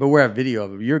 But we're at video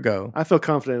of it. Your go. I feel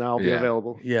confident I'll be Yeah.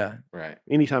 available Yeah. Right.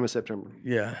 anytime in September.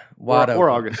 Yeah. Wide or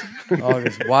open. August.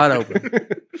 August, wide open.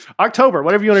 October,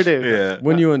 whatever you want to do. Yeah.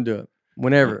 When you want to do it?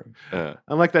 Whenever. I'm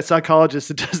like that psychologist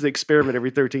that does the experiment every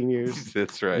 13 years.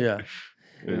 That's right. Yeah.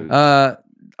 Yeah.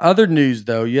 Other news,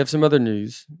 though. You have some other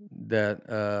news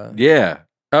that. Yeah.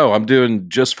 Oh, I'm doing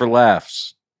Just for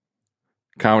Laughs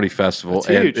comedy festival, That's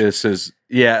and huge. this is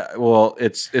well,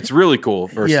 it's really cool.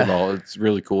 First of Yeah. all, it's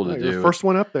really cool to Oh, you're do. the first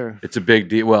one up there. It's a big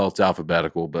deal. Well, it's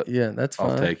alphabetical, but Yeah, that's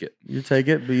fine. I'll take it. You take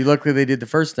it, but luckily they did the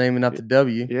first name and not the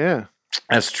W. Yeah.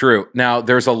 That's true. Now,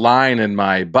 there's a line in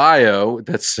my bio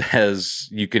that says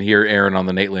you can hear Aaron on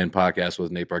the Nate Land podcast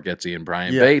with Nate Bargatze and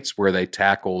Brian Yeah. Bates, where they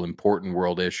tackle important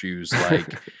world issues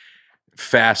like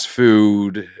fast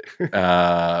food,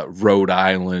 Rhode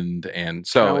Island, and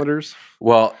so. Calendars.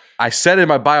 Well, I said in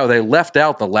my bio they left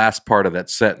out the last part of that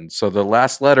sentence. So the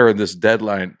last letter in this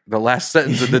deadline, the last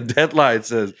sentence of the deadline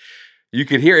says, "You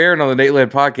can hear Aaron on the Nate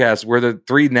Land podcast where the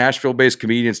three Nashville-based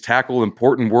comedians tackle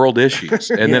important world issues."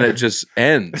 And then Yeah. it just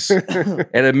ends. And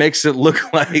it makes it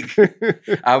look like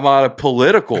I'm on a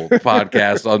political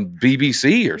podcast on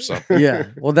BBC or something. Yeah.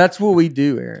 Well, that's what we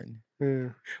do, Aaron. Yeah.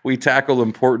 We tackle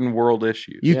important world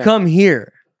issues. You Yeah. come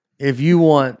here if you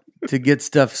want to get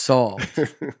stuff solved.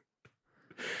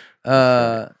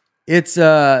 It's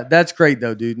that's great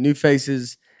though, dude. New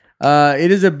faces.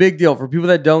 It is a big deal for people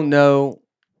that don't know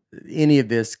any of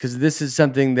this, because this is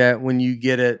something that when you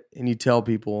get it and you tell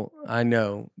people, I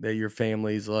know that your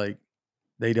family's like,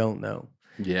 they don't know.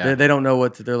 Yeah. They don't know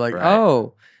what they're like. Right.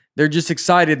 Oh, they're just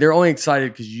excited. They're only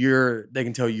excited because they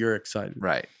can tell you're excited.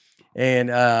 Right.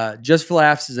 And Just for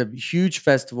Laughs is a huge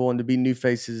festival, and to be New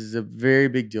Faces is a very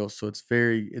big deal. So it's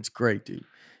great, dude.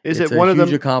 Is It's it one a of huge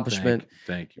them? accomplishment.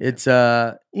 Thank you. It's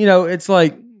it's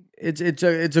like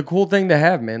it's a cool thing to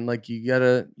have, man. Like you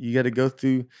gotta go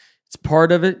through. It's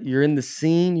part of it. You're in the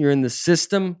scene. You're in the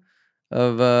system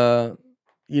of the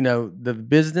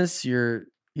business.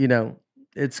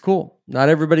 It's cool. Not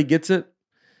everybody gets it.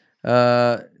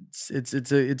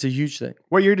 It's a huge thing.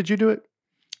 What year did you do it?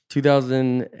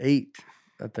 2008,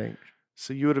 I think.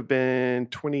 So you would have been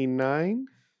 29,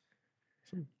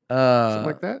 something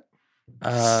like that.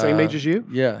 Same age as you.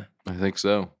 Yeah. I think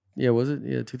so. Yeah. Was it?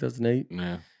 Yeah. 2008.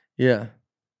 Yeah. Yeah.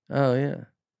 Oh yeah.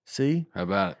 See, How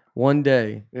about it? one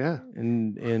day, Yeah.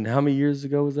 and how many years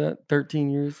ago was that? 13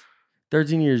 years.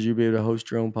 13 years you'll be able to host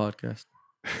your own podcast.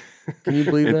 Can you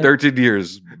believe In that? 13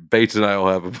 years, Bates and I will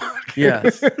have a podcast.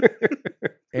 Yes.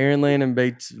 Aaron Land and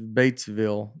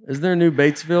Batesville. Is there a new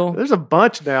Batesville? There's a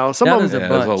bunch now. Some That of is them, a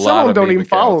there's bunch. a some lot of them don't meme even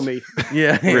follow accounts. me.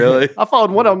 Yeah. Really? I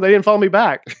followed one of them. They didn't follow me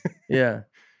back. Yeah.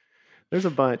 There's a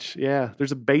bunch. Yeah.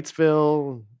 There's a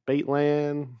Batesville,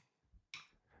 Baitland.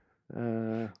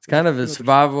 It's kind of a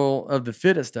survival of the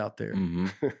fittest out there. Hmm.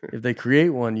 If they create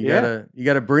one, you Yeah.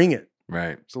 gotta bring it.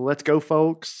 Right. So let's go,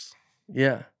 folks.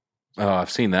 Yeah. Oh, I've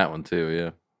seen that one too. Yeah.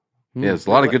 Hmm. Yeah, there's a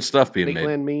lot of good stuff being made.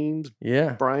 Baitland memes.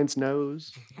 Yeah. Brian's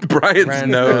nose. Brian's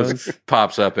Brian's nose nose.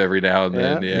 pops up every now and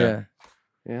then. Yeah.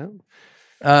 Yeah.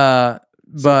 Yeah.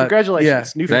 But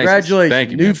congratulations. yeah, New Thanks. congratulations.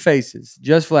 Thank you, New man. faces.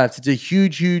 Just for Laughs. It's a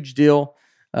huge deal.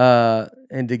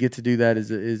 And to get to do that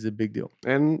is a big deal.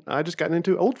 And I just gotten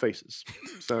into Old Faces.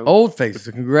 So Old faces.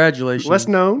 So congratulations. less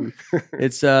known.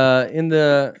 It's in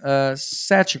the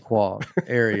Sachaquah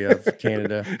area of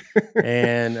Canada,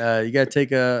 and you got to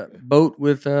take a boat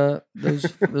with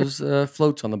those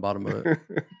floats on the bottom of it,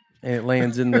 and it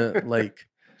lands in the lake.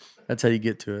 That's how you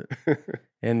get to it,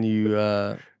 and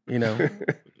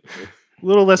A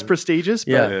little less prestigious,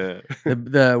 but Yeah.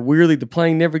 the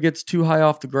plane never gets too high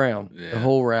off the ground. Yeah. The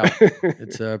whole route,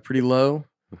 it's pretty low.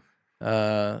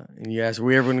 And you ask, "Are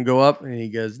we ever going to go up?" And he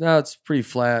goes, "No, it's pretty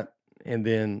flat." And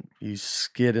then you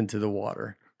skid into the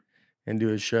water and do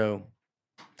a show.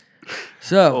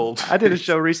 So Old. I did a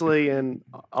show recently in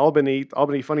Albany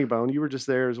Funny Bone. You were just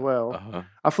there as well. Uh-huh.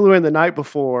 I flew in the night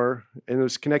before, and it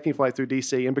was a connecting flight through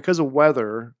DC. And because of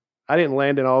weather, I didn't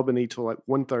land in Albany till like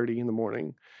 1:30 in the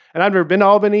morning. And I've never been to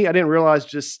Albany. I didn't realize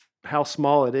just how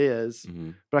small it is.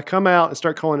 Mhm. But I come out and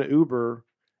start calling an Uber,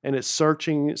 and it's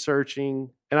searching,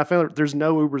 and I found there's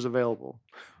no Ubers available.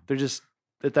 They're just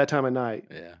at that time of night.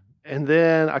 Yeah. And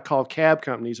then I called cab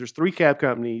companies. There's 3 cab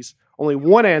companies. Only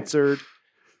one answered,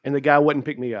 and the guy wouldn't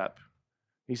pick me up.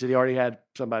 He said he already had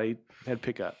somebody had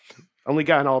pickup. Only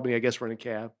guy in Albany, I guess, running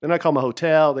cab. Then I called my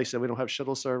hotel. They said we don't have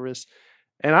shuttle service.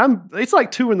 And it's like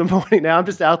 2 a.m. now. I'm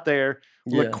just out there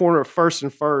on the corner of First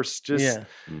and First, just yeah,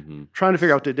 Hmm. trying to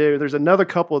figure out what to do. There's another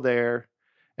couple there.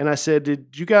 And I said,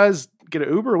 "Did you guys get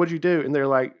an Uber? What'd you do?" And they're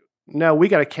like, "No, we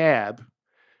got a cab."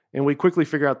 And we quickly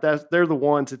figure out that they're the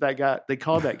ones that guy, they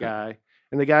called that guy.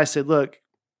 And the guy said, "Look,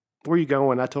 where are you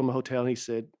going?" I told him a hotel, and he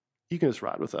said, "You can just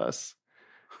ride with us."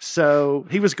 So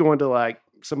he was going to like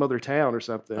some other town or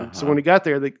something. So Uh-huh. when he got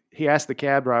there, he asked the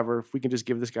cab driver if we can just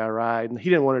give this guy a ride. And he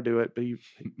didn't want to do it, but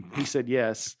he said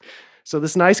yes. So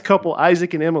this nice couple,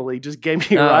 Isaac and Emily, just gave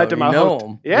me a Oh, ride to you my know hotel.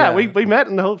 'em. Yeah, Yeah. we met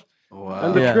in the Wow.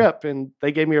 on the Yeah. trip, and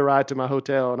they gave me a ride to my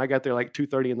hotel, and I got there like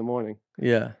 2:30 in the morning.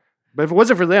 yeah. But if it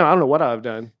wasn't for them, I don't know what I'd have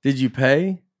done. Did you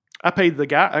pay? I paid the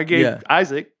guy. I gave Yeah.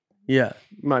 Isaac Yeah,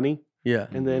 money, yeah,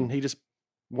 and then he just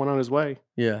went on his way.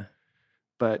 yeah.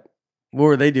 But What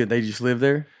were they doing? They just lived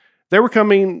there. they were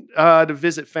coming to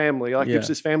visit family, like it Yeah. was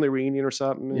his family reunion or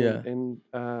something. Yeah. And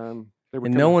they were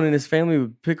And no coming. one in his family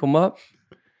would pick them up.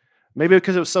 Maybe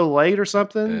because it was so late or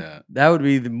something. Yeah. That would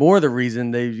be more the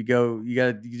reason they would go, "You got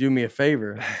to do me a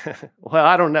favor." Well,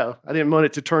 I don't know. I didn't want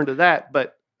it to turn to that,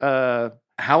 but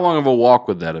How long of a walk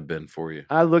would that have been for you?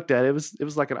 I looked at it. It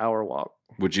was like an hour walk.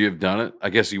 Would you have done it? I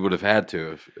guess you would have had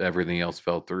to if everything else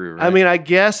fell through. Right? I mean, I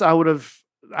guess I would have.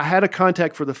 I had a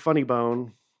contact for the Funny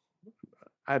Bone.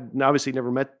 I'd obviously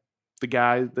never met the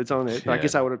guy that's on it, but I Yeah.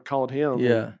 guess I would have called him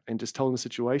Yeah. and just told him the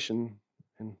situation.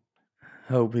 And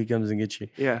Hope he comes and gets you.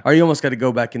 yeah, Or you almost got to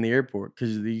go back in the airport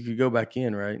because you could go back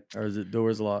in, right? Or is it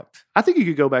doors locked? I think you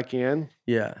could go back in.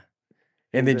 Yeah.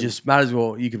 And And then then- just might as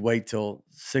well, you could wait till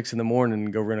 6 a.m.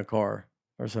 and go rent a car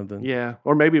or something. Yeah,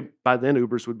 or maybe by then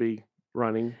Ubers would be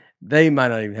running. they might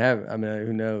not even have it. I mean,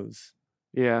 who knows?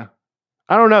 Yeah.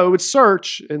 I don't know. It would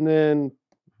search, and then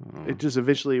it just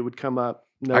eventually would come up.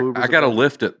 No, I got a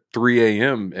lift at 3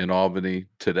 a.m. in Albany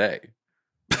today.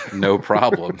 No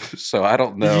problem. So I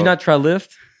don't know. Did you not try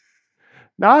Lyft?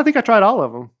 No, I think I tried all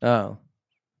of them. Oh.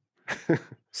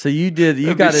 So you did. You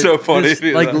That'd got be it so funny this- if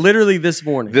you- like literally this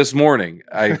morning. This morning,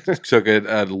 I took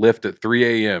a lift at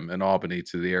 3 a.m. in Albany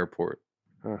to the airport.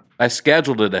 Huh. I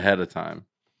scheduled it ahead of time.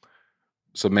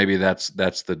 So maybe that's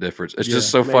the difference. It's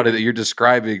just Yeah, so funny maybe. that you're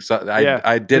describing something. Yeah,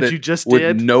 I did that it you just with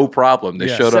did no problem. They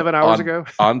Yeah. showed 7 up hours on, ago.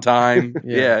 on time.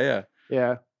 Yeah. Yeah,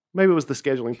 Yeah. Maybe it was the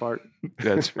scheduling part.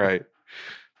 that's right.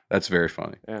 That's very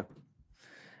funny. All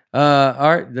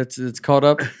right, it's caught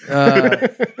up.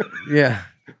 Yeah.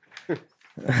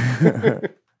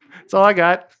 That's all I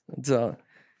got. That's all.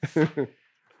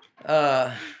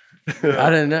 I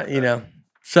didn't know,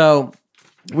 So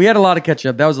we had a lot of catching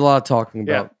up. That was a lot of talking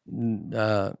Yeah.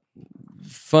 about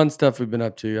fun stuff we've been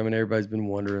up to. I mean, everybody's been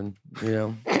wondering,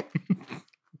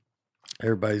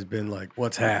 Everybody's been like,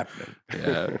 what's happening?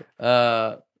 Yeah.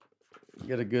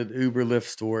 Get a good Uber Lyft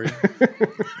story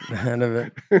out of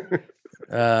it.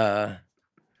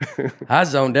 I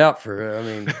zoned out for,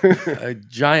 a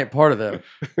giant part of that.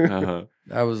 Uh-huh.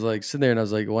 I was like sitting there and I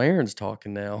was like, well, Aaron's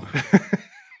talking now.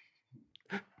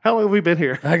 How long have we been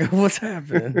here? I go, what's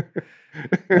happening?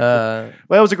 Well,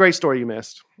 it was a great story you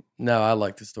missed. No, I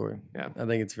like the story. Yeah. I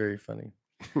think it's very funny.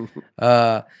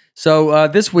 So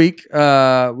this week, we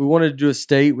wanted to do a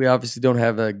state. We obviously don't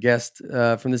have a guest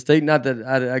from the state. Not that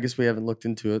I guess we haven't looked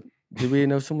into it. Did we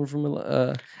know someone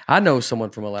from I know someone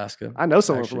from Alaska. I know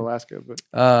someone Actually. from Alaska,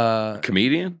 but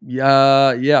Comedian?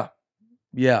 Yeah.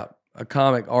 A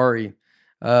comic, Ari.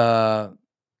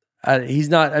 He's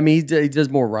not. I mean, he does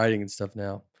more writing and stuff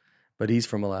now, but he's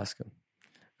from Alaska.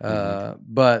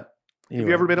 But anyway,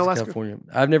 you ever been to it's Alaska? California.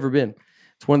 I've never been.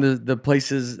 It's one of the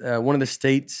places, one of the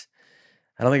states.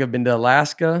 I don't think I've been to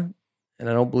Alaska, and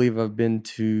I don't believe I've been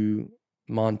to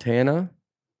Montana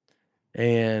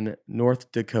and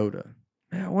North Dakota.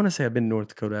 Man, I want to say I've been to North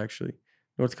Dakota, actually.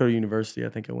 North Dakota University, I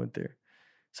think I went there.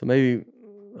 So maybe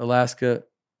Alaska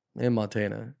and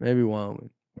Montana, maybe Wyoming.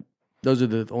 Those are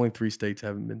the only 3 states I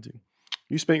haven't been to.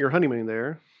 you spent your honeymoon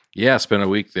there. Yeah, I spent a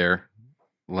week there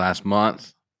last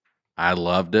month. I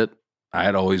loved it. I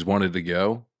had always wanted to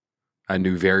go. I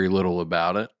knew very little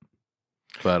about it,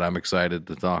 but I'm excited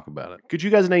to talk about it. Could you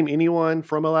guys name anyone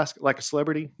from Alaska, like a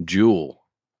celebrity? Jewel.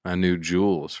 I knew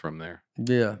Jewel was from there.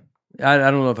 Yeah. I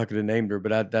don't know if I could have named her,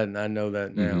 but I know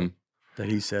that now Mhm. that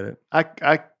he said it.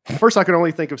 I first I could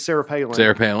only think of Sarah Palin.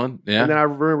 Sarah Palin. Yeah. And then I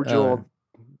remember Jewel,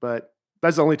 but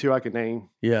that's the only 2 I could name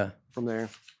Yeah. from there.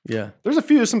 Yeah.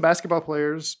 There's some basketball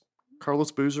players: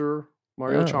 Carlos Boozer,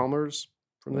 Mario Oh. Chalmers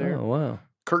from there, Oh, wow.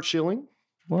 Kurt Schilling,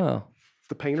 Wow.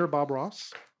 the painter Bob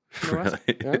Ross. from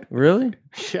Alaska. Yeah. Really?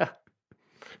 Yeah.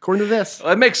 According to this.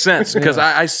 Well, it makes sense because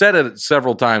Yeah. I said it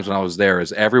several times when I was there.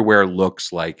 Is everywhere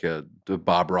looks like a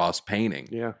Bob Ross painting,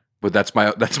 Yeah. but that's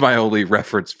my only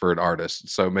reference for an artist.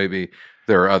 So maybe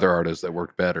there are other artists that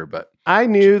work better, but I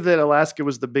knew that Alaska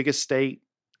was the biggest state.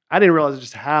 I didn't realize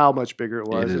just how much bigger it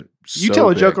was. it is You so tell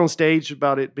a big. joke on stage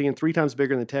about it being 3 times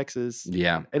bigger than Texas,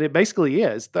 Yeah. and it basically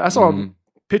is. I saw Mhm.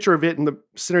 a picture of it in the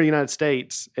center of the United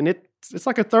States, and it's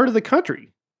like a third of the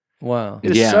country. Wow.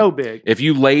 It is Yeah. so big. If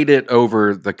you laid it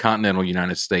over the continental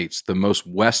United States, the most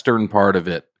western part of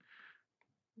it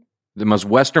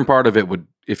would,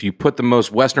 if you put the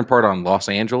most western part on Los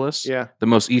Angeles, Yeah. the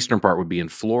most eastern part would be in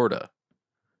Florida.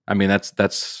 I mean, that's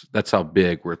how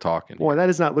big we're talking. Boy, that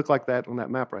does not look like that on that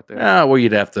map right there. Well,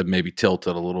 you'd have to maybe tilt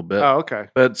it a little bit. Oh, okay.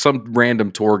 But some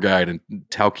random tour guide in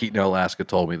Talkeetna, Alaska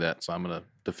told me that, so I'm going to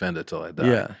defend it till I die.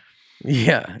 Yeah.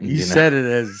 Yeah. You You know. said it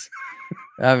as,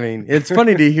 I mean, it's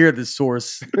funny to hear the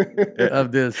source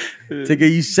of this.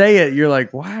 You say it, you're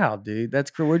like, wow, dude,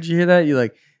 that's cool. Where'd you hear that? You're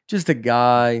like, just a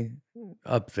guy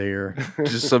up there.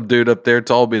 Just some dude up there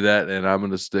told me that, and I'm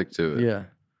going to stick to it. Yeah.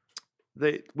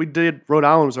 We did Rhode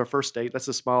Island was our first state. That's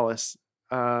the smallest.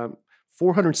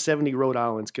 470 Rhode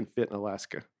Islands can fit in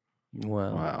Alaska.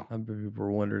 Wow. Wow. I bet people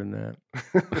were wondering that.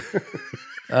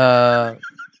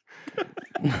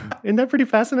 Isn't that pretty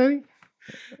fascinating?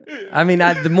 I mean,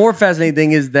 the more fascinating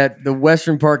thing is that the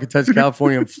western part could touch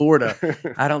California and Florida.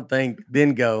 I don't think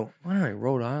then go, why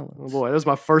Rhode Island? Oh boy, that was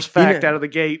my first fact know- out of the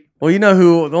gate. Well, you know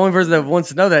who the only person that wants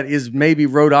to know that is maybe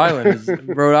Rhode Island. Is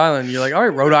Rhode Island. You're like, all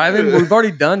right, Rhode Island, we've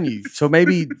already done you. So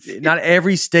maybe not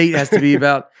every state has to be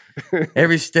about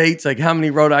every state's like how many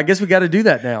I guess we got to do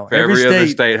that now. For every other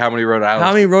state, how many Rhode Islands?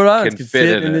 How many Rhode Islands can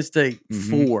fit in it? this state?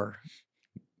 Mhm.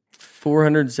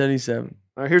 477.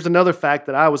 Here's another fact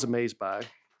that I was amazed by.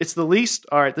 It's the least.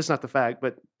 All right, that's not the fact,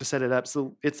 but to set it up,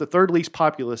 so it's the third least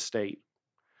populous state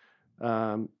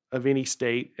of any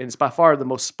state, and it's by far the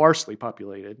most sparsely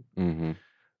populated. Mm-hmm.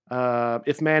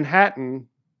 If Manhattan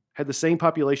had the same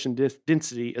population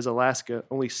density as Alaska,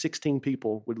 only 16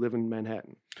 people would live in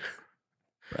Manhattan.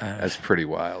 That's pretty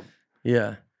wild.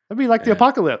 Yeah. That'd be like the Yeah.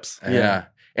 apocalypse. Yeah.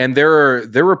 And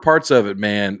there were parts of it,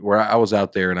 man, where I was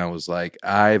out there and I was like,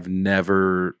 I've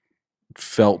never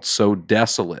felt so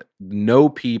desolate. No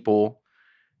people.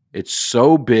 It's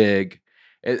so big.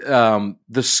 The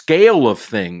scale of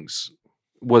things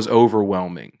was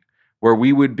overwhelming, where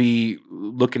we would be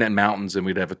looking at mountains and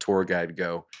we'd have a tour guide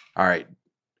go, all right,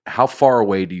 how far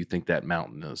away do you think that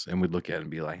mountain is? And we'd look at it and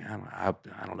be like, I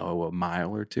don't know, a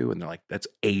mile or two. And they're like, that's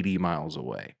 80 miles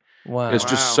away. Wow. It's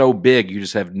just so big. You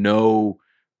just have no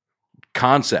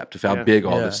concept of how Yeah. big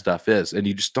all Yeah. this stuff is. And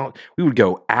you just don't, we would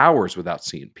go hours without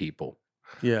seeing people.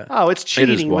 Yeah. Oh, it's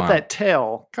cheating with wild. that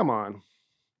tail. Come on.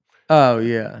 Oh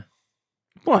yeah.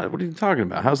 What are you talking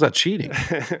about? How's that cheating?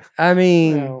 I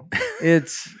mean, Well,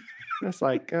 it's that's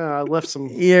like I left some.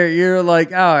 you're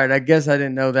like, all right. I guess I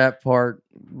didn't know that part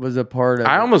was a part of.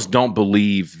 I it. almost don't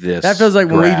believe this. That feels like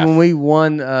graph. when we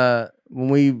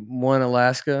won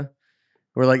Alaska,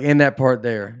 we're like in that part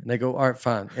there, and they go, all right,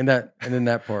 fine, and then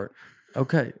that part,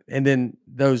 okay, and then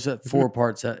those 4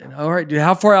 parts. All right, dude,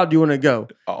 how far out do you want to go?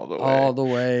 all the way. All the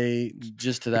way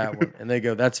just to that one, and they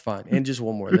go, that's fine, and just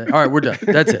one more. All right, we're done.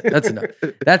 That's it. That's enough.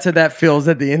 That's how that feels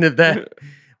at the end of that,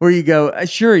 where you go,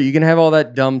 sure, you can have all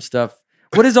that dumb stuff.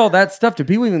 What is all that stuff? Do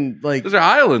people even like? Those are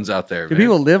islands out there. Do man.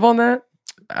 people live on that?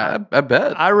 I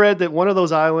bet. I read that one of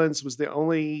those islands was the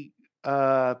only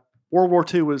World War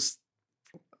II was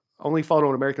only fought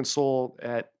on American soil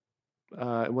at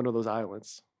one of those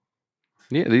islands.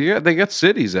 Yeah, they got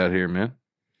cities out here, man.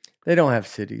 They don't have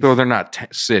cities. Though they're not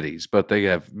cities, but they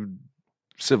have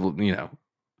civil.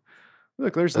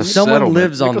 Look, there's A Someone settlement.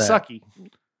 lives on that. Mikosaki.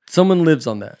 Someone lives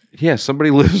on that. Yeah, somebody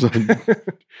lives on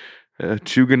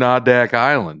Chuganadak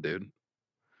Island, dude.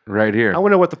 Right here. I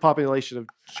want to know what the population of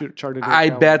Charted.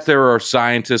 I bet there are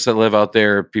scientists that live out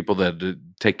there, people that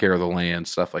take care of the land,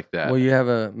 stuff like that. Well, you have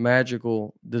a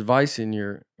magical device right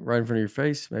in front of your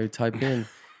face. Maybe type in.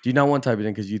 Do you not want to type it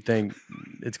in because you think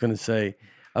it's going to say,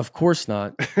 "Of course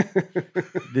not.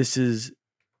 This is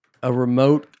a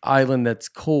remote island that's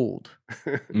cold."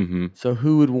 hmm So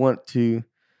who would want to?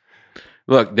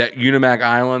 Look, that Unimac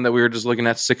Island that we were just looking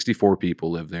at, 64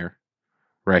 people live there.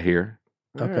 Right here.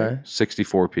 Okay,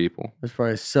 64 people. there's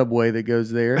probably a subway that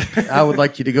goes there. I would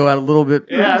like you to go out a little bit.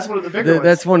 Yeah, that's one of the bigger ones.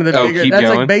 That's one of the Oh, bigger. keep That's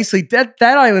going. like basically that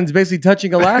island's basically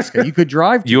touching Alaska. You could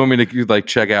drive. You want me to like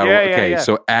check out? Yeah, Okay, yeah.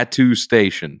 so Attu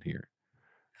Station here.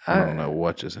 I don't I- know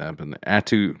what just happened there.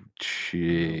 Attu, boy.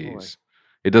 jeez.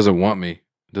 It doesn't want me. It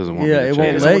doesn't want Yeah, me to it check won't Hey,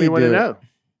 it. does let somebody you want to do it. know?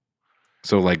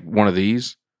 So like one of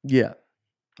these? Yeah.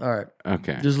 All right.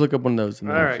 Okay. Just look up one of those.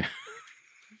 And All then- right.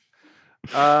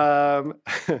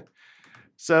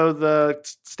 So the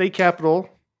state capital.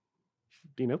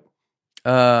 Do you know?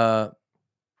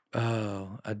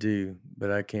 Oh, I do,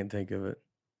 but I can't think of it.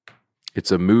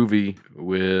 It's a movie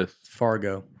with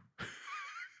Fargo.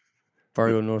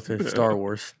 Fargo North of Star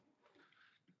Wars.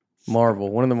 Marvel.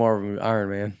 One of the Marvel movies. Iron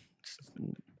Man. That's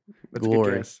a good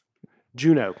Glory. guess.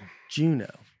 Juneau. Juno.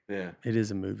 yeah. It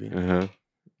is a movie. Uh-huh.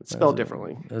 It's spelled That's a-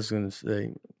 differently. I was going to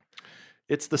say.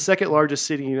 It's the second largest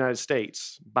city in the United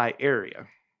States by area,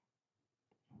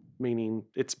 meaning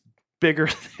it's bigger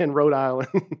than Rhode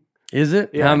Island. Is it?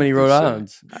 Yeah, How many Rhode so. uh,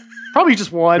 Islands? Probably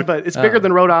just one, but it's bigger Oh.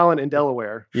 than Rhode Island and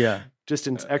Delaware, Yeah. just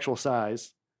in actual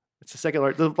size. It's the second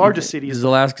largest. The largest city Does is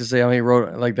Alaska say how many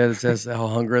Rhode like that? It says how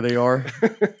hungry they are.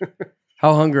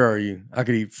 How hungry are you? I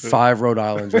could eat 5 Rhode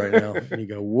Islands right now. And you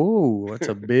go, whoa, that's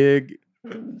a big,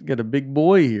 got a big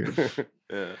boy here.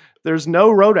 Yeah. There's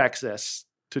no road access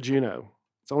to Juneau.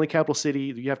 It's the only capital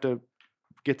city. You have to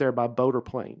get there by boat or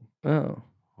plane. Oh,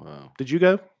 Wow. Did you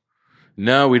go?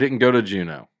 No, we didn't go to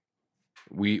Juneau.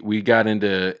 We got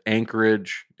into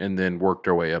Anchorage and then worked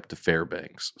our way up to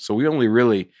Fairbanks. So we only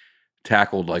really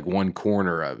tackled like one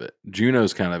corner of it.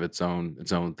 Juneau's kind of its own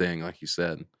thing, like you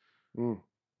said. Mm.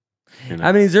 You know?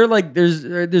 I mean, is there like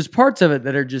there's parts of it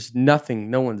that are just nothing,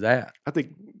 no one's at. I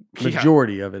think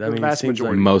Majority of it. I The mean, vast it seems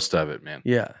majority. like, most of it, man.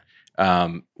 yeah.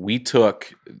 We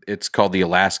took it's called the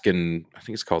Alaskan. I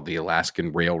think it's called the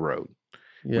Alaskan Railroad.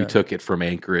 Yeah. We took it from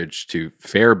Anchorage to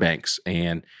Fairbanks,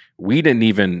 and we didn't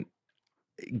even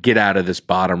get out of this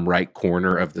bottom right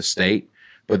corner of the state.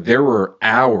 But there were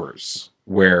hours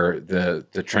where the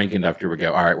train conductor would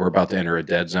go, "All right, we're about to enter a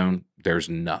dead zone. There's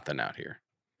nothing out here.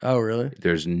 Oh, really?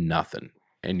 There's nothing,"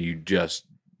 and you just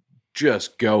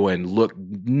go and look,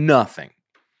 nothing,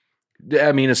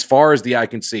 I mean, as far as the eye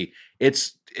can see,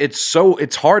 it's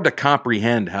hard to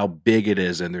comprehend how big it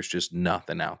is, and there's just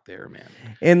nothing out there, man.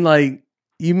 And like,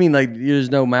 you mean like there's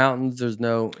no mountains, there's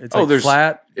there's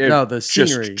flat? No, the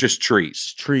scenery. just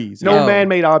trees. Trees. No Oh.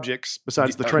 man-made objects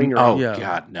besides the train you're Oh on. Yeah.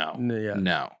 God, no, Yeah.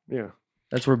 no. Yeah.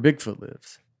 That's where Bigfoot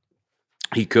lives.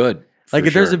 He could. Like for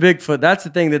if there's sure. a Bigfoot, that's the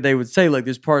thing that they would say. Like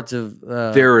there's parts of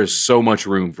there is so much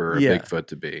room for a Yeah. Bigfoot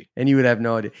to be. and you would have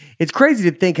no idea. It's crazy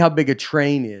to think how big a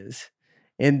train is,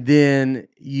 and then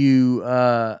you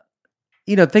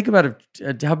think about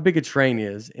how big a train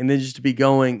is, and then just to be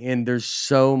going, and there's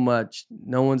so much,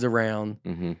 no one's around.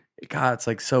 Hmm. God, it's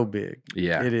like so big.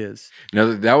 Yeah. It is.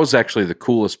 No, that was actually the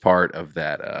coolest part of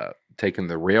that. Taking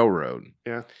the railroad.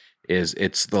 Yeah. Is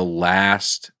it's the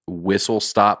last whistle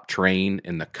stop train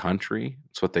in the country.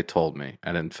 That's what they told me.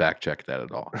 I didn't fact check that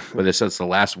at all. But they said it's the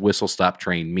last whistle stop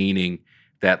train, meaning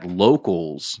that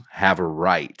locals have a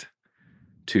right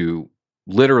to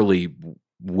literally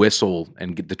whistle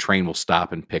and the train will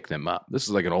stop and pick them up. This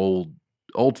is like an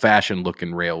old fashioned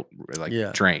looking rail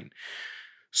train.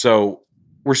 So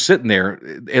we're sitting there.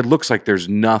 It looks like there's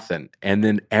nothing. And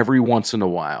then every once in a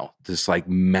while, this like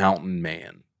mountain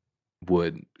man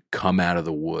would come out of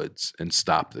the woods and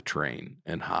stop the train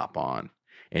and hop on.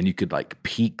 And you could like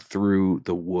peek through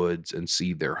the woods and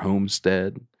see their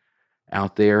homestead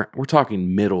out there. We're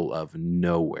talking middle of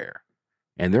nowhere.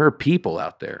 And there are people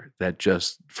out there that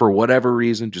just, for whatever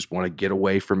reason, just want to get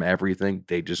away from everything.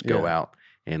 They just go out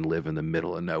and live in the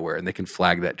middle of nowhere. And they can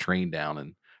flag that train down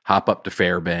and hop up to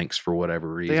Fairbanks for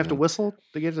whatever reason. They have to whistle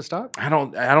to get it to stop? I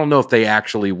don't know if they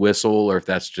actually whistle or if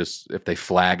that's just if they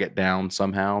flag it down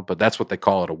somehow, but that's what they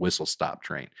call it, a whistle stop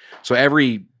train. So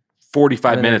every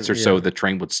 45 minutes or so, the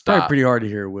train would Probably stop. pretty hard to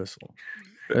hear a whistle.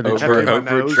 over my a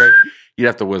nose. train. You'd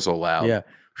have to whistle loud. Yeah.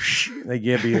 They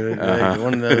give you Uh-huh.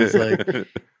 one of those like,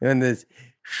 and this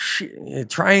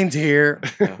train's here.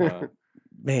 Uh-huh.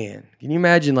 Man, can you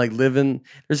imagine like living?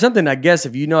 There's something, I guess,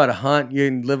 if you know how to hunt, you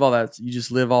can live all that. You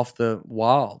just live off the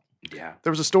wild. Yeah.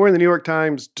 There was a story in the New York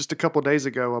Times just a couple of days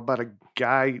ago about a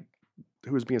guy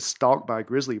who was being stalked by a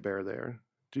grizzly bear there.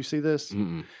 Do you see this?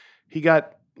 Mm-mm. He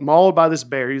got mauled by this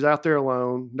bear. He was out there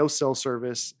alone, no cell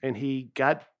service, and he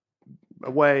got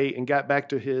away and got back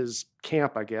to his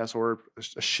camp, I guess, or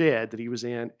a shed that he was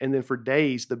in. And then for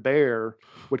days, the bear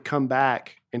would come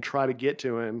back and try to get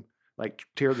to him, like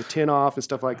tear the tent off and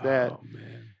stuff like that. Oh,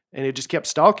 man. And it just kept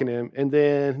stalking him. And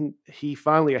then he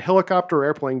finally, a helicopter or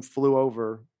airplane flew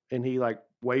over and he like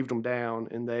waved them down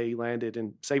and they landed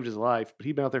and saved his life. But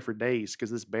he'd been out there for days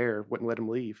because this bear wouldn't let him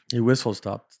leave. He whistle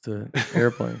stopped the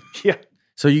airplane. Yeah.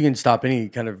 So you can stop any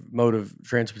kind of mode of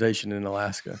transportation in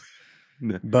Alaska.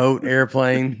 No. Boat,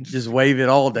 airplane, just wave it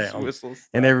all down. Whistles.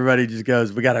 And everybody just goes,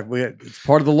 it's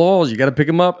part of the laws. You got to pick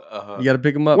them up. Uh-huh. You got to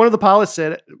pick them up. One of the pilots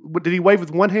said, did he wave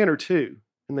with one hand or two?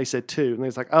 And they said two. And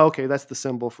he's like, oh, okay, that's the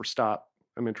symbol for stop.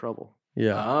 I'm in trouble.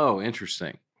 Yeah. Oh,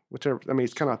 interesting. Whichever, I mean,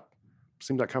 it's kind of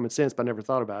seems like common sense, but I never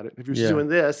thought about it. If he was Yeah. doing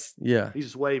this, Yeah. he's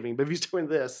just waving. But if he's doing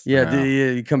this, Yeah. Wow.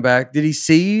 Did he come back? Did he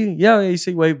see you? Yeah. He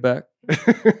see wave back.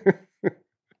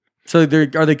 So are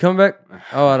they coming back?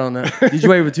 Oh, I don't know. Did you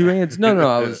wave with two hands? No.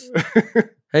 I was.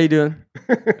 How you doing?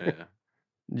 Yeah.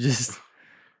 Just.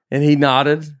 And he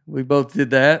nodded. We both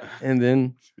did that, and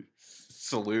then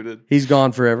Saluted. he's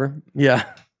gone forever. Yeah.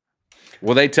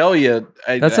 Well, they tell you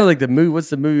That sounds like the movie. What's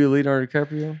the movie with Leonardo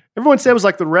DiCaprio? Everyone said it was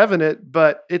like The Revenant,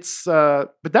 but it's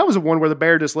but that was the one where the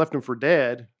bear just left him for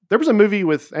dead. There was a movie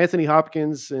with Anthony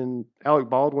Hopkins and Alec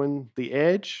Baldwin, The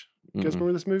Edge. You guys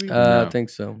remember this movie? No. I think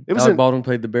so. It was Alec in- Baldwin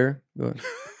played the bear. Go ahead.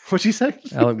 What'd you say?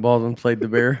 Alec Baldwin played the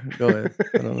bear. Go ahead.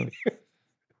 I don't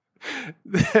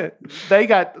know.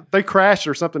 they crashed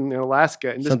or something in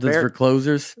Alaska, and this Something's bear, for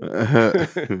closers.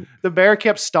 the bear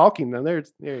kept stalking them. There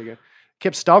you go.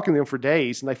 Kept stalking them for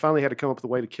days, and they finally had to come up with a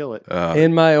way to kill it.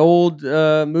 In my old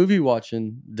movie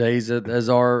watching days, as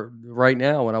are right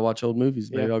now, when I watch old movies,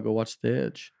 maybe Yeah. I'll go watch The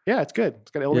Edge. Yeah, it's good. It's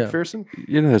got Elle Yeah. McPherson.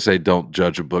 You know, they say don't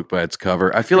judge a book by its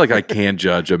cover. I feel like I can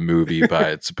judge a movie by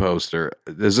its poster.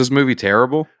 Is this movie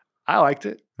terrible? I liked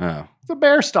it. Oh, It's a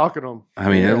bear stalking them. I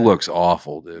mean, Yeah. it looks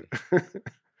awful, dude.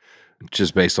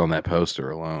 Just based on that poster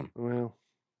alone. Well,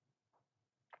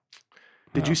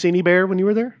 did Wow. you see any bear when you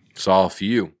were there? Saw a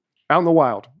few. Out in the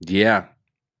wild. Yeah.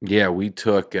 Yeah, we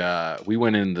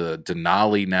went into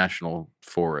Denali National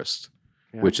Forest,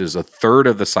 Yeah. which is a third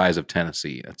of the size of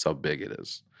Tennessee. That's how big it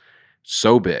is.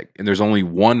 So big. And there's only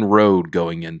one road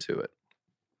going into it.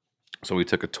 So we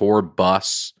took a tour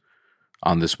bus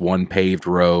on this one paved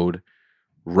road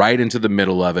right into the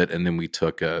middle of it, and then we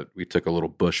took a little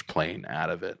bush plane out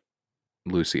of it,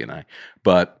 Lucy and I.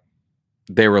 But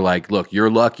they were like, look, you're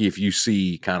lucky if you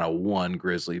see kind of one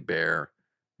grizzly bear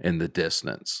in the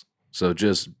distance. So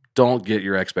just don't get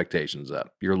your expectations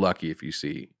up. You're lucky if you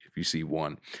see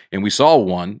one. And we saw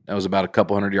one that was about a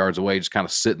couple hundred yards away, just kind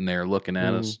of sitting there looking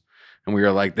at us. And we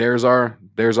were like, there's our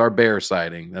bear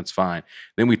sighting. That's fine.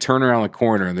 Then we turn around the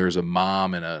corner and there's a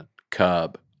mom and a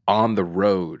cub on the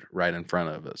road right in front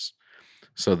of us.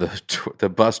 So the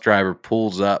bus driver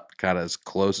pulls up kind of as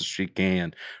close as she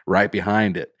can right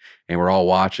behind it. And we're all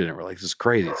watching it. We're like, this is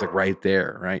crazy. It's like right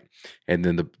there, right? And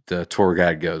then the tour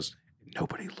guide goes,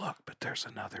 nobody look, but there's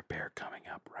another bear coming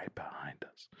up right behind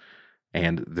us.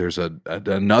 And there's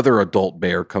another adult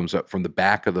bear comes up from the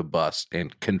back of the bus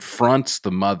and confronts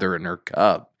the mother and her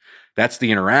cub. That's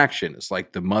the interaction. It's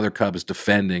like the mother cub is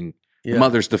defending, the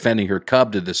mother's defending her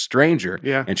cub to this stranger,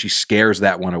 and she scares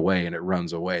that one away and it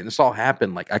runs away. And this all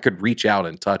happened like I could reach out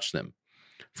and touch them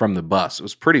from the bus. It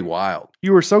was pretty wild.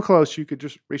 You were so close you could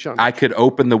just reach out. I could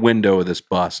open the window of this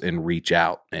bus and reach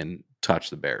out and touch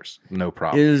the bears. No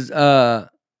problem. But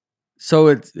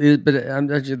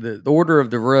I'm actually the order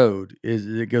of the road is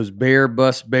it goes bear,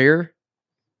 bus, bear.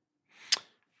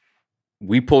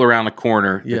 We pull around the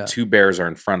corner. The two bears are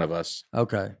in front of us.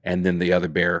 Okay. And then the other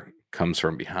bear comes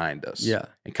from behind us. Yeah.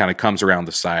 And kind of comes around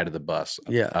the side of the bus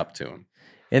up to him.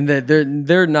 And that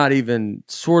they're not even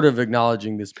sort of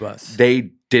acknowledging this bus.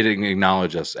 They didn't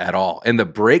acknowledge us at all. And the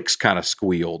brakes kind of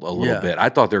squealed a little bit. I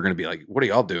thought they were going to be like, what are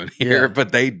y'all doing here?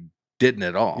 But they didn't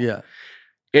at all. Yeah.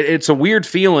 It's a weird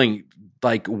feeling.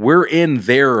 Like we're in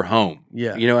their home.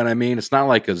 Yeah. You know what I mean? It's not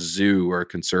like a zoo or a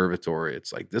conservatory.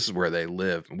 It's like, this is where they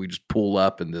live. And we just pull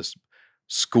up in this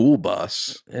school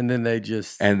bus. And then they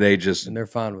just. And they're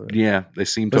fine with it. Yeah. They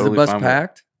seem was totally the bus fine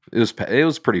packed? It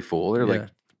was pretty full. There were like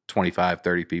 25,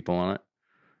 30 people on it.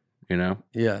 You know?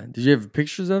 Yeah. Did you have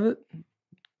pictures of it?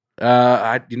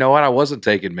 You know what? I wasn't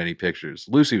taking many pictures.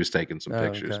 Lucy was taking some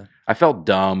pictures. Okay. I felt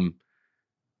dumb.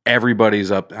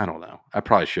 Everybody's up. I don't know. I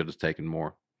probably should have taken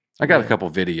more. I got a couple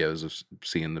videos of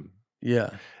seeing them. Yeah.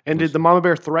 And did the mama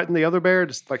bear threaten the other bear?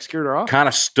 Just like scared her off? Kind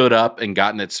of stood up and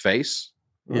got in its face.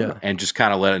 Yeah. And just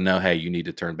kind of let it know, hey, you need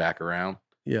to turn back around.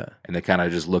 Yeah. And they kind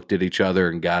of just looked at each other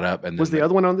and got up. And was the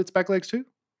other one on its back legs too?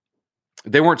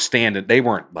 They weren't standing. They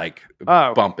weren't like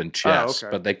bumping chests,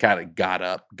 but they kind of got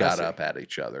up at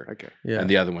each other. Okay. Yeah. And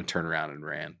the other one turned around and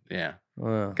ran. Yeah.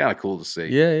 Wow. Kind of cool to see.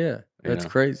 Yeah. Yeah. That's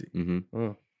crazy. Mm-hmm.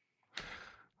 Oh.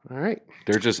 All right.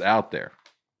 They're just out there.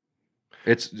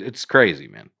 It's crazy,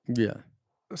 man. Yeah.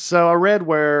 So I read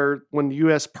where when the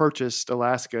U.S. purchased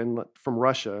Alaska from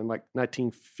Russia in like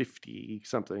 1950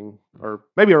 something, or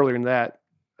maybe earlier than that.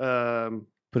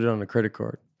 Put it on a credit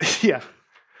card. Yeah.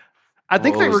 I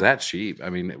think it was that cheap.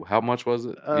 I mean, how much was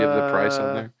it? Do you have the price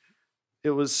on there?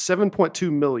 It was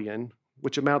 $7.2 million,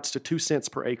 which amounts to 2 cents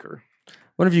per acre.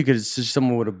 What if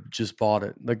someone would have just bought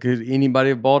it? Like, could anybody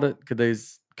have bought it?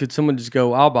 Could someone just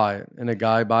go, I'll buy it, and a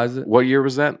guy buys it? What year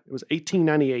was that? It was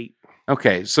 1898.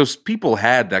 Okay, so people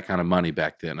had that kind of money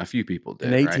back then. A few people did.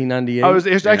 In 1898? Right?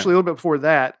 It was actually a little bit before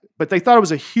that, but they thought it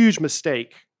was a huge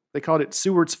mistake. They called it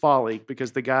Seward's Folly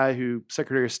because the guy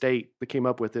Secretary of State, that came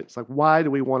up with it, it's like, why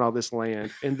do we want all this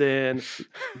land? And then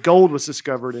gold was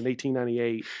discovered in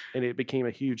 1898, and it became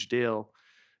a huge deal.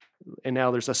 And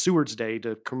now there's a Seward's Day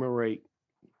to commemorate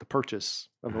the purchase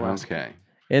of Alaska. Okay.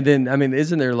 And then, I mean,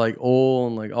 isn't there like oil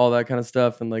and like all that kind of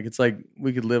stuff? And like, it's like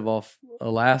we could live off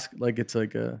Alaska. Like, it's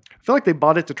like I feel like they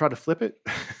bought it to try to flip it.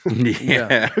 Yeah.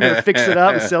 They're going to fix it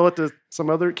up and sell it to some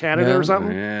other Canada or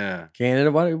something. Yeah.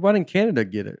 Canada. Why didn't Canada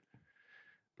get it?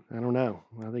 I don't know.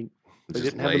 I think they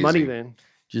Just didn't have the money then.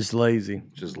 Just lazy.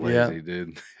 Just lazy,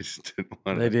 dude. They just didn't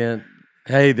want They it. didn't.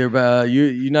 Hey, they're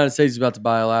United States is about to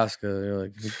buy Alaska. They're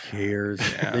like, who cares?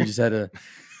 Yeah. They just had a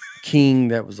king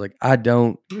that was like, I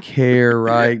don't care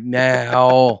right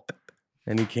now,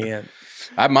 and he can't.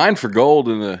 I mined for gold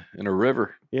in a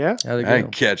river. Yeah, How'd it I go?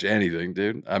 didn't catch anything,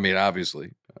 dude. I mean,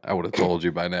 obviously, I would have told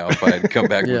you by now if I had come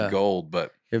back Yeah. with gold,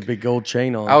 but You have a big gold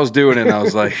chain on. I was doing it and I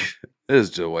was like, this is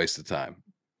just a waste of time.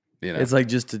 You know, It's like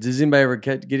does anybody ever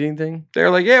get anything? they're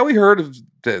like, yeah, we heard of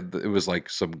that. It was like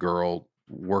some girl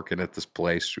working at this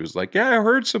place. She was like, yeah, I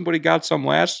heard somebody got some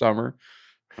last summer.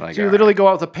 Like, so you literally go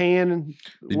out with a pan and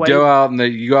you go out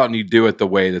and you do it the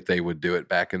way that they would do it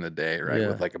back in the day, right? Yeah.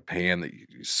 With like a pan that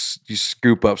you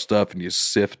scoop up stuff and you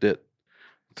sift it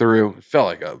through. It felt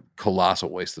like a colossal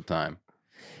waste of time.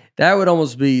 That would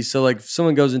almost be so. Like, if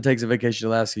someone goes and takes a vacation to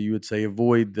Alaska, you would say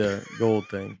avoid the gold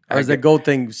thing, or is that gold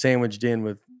thing sandwiched in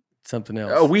with something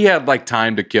else? Oh, we had like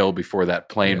time to kill before that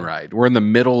plane Yeah. ride. We're in the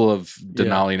middle of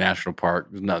Denali National Park.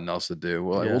 There's nothing else to do.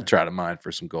 We'll try to mine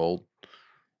for some gold.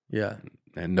 Yeah,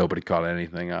 And nobody caught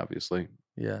anything, obviously.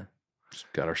 yeah.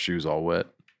 Just got our shoes all wet.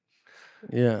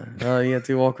 Yeah. You have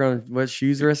to walk around in wet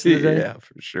shoes the rest of the day? Yeah,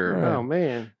 for sure. Oh, Oh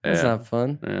man. That's Yeah. not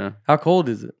fun. Yeah. How cold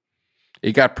is it?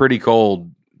 It got pretty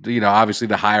cold. Obviously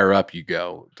the higher up you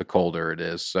go, the colder it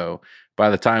is. So by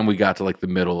the time we got to like the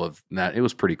middle of that, it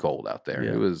was pretty cold out there.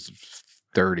 Yeah. It was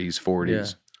 30s, 40s. Yeah.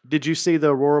 Did you see the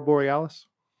Aurora Borealis?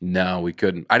 No, we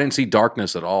couldn't. I didn't see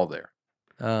darkness at all there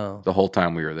Oh. the whole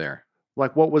time we were there.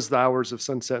 Like, what was the hours of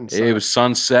sunset and sun? It was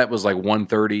sunset was like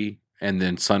 1:30 and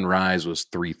then sunrise was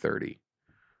 3:30.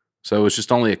 So it was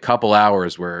just only a couple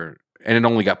hours and it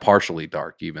only got partially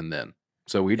dark even then.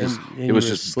 So we just And it you was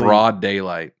were just asleep. broad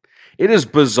daylight. It is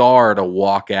bizarre to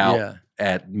walk out Yeah.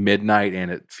 at midnight and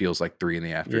it feels like 3 in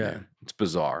the afternoon. It's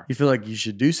bizarre. You feel like you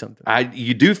should do something.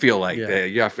 You do feel like Yeah.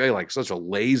 that. Yeah, I feel like such a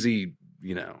lazy,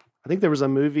 I think there was a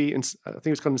movie, I think it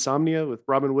was called Insomnia with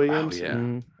Robin Williams, yeah.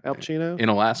 Mhm. Al Pacino. in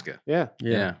Alaska. Yeah.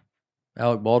 Yeah.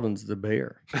 Alec Baldwin's the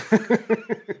bear.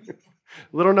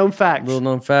 Little known fact. Little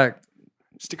known fact.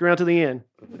 Stick around to the end.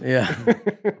 Yeah.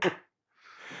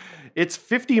 It's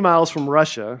 50 miles from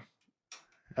Russia.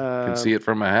 I can see it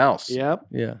from my house. Yep.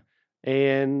 Yeah.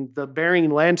 And the Bering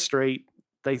Land Strait,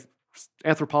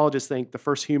 anthropologists think the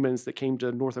first humans that came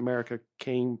to North America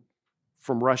came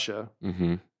from Russia.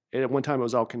 Mm-hmm. And at one time it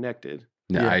was all connected.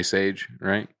 The Yeah. Ice Age,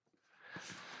 right?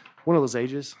 One of those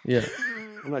ages. Yeah.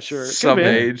 I'm not sure. It Some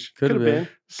could've been. age. Could have Could've been.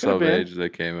 been. Some been. age they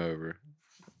came over.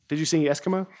 Did you see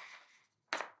Eskimo?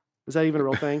 Is that even a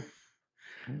real thing?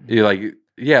 You like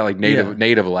native Yeah.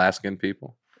 native Alaskan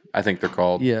people. I think they're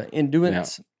called Yeah.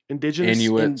 Inuits. Indigenous?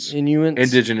 Inuits. Inuits.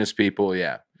 indigenous people.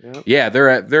 Yeah, Yep. yeah,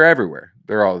 they're everywhere.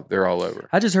 They're all over.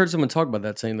 I just heard someone talk about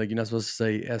that, saying like you're not supposed to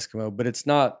say Eskimo, but it's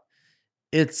not.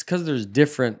 It's because there's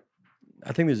different.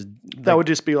 I think there's That would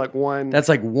just be like one. that's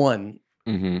like one.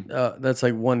 Mm-hmm. That's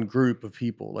like one group of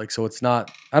people. Like so, it's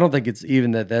not. I don't think it's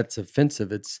even that's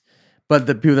offensive. It's, but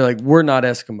the people that are like we're not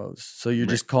Eskimos, so you're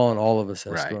just calling all of us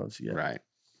Right, Eskimos. Yeah. right.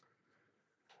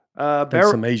 I think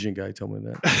Bar- some Asian guy told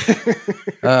me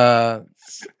that.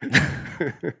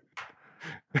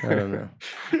 I don't know.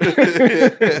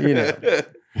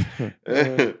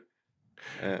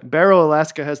 Barrow,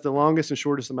 Alaska has the longest and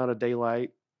shortest amount of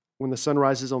daylight. When the sun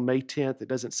rises on May 10th, it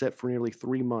doesn't set for nearly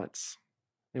 3 months.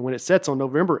 And when it sets on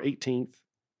November 18th,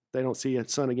 they don't see a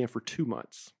sun again for 2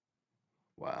 months.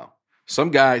 Wow.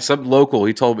 Some local,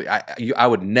 he told me, I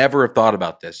would never have thought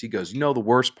about this. He goes, the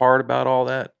worst part about all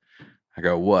that? I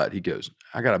go, what? He goes,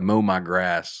 I got to mow my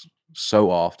grass so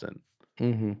often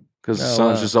Mm-hmm. because the Oh,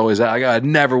 sun's wow. just always out. I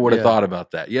never would have Yeah. thought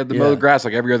about that. You have to mow the Yeah. grass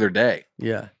like every other day.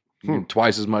 Yeah. You get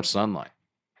twice as much sunlight.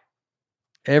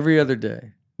 Every other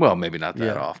day, Well, maybe not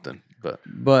that Yeah. often, but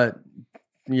but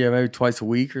yeah, maybe twice a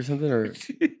week or something, or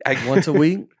I, once a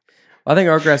week. I think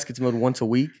our grass gets mowed once a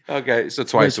week. Okay, so Maybe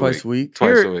twice a week. a week.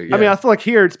 Twice Here- a week. I mean, Yeah. I feel like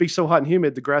here it'd be so hot and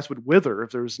humid, the grass would wither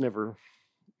if there was the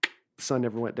sun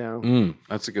never went down.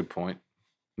 That's a good point.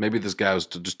 Maybe this guy was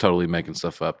just totally making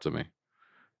stuff up to me.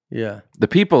 Yeah. The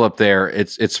people up there,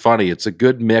 it's funny. It's a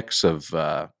good mix of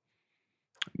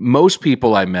most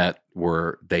people I met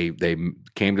were they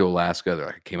came to Alaska. They're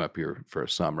like, I came up here for a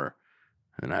summer,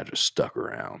 and I just stuck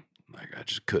around. Like I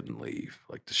just couldn't leave.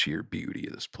 Like the sheer beauty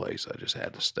of this place, I just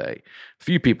had to stay. A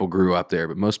few people grew up there,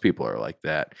 but most people are like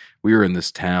that. We were in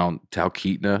this town,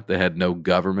 Talkeetna. They had no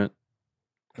government,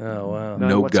 Oh wow. None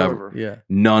no whatsoever. Yeah.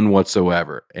 none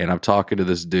whatsoever. And I'm talking to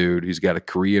this dude. He's got a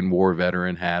Korean War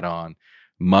veteran hat on,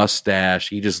 mustache.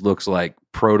 He just looks like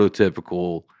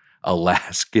prototypical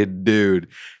Alaskan dude.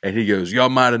 And he goes, y'all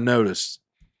might have noticed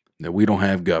that we don't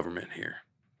have government here.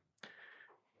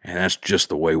 And that's just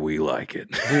the way we like it.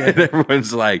 And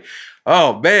everyone's like,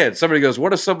 oh man. Somebody goes,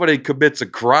 what if somebody commits a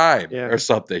crime Yeah. or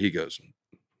something? He goes,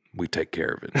 we take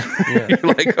care of it. Yeah.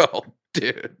 You're like, oh,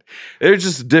 dude. They're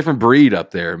just a different breed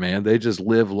up there, man. They just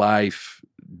live life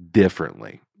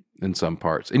differently in some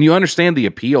parts. And you understand the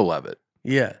appeal of it,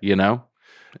 Yeah. you know?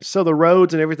 So the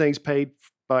roads and everything's paid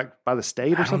by the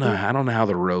state or I don't something? know. I don't know how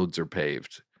the roads are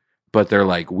paved, but they're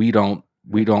like, we don't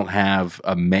have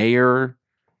a mayor.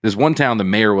 There's one town, the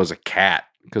mayor was a cat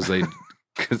because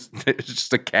it's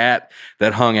just a cat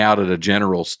that hung out at a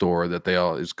general store that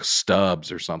is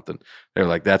Stubbs or something. They're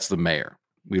like, that's the mayor.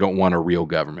 We don't want a real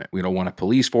government. We don't want a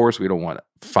police force. We don't want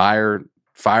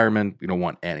firemen. We don't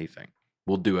want anything.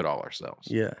 We'll do it all ourselves.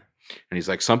 Yeah. And he's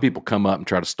like, some people come up and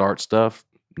try to start stuff.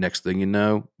 Next thing you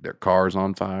know, their car's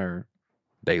on fire.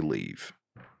 They leave.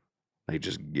 They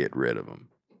just get rid of them.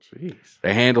 Jeez.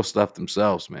 They handle stuff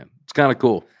themselves, man. It's kind of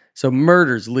cool. So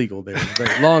murder's legal there.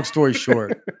 But long story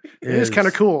short, It is kind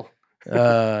of cool.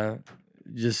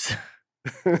 Just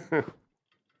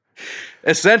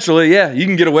Essentially, yeah, you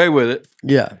can get away with it.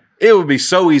 yeah. It would be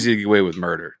so easy to get away with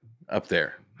murder up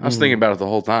there. I was Mhm. thinking about it the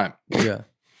whole time. Yeah.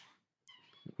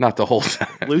 Not the whole time.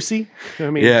 Lucy? I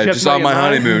mean, Yeah, did you have just on somebody my in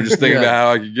mind? honeymoon, just thinking Yeah. about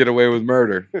how I could get away with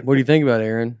murder. What do you think about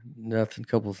Aaron? Nothing.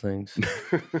 Couple things.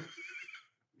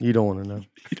 You don't want to know.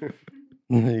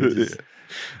 You just-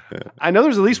 I know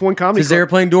there's at least one comedy Is the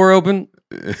airplane door open?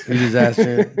 You just asked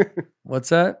me. What's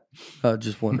that?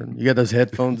 Just wondering. You got those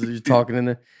headphones that you're talking in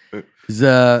there? Is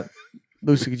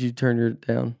Lucy, could you turn your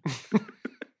down?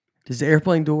 Does the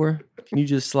airplane door? Can you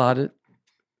just slide it?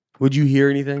 Would you hear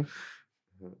anything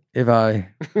if I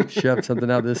shoved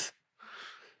something out this?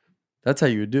 That's how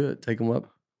you would do it. Take them up.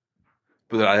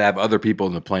 But I have other people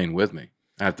in the plane with me.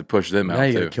 I have to push them Now out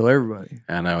you too. gotta kill everybody.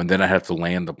 I know, and then I have to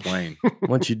land the plane.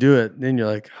 Once you do it, then you're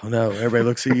like, oh no. Everybody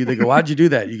looks at you. They go, why'd you do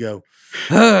that? You go,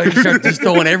 you start just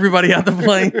throwing everybody out the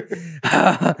plane.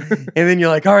 And then you're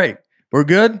like, all right, we're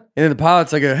good. And then the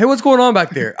pilot's like, hey, what's going on back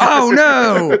there? Oh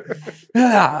no.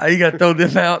 You got to throw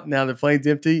them out. Now the plane's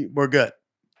empty. We're good.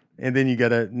 And then and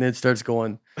then it starts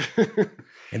going.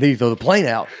 And then you throw the plane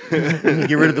out. And you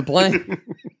get rid of the plane.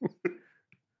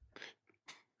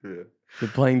 Yeah. The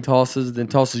plane then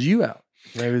tosses you out.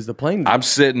 Maybe it's the plane. I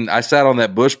sat on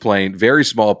that Bush plane, very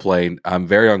small plane. I'm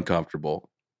very uncomfortable.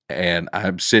 And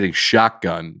I'm sitting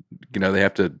shotgun. You know, they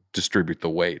have to distribute the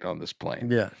weight on this plane.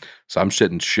 Yeah. So I'm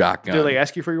sitting shotgun. Do they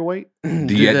ask you for your weight?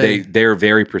 They're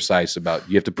very precise about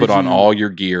you have to put on all your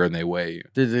gear and they weigh you.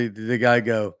 Did the guy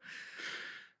go,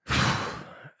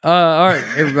 all right,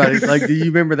 everybody. Like, do you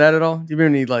remember that at all? Do you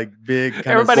remember any like big kind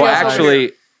Everybody of Well, else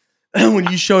actually, when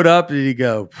you showed up, did he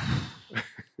go?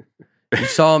 You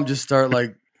saw him just start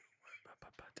like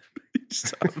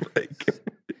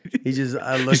he just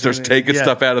he starts taking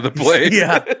stuff out of the plane.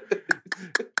 Yeah.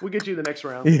 We'll get you the next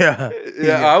round. Yeah.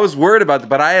 Yeah, I was worried about that,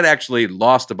 but I had actually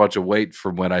lost a bunch of weight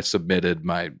from when I submitted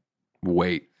my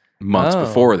weight months Oh.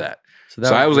 before that. So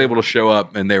So I was able to show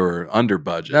up and they were under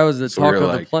budget. That was the So we talk were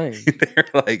of the like- plane. They're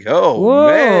like, oh, Whoa,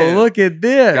 man. look at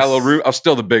this. Got a little room. I was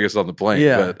still the biggest on the plane.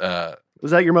 Yeah. But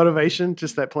Was that your motivation?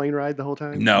 Just that plane ride the whole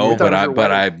time? no, You thought but it was your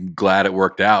wedding? I'm glad it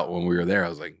worked out when we were there. I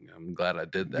was like, I'm glad I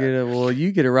did that.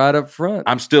 You get it right up front.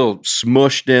 I'm still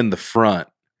smushed in the front.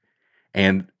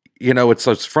 And, you know,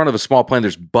 it's front of a small plane.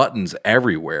 There's buttons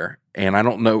everywhere. And I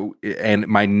don't know. And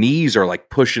my knees are like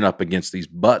pushing up against these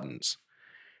buttons.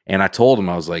 And I told him,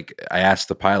 I was like, I asked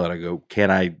the pilot, I go,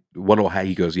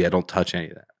 he goes, yeah, don't touch any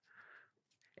of that.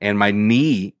 And my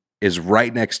knee is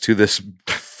right next to this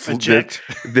Eject.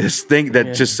 this thing that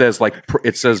Yeah. just says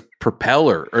it says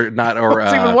propeller or not, or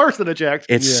It's even worse than eject.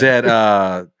 it Yeah.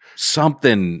 said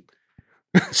something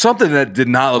that did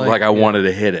not look like I wanted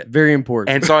to hit it. Very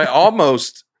important. And so I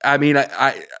almost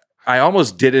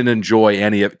didn't enjoy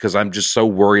any of it because I'm just so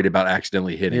worried about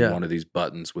accidentally hitting Yeah. one of these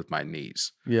buttons with my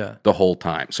knees yeah. the whole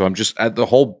time. So I'm just at the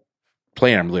whole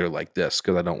plane, I'm literally like this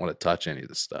because I don't want to touch any of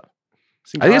this stuff.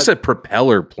 Seems I think odd. it's a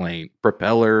propeller plane,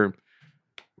 propeller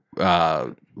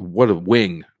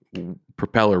wing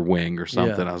or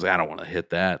something. I was like, I don't want to hit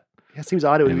that. Yeah, it seems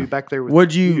odd it would be Yeah. back there with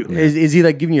Would you? Is he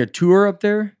like giving you a tour up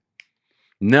there?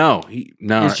 No.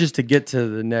 It's just to get to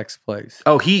the next place.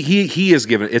 Oh, he is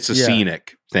given. It's a Yeah.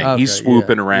 scenic thing. Okay, He's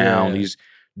swooping yeah, around. yeah. He's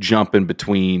jumping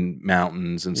between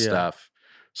mountains and Yeah. stuff.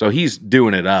 So he's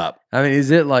doing it up. I mean, is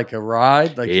it like a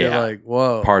ride? Like you're Yeah. like,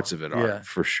 whoa. Parts of it are yeah.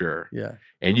 for sure. Yeah.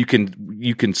 And you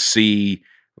can see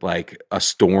like a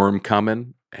storm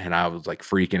coming. And I was like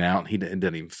freaking out. It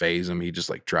didn't even phase him. He just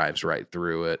like drives right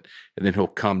through it. And then he'll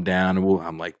come down and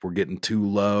I'm like, we're getting too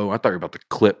low. I thought we were about to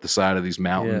clip the side of these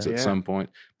mountains Yeah. at Yeah. some point.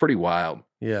 Pretty wild.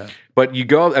 Yeah. But you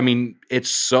go, I mean, it's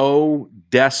so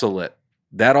desolate.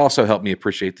 That also helped me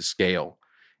appreciate the scale.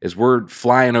 Is we're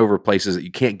flying over places that you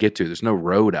can't get to. There's no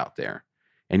road out there.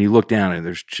 And you look down and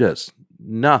there's just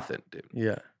nothing, dude.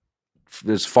 Yeah.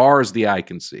 As far as the eye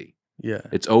can see. Yeah.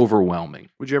 It's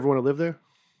overwhelming. Would you ever want to live there?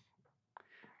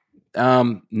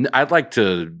 I'd like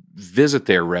to visit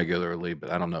there regularly, but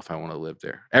I don't know if I want to live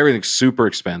there. Everything's super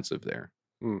expensive there.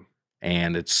 Mm.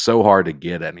 And it's so hard to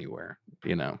get anywhere,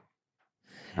 you know.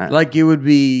 Like you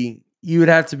would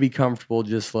have to be comfortable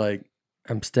just like,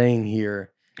 I'm staying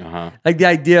here. Uh-huh. Like the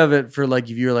idea of it for like,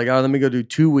 if you're like, oh, let me go do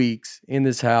 2 weeks in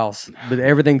this house, but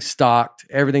everything's stocked,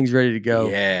 everything's ready to go.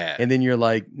 Yeah. And then you're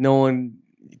like, no one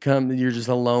come, you're just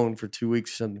alone for 2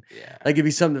 weeks or something. Yeah. Like it'd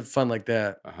be something fun like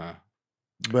that. Uh-huh.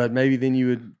 But maybe then you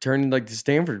would turn into like the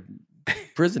Stanford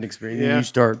prison experience. Yeah. And you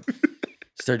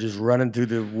start just running through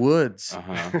the woods.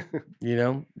 Uh-huh.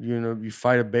 You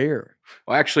fight a bear.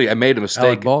 Well, actually, I made a Alec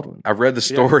mistake. Baldwin. I read the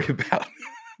story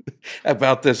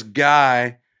about this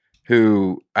guy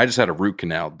who I just had a root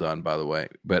canal done, by the way,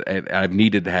 but I've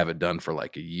needed to have it done for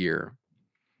like a year.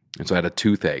 And so I had a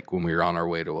toothache when we were on our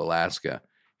way to Alaska.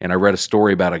 And I read a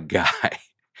story about a guy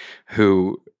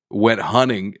who went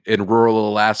hunting in rural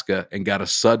Alaska and got a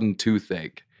sudden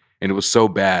toothache, and it was so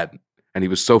bad, and he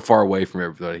was so far away from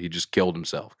everybody, he just killed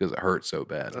himself because it hurt so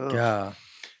bad. Ugh. Yeah.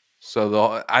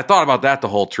 So I thought about that the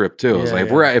whole trip too. I was Yeah, like,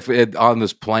 yeah. if it on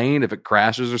this plane, if it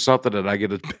crashes or something, and I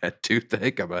get a bad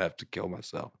toothache, I'm gonna have to kill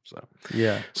myself. So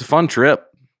Yeah. it's a fun trip.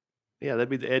 Yeah, that'd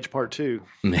be the Edge Part 2,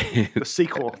 yeah, the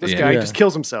sequel. This Yeah. guy Yeah. just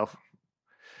kills himself.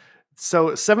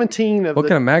 So 17 of What the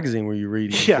kind of magazine were you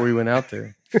reading Yeah. before you went out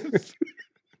there?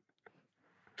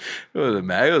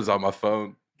 it was on my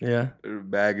phone. Yeah.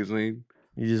 Magazine.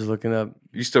 You just looking up.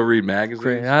 You still read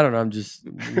magazines? I don't know. I'm just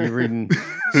you're reading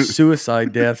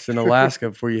suicide deaths in Alaska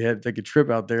before you had to take a trip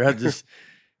out there. I just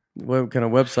what kind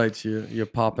of websites you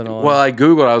popping on? Well, I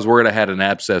Googled. I was worried I had an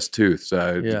abscess tooth, so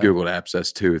I Yeah. Googled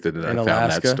abscess tooth, and then In I found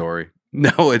Alaska? that story.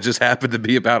 No, it just happened to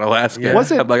be about Alaska. Yeah.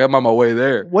 Was it- I'm like, I'm on my way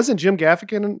there. Wasn't Jim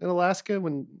Gaffigan in Alaska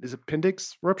when his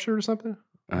appendix ruptured or something?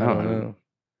 I I don't don't know. know.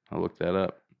 I'll look that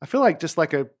up. I feel like just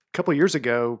like a couple of years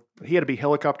ago, he had to be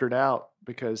helicoptered out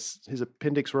because his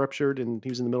appendix ruptured and he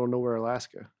was in the middle of nowhere,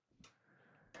 Alaska.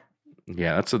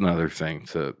 Yeah, that's another thing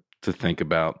to think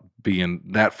about, being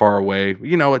that far away.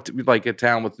 You know, like a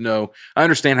town with no. I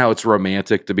understand how it's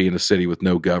romantic to be in a city with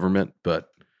no government, but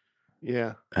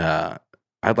Yeah,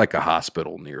 I'd like a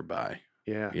hospital nearby.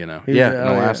 yeah. You know, He's- yeah, in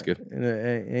oh, Alaska. In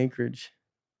Anchorage.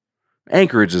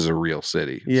 Anchorage is a real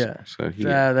city. Yeah. So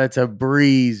That's a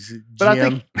breeze, But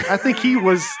Jim. I think he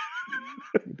was.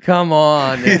 Come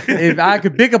on. If I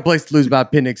could pick a place to lose my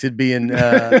appendix, it'd be in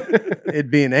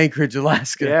Anchorage,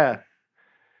 Alaska. Yeah.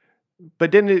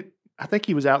 But didn't it? I think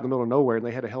he was out in the middle of nowhere and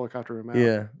they had to helicopter him out.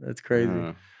 Yeah, that's crazy.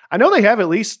 I know they have at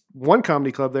least one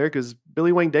comedy club there because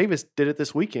Billy Wayne Davis did it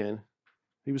this weekend.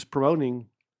 He was promoting.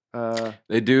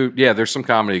 They do. Yeah, there's some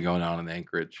comedy going on in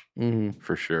Anchorage hmm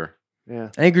for sure. Yeah.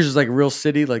 Anchorage is like a real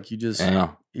city. Like you just Yeah.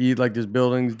 you like there's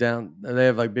buildings down. They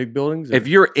have like big buildings. or- If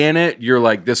you're in it, you're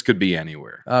like, this could be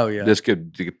anywhere. oh yeah, You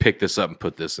could pick this up and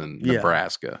put this in Yeah.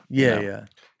 Nebraska. you yeah, know, yeah.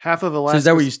 Half of So Alaska. is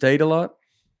that where you stayed a lot?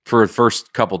 For the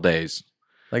first couple days,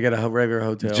 Like at a regular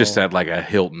hotel? just at like a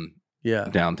Hilton yeah.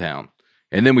 downtown.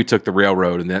 And then we took the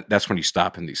railroad, and that's when you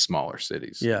stop in these smaller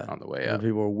cities Yeah. on the way And up.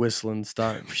 people were whistling,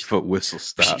 stop. Foot whistle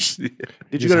stops. Did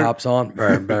Just you go to hops on.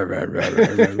 I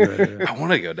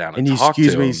want to go down and And you talk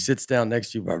excuse to me, him. he sits down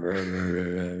next to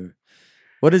you.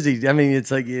 What is he? I mean,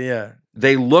 it's like yeah,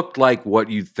 They looked like what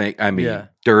you'd think. I mean, Yeah.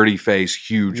 dirty face,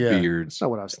 huge Yeah. beards. That's not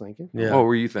what I was thinking. yeah. What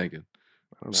were you thinking?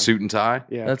 I don't know. Suit and tie?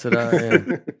 Yeah. That's what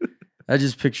I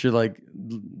just picture like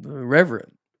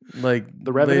Reverend, like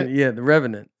The Revenant? Yeah, the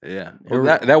Revenant. Yeah. Or-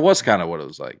 Well, that was kind of what it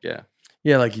was like. Yeah.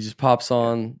 Yeah, like he just pops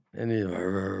on and you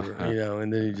know,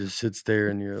 and then he just sits there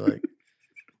and you're like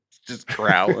Just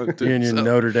growling. to you're in your himself.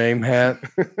 Notre Dame hat.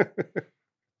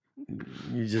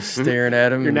 You're just staring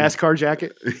at him. Your and- NASCAR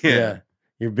jacket. Yeah.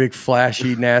 Your big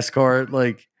flashy NASCAR,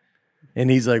 like, and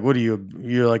he's like, "What are you?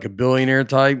 You're like a billionaire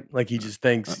type." Like he just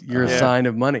thinks you're a Yeah. sign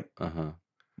of money. Uh-huh.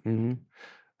 Mm-hmm.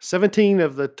 17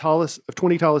 of the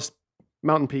 20 tallest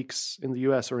mountain peaks in the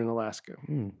U.S. are in Alaska.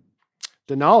 Mm.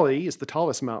 Denali is the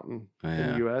tallest mountain in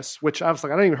Yeah. the U.S., which I was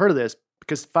like, I don't even heard of this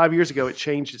because 5 years ago it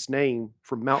changed its name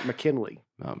from Mount McKinley.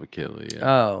 Not McKinley. Yeah.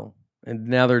 Oh, and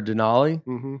now they're Denali.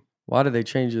 Mm-hmm. Why did they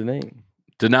change the name?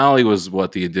 Denali was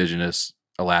what the indigenous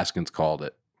Alaskans called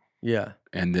it. Yeah,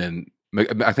 And then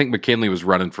I think McKinley was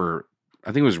running for,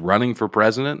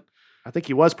 president. I think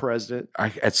he was president.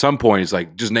 At some point, he's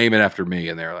like, just name it after me.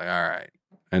 And they're like, all right.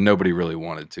 And nobody really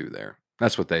wanted to there.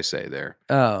 That's what they say there.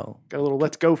 Oh, Got a little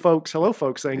 "Let's go, folks, hello,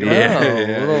 folks" thing. going Yeah. oh,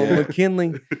 little yeah. McKinley.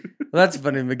 Well, that's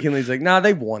funny. McKinley's like, nah,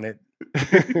 they want it.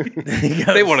 He They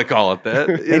goes- want to call it that.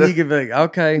 and you could be like,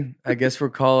 okay, I guess we'll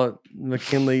call it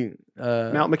McKinley.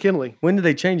 Mount McKinley. When did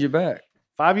they change it back?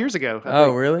 5 years ago. I Oh,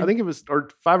 think. really? I think it was, or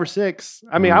 5 or 6.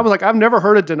 I mean, Mhm. I was like, I've never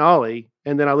heard of Denali.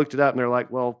 And then I looked it up and they're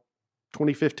like, well,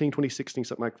 2015, 2016,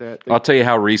 something like that. I'll tell you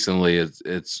how recently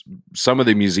it's some of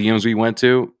the museums we went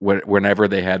to, whenever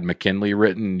they had McKinley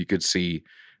written, you could see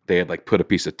they had like put a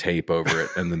piece of tape over it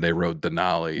and then they wrote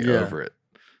Denali Yeah. over it.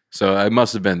 So it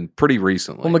must have been pretty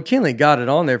recently. Well, McKinley got it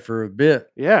on there for a bit,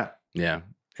 Yeah. yeah.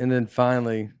 and then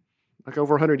finally, Like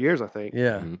over 100 years, I think.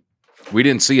 yeah. Mhm. We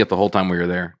didn't see it the whole time we were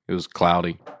there. It was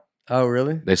cloudy. Oh,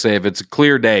 really? They say if it's a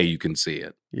clear day, you can see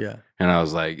it. Yeah. And I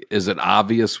was like, is it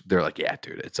obvious? They're like, yeah,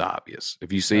 dude, it's obvious.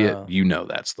 If you see Oh. it, you know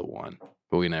that's the one.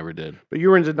 But we never did. But you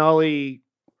were in Denali,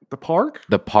 the park?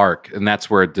 The park, and that's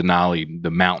where Denali,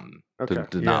 the mountain, Okay.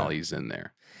 Denali's in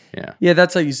there. Yeah. Yeah,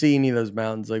 that's how you see any of those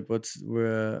mountains. Like what's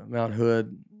Mount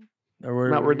Hood or where,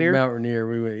 Mount Rainier? Mount Rainier.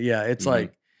 We went. Yeah, it's Mhm.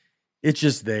 like it's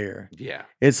just there. Yeah.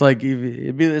 It's like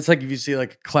it's like if you see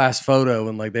like a class photo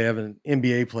and like they have an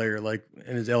NBA player like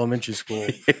in his elementary school.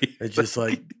 It's just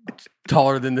like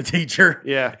taller than the teacher.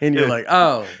 Yeah. And you're like,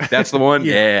 oh, That's the one.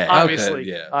 Yeah. Yeah, Obviously.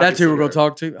 Yeah. that's who we're Obviously, going to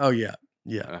talk to? Oh, yeah.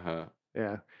 Yeah. Uh-huh.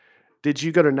 Yeah. Did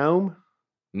you go to Nome?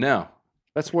 No,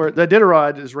 That's where the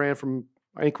Iditarod is ran from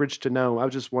Anchorage to Nome. I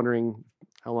was just wondering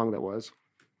how long that was.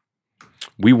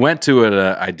 we went to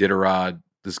Iditarod.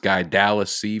 This guy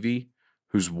Dallas Seavey,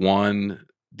 who's won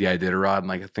the Iditarod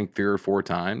like I think 3 or 4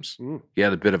 times. Mm. He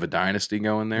had a bit of a dynasty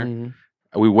going there. Mhm.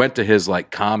 We went to his like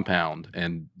compound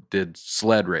and did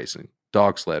sled racing,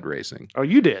 dog sled racing Oh,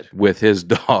 you did. with his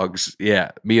dogs.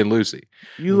 Yeah, me and Lucy.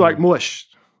 You like mush.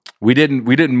 We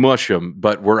didn't mush them,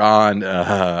 but we're on.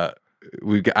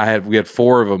 We had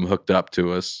 4 of them hooked up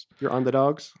to us. You're on the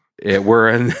dogs. We're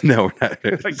in no, we're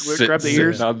not Like, sit- grab the sitting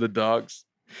ears? on the dogs.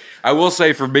 I will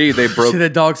say for me, they broke. See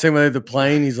that dog saying when they have the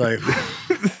plane? He's like,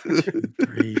 2,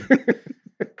 3.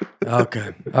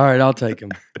 Okay. All right. I'll take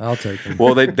him.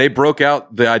 Well, they broke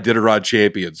out the Iditarod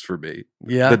champions for me.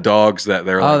 Yeah. The dogs that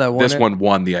they're Oh, like, that won this it? one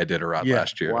won the Iditarod Yeah.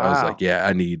 last year. I was Wow. like, yeah,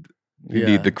 you Yeah.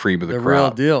 need the cream of the the real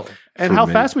crop. deal. And For how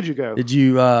me. fast would you go? Did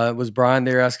you, was Brian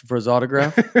there asking for his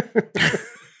autograph?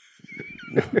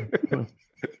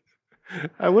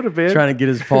 I would have been. Trying to get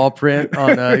his paw print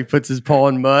on, he puts his paw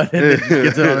in mud and then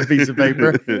gets it on a piece of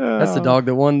paper. That's the dog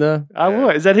that won the. I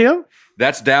would. Is that him?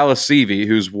 That's Dallas Seavey,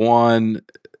 who's won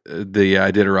the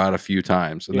Iditarod a few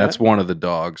times, and Yeah. that's one of the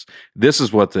dogs. This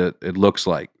is what it looks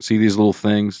like. See these little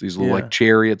things, these little Yeah. like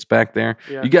chariots back there.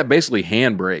 Yeah. You got basically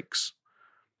handbrakes,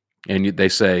 and they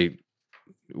say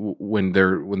when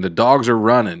the dogs are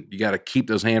running, you got to keep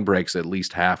those handbrakes at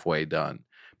least halfway done.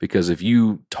 Because if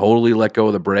you totally let go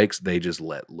of the brakes, they just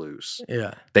let loose.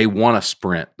 Yeah. They want to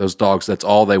sprint. Those dogs, that's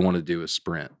all they want to do is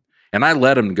sprint. And I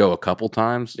let them go a couple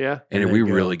times, Yeah. and And we they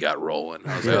go. really got rolling.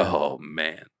 I was Yeah. like, oh,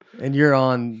 man. And you're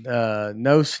on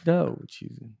no snow. Which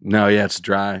you, No, yeah, it's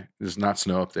dry. There's not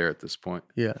snow up there at this point.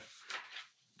 yeah.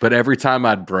 But every time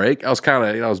I'd brake, I was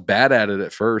I was bad at it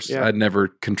at first. Yeah. I'd never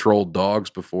controlled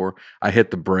dogs before. I hit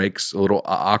the brakes a little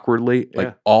awkwardly. Like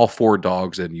Yeah. all 4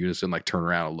 dogs in unison, like turn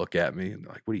around and look at me, and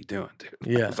they're like, "What are you doing, dude?"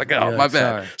 Yeah. I was like, "Oh, Yeah, my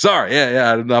bad. Sorry.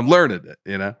 Yeah. I'm learning it.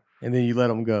 You know. And then you let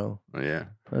them go. Yeah,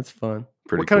 That's fun.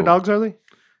 pretty. What kind of cool. dogs are they?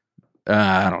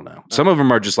 I don't know. Some of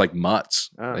them are just like mutts.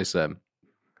 Oh. They said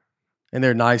And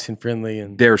they're nice and friendly.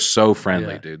 And they're so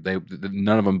friendly, Yeah. dude.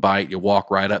 None of them bite. You walk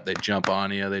right up, they jump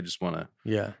on you. They just want to.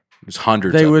 yeah. There's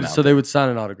hundreds. They of would, them out so they there. would sign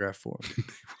an autograph for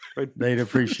him. They'd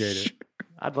appreciate it.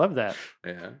 I'd love that.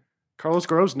 Yeah. Carlos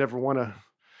Groves never won a.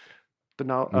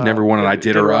 Never won an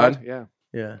Iditarod? Yeah.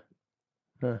 Yeah.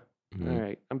 Huh. Mhm. All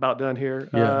right. I'm about done here.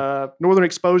 Yeah. Northern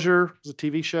Exposure was a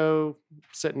TV show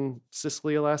set in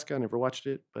Sicily, Alaska. I never watched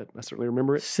it, but I certainly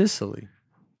remember it. Sicily,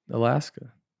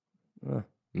 Alaska.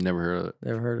 Never heard of it.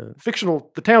 Never heard of it.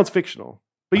 Fictional. The town's fictional,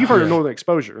 but you've heard of Yeah. Northern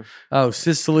Exposure. Oh,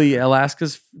 Sicily,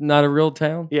 Alaska's not a real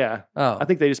town? Yeah. Oh. I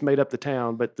think they just made up the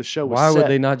town, but the show was Why would set-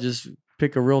 they not just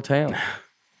pick a real town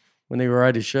when they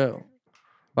write a show?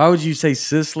 Why would you say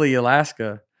Sicily,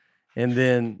 Alaska, and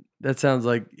then that sounds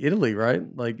like Italy, right?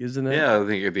 Like, isn't it? Yeah, I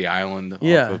think of the island. off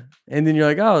Yeah. of- And then you're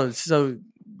like, oh, so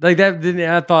like that. Then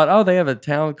I thought, oh, they have a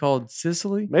town called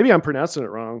Sicily. Maybe I'm pronouncing it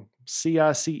wrong.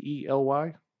 Cicely.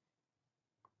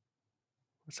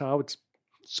 That's how I would.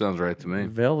 sounds right to me.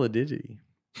 Validity.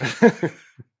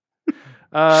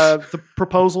 The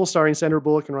Proposal, starring Sandra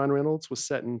Bullock and Ryan Reynolds, was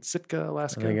set in Sitka, I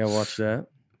Alaska. think I watched that.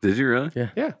 Did you really? Yeah.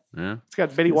 Yeah. Yeah. It's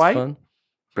got Betty It's White. fun.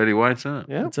 Betty White's in it.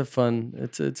 Yeah, It's a fun.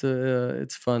 It's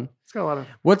fun. it's got a lot of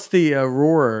What's the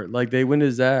Aurora? Like when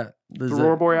is that? the Is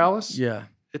Aurora that- Borealis. Yeah,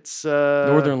 It's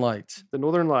Northern Lights. the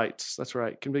Northern Lights. That's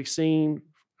right. Can be seen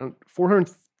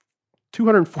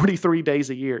 243 days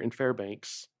a year in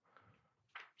Fairbanks.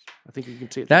 I think you can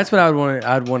see it. That's what I would want.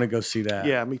 I'd want to go see that.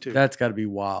 Yeah, me too. That's got to be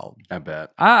wild. I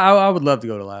bet. I would love to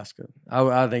go to Alaska.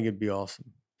 I think it'd be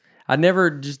awesome. I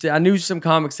knew some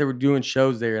comics that were doing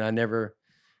shows there, and I never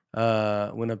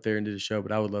went up there and did a show.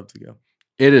 But I would love to go.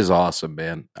 It is awesome,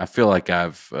 man. I feel like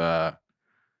I've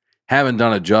haven't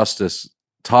done it justice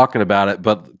talking about it,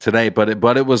 but today, but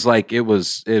it was like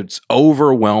it's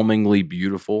overwhelmingly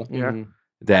beautiful Yeah. Mhm.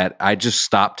 that I just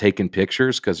stopped taking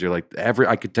pictures because you're like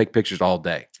I could take pictures all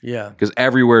day Yeah. because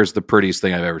everywhere is the prettiest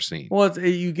thing I've ever seen. Well,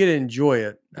 you get to enjoy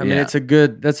it. I mean, Yeah.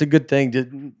 that's a good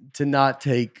thing to not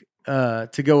take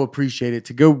to go appreciate it,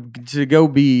 to go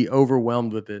be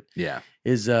overwhelmed with it Yeah,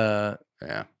 is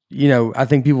yeah, I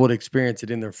think people would experience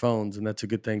it in their phones, and that's a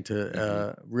good thing to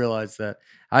Mm-hmm. realize that.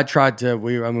 I tried to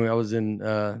I was in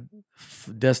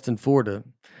Destin, Florida,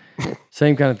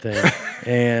 same kind of thing,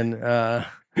 and I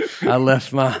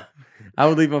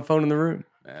would leave my phone in the room.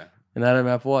 yeah. And I didn't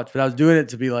have to watch. But I was doing it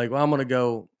to be like, well, I'm going to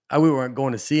go. We weren't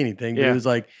going to see anything. But Yeah. it was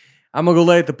like, I'm going to go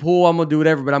lay at the pool. I'm going to do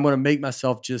whatever. But I'm going to make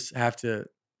myself just have to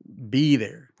be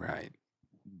there. Right.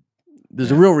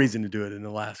 There's a real reason to do it in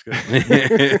Alaska.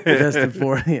 Destined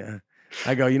for, yeah.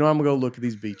 I go, I'm going to go look at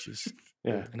these beaches.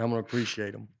 Yeah. And I'm going to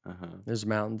appreciate them. Uh-huh. There's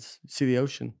mountains. You see the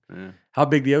ocean. Yeah. How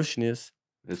big the ocean is.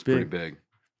 It's big. pretty big.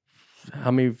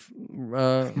 How many?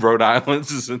 Rhode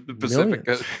Island's is in the Pacific.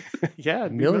 Millions. Yeah,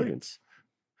 Millions.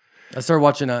 I started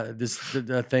watching this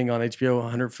thing on HBO,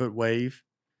 100-Foot Wave.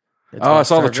 It's I on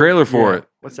saw the surfing. trailer for it.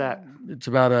 What's that? It's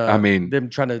about them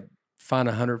trying to find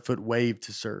a 100-foot wave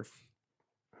to surf.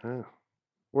 Oh.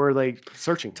 Where are they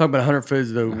searching? Talking about 100 foot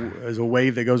is a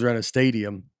wave that goes around a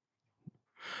stadium.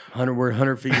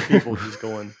 100 feet of people just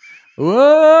going,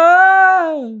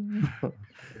 whoa!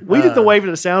 We did the wave at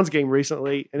a Sounds game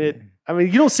recently, and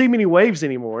you don't see many waves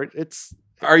anymore.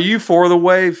 Are you for the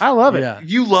wave? I love it. Yeah.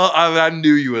 You love. I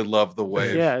knew you would love the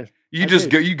wave. Yeah. You just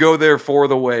go. You go there for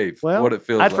the wave. Well, what it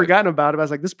feels. I'd like. forgotten about it. I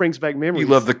was like, this brings back memories. You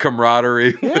love the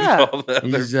camaraderie. Yeah. With all the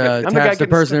He's other taps the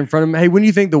person in front of him. Hey, when do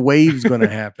you think the wave's going to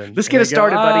happen? Let's get it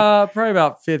started, buddy. Probably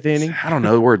about fifth inning. I don't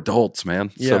know. We're adults,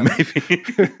 man. So Yeah.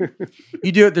 maybe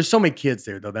You do it. There's so many kids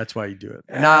there, though. That's why you do it.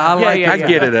 And I like it. I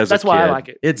get it as a That's why I kid. like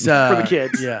it. It's for the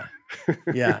kids. Yeah.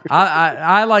 Yeah.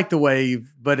 I like the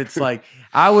wave, but it's like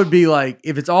I would be like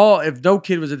if no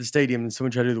kid was at the stadium and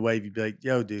someone tried to do the wave, you'd be like,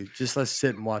 yo, dude, just let's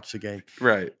sit and watch the game.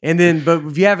 right. And then but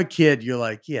if you have a kid, you're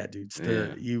like, yeah, dude,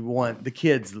 you want the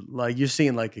kids, like you're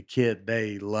seeing like a kid,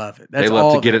 they love it. That's They love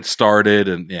all to get it started,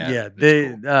 and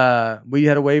we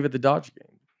had a wave at the Dodger game.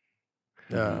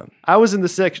 I was in the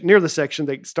section near the section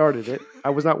that started it.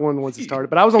 I was not one of the ones that started,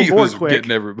 but I was on he board was quick.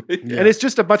 getting everybody. Yeah. And it's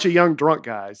just a bunch of young drunk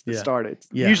guys that Yeah. started.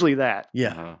 Yeah. Usually that.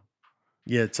 Yeah. Uh-huh.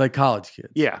 Yeah, it's like college kids.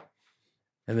 Yeah.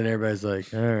 And then everybody's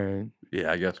like, all right,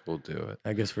 Yeah, I guess we'll do it.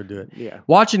 I guess we're doing it. Yeah.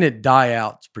 Watching it die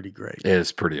out is pretty great.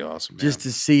 It's pretty awesome. Man. Just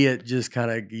to see it, just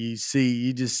kind of you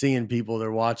just seeing people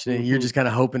they're watching it. You're Mhm. just kind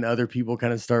of hoping other people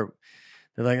kind of start.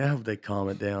 They're like, I hope they calm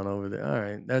it down over there. All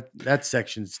right, that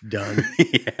section's done.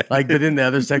 yeah. Like, but then the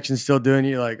other section's still doing.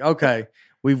 You're like, okay,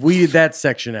 we've weeded that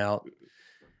section out.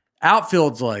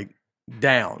 Outfield's like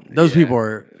down. Those Yeah. people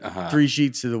are Uh-huh. 3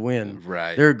 sheets to the wind.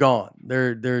 Right. They're gone.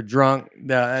 They're drunk.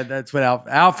 That's what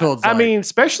outfield's. I like. mean,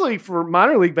 especially for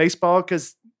minor league baseball,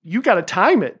 because you got to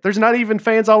time it. There's not even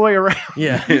fans all the way around.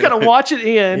 yeah. You got to watch it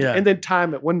end Yeah. and then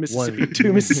time it. One Mississippi, One-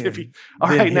 two Mississippi. All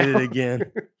Then right, hit now. it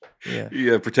again. Yeah.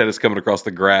 Yeah, pretend it's coming across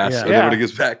the grass, Yeah. and then when Yeah. it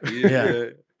gets back, Yeah.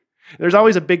 There's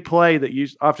always a big play that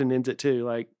often ends it too.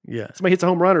 Like Yeah. somebody hits a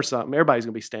home run or something, everybody's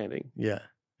gonna be standing. Yeah.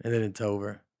 And then it's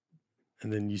over.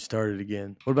 And then you start it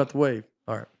again. What about the wave?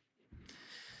 All right.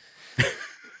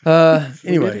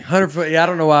 Anyway, 100 foot. Yeah, I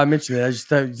don't know why I mentioned it. I just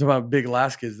thought you were talking about big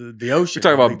Alaska's, the ocean. We're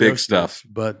talking about Big big ocean stuff.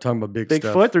 is, but talking about big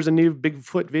Bigfoot. stuff. There's a new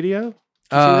Bigfoot video. Did you see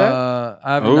that?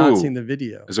 I have not Ooh. seen the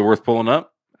video. Is it worth pulling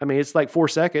up? I mean, it's like 4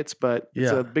 seconds, but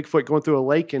it's Yeah. a Bigfoot going through a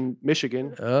lake in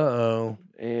Michigan, Uh-oh.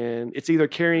 and it's either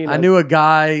carrying. I knew a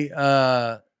guy,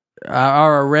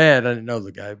 I read, I didn't know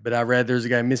the guy, but I read there's a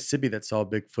guy in Mississippi that saw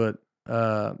Bigfoot.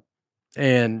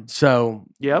 And so,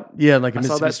 Yep. yeah, like a I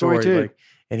saw Mississippi that story too. like,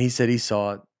 and he said he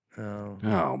saw it. Oh.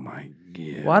 Oh my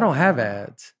god! Well, I don't have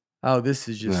ads. Oh, this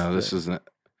is just. No, this isn't.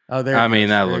 Oh, there. I it mean, goes.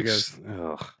 that There it looks. goes.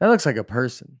 Ugh. That looks like a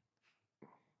person.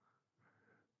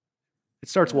 It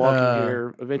starts walking Uh,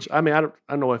 here eventually. I mean, I don't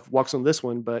know if it walks on this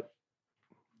one, but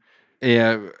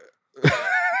Yeah.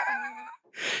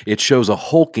 It shows a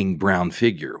hulking brown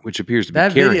figure, which appears to be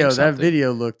That carrying video. That something,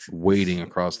 video looked. wading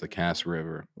across the Cass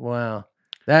River. Wow.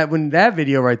 That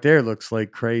video right there looks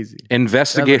like crazy.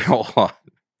 Investigate. Hold on.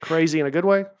 crazy in a good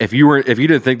way. If you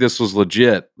didn't think this was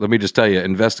legit, let me just tell you,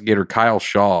 investigator Kyle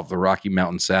Shaw of the Rocky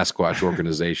Mountain Sasquatch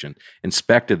Organization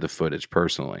inspected the footage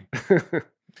personally.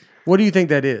 What do you think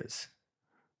that is?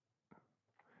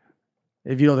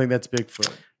 If you don't think that's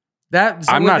Bigfoot,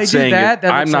 I'm not saying that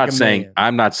I'm looks not like a saying man.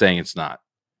 I'm not saying it's not.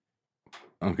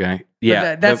 Okay. But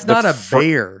Yeah. that's not a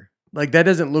bear. Like that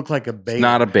doesn't look like a bear. It's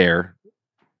not a bear.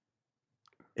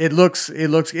 It looks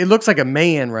like a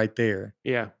man right there.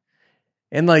 Yeah.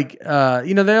 And like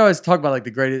they always talk about like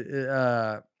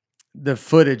the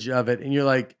footage of it, and you're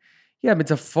like, yeah, but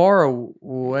it's a far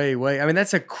away way. I mean,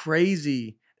 that's a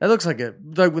crazy. That looks like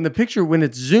when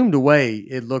it's zoomed away,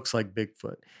 it looks like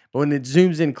Bigfoot, but when it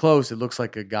zooms in close, it looks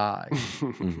like a guy.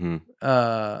 hmm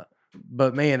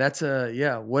But man,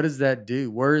 what does that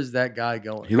do? Where is that guy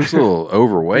going? He looks a little Appears to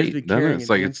overweight, be doesn't it? carrying It's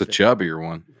like an it's the infant. chubbier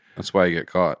one. That's why you get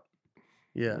caught.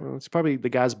 Yeah, Well, it's probably the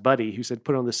guy's buddy who said,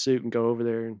 "Put on the suit and go over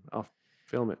there, and I'll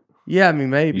film it." yeah. I mean,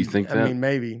 maybe. You think I that? mean,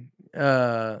 maybe.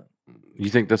 You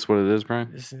think that's what it is,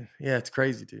 Brian? It's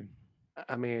crazy, dude.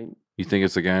 I mean, You think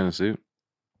it's the guy in the suit?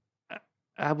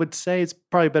 I would say it's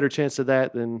probably a better chance of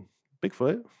that than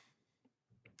Bigfoot.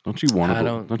 Don't you want I to?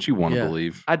 don't- Don't you want to yeah.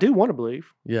 believe? I do want to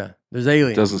believe. Yeah, there's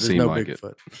aliens. Doesn't there's seem no like it.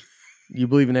 Bigfoot. You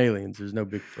believe in aliens. There's no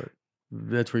Bigfoot.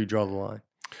 That's where you draw the line.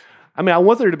 I mean, I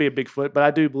want there to be a Bigfoot, but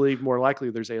I do believe more likely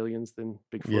there's aliens than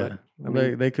Bigfoot. Yeah, I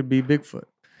mean, they could be Bigfoot.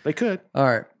 they could. All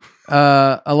right,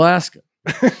 Alaska.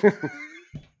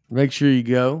 Make sure you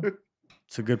go.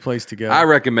 It's a good place to go. I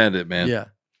recommend it, man. Yeah,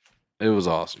 It was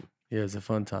awesome. yeah, it's a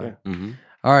fun time. Yeah. Hmm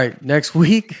All right, next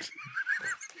week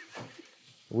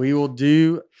we will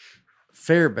do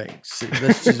Fairbanks.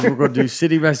 We're going to do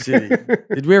city by city.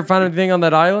 Did we ever find anything on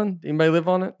that island? Anybody live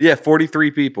on it? Yeah,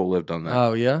 43 people lived on that.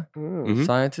 Oh yeah, Oh, Mhm.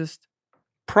 scientist.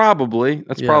 Probably.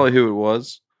 That's Yeah. probably who it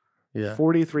was. Yeah,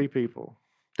 43 people.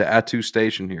 The Attu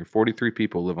station here. 43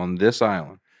 people live on this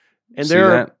island. And See they're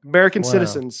that? American Wow.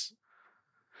 citizens,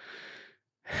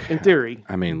 in theory.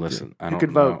 I mean, listen, I You don't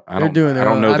could know. vote. I they're don't, doing their I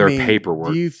don't own- know their mean,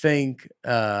 paperwork. Do you think?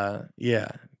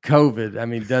 Yeah, COVID. I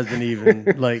mean, doesn't even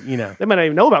like They might not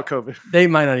even know about COVID. they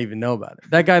might not even know about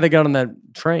it. That guy that got on that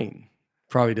train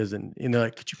probably doesn't. And they're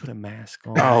like, "Could you put a mask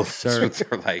on, Oh, sir?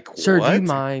 they're like, Sir, what? do you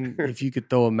mind if you could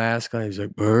throw a mask on?" He's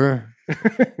like, "Brr,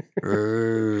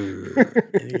 brr."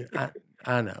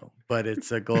 I know, but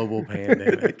it's a global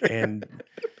pandemic, and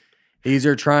these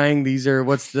are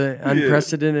what's the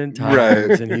unprecedented times,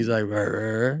 Right. and he's like,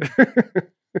 "Brr."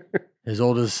 His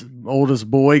oldest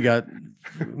boy got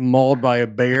mauled by a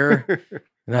bear,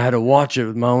 and I had to watch it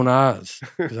with my own eyes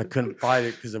because I couldn't fight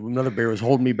it because another bear was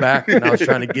holding me back, and I was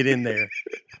trying to get in there.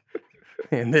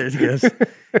 And there he goes,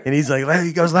 and he's like,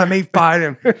 "Let me fight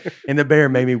him." And the bear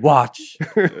made me watch.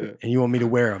 And you want me to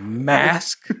wear a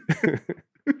mask?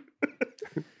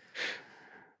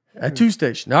 At 2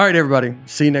 Station. All right, everybody.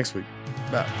 See you next week.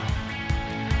 Bye.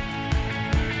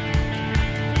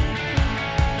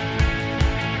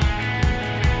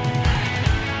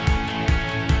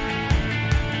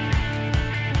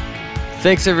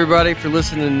 Thanks, everybody, for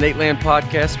listening to the Nateland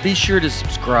Podcast. Be sure to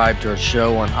subscribe to our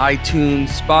show on iTunes,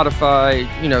 Spotify,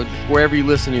 wherever you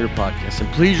listen to your podcast.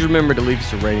 And please remember to leave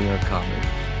us a rating or a comment.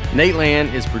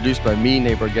 Nateland is produced by me,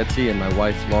 Nate Bargatze, and my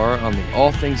wife, Laura, on the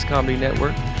All Things Comedy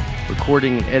Network.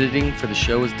 Recording and editing for the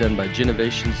show is done by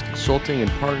Genovations Consulting in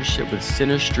partnership with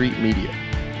Center Street Media.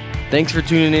 Thanks for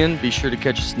tuning in. Be sure to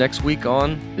catch us next week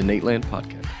on the Nateland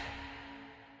Podcast.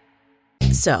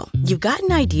 So, you've got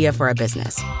an idea for a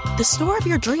business. The store of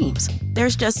your dreams.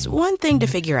 There's just one thing to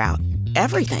figure out.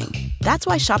 Everything. That's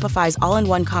why Shopify's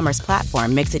all-in-one commerce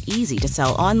platform makes it easy to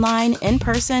sell online, in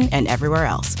person, and everywhere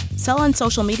else. Sell on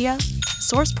social media.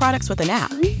 Source products with an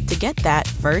app to get that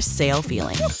first sale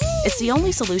feeling. It's the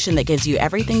only solution that gives you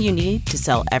everything you need to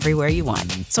sell everywhere you want.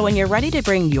 So when you're ready to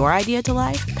bring your idea to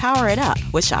life, power it up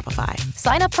with Shopify.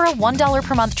 Sign up for a $1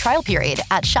 per month trial period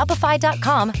at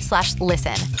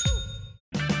shopify.com/listen.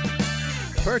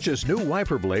 Purchase new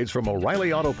wiper blades from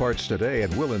O'Reilly Auto Parts today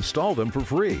and we'll install them for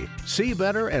free. See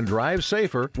better and drive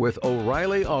safer with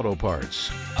O'Reilly Auto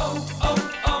Parts.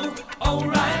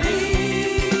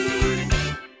 O'Reilly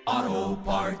Auto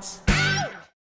Parts.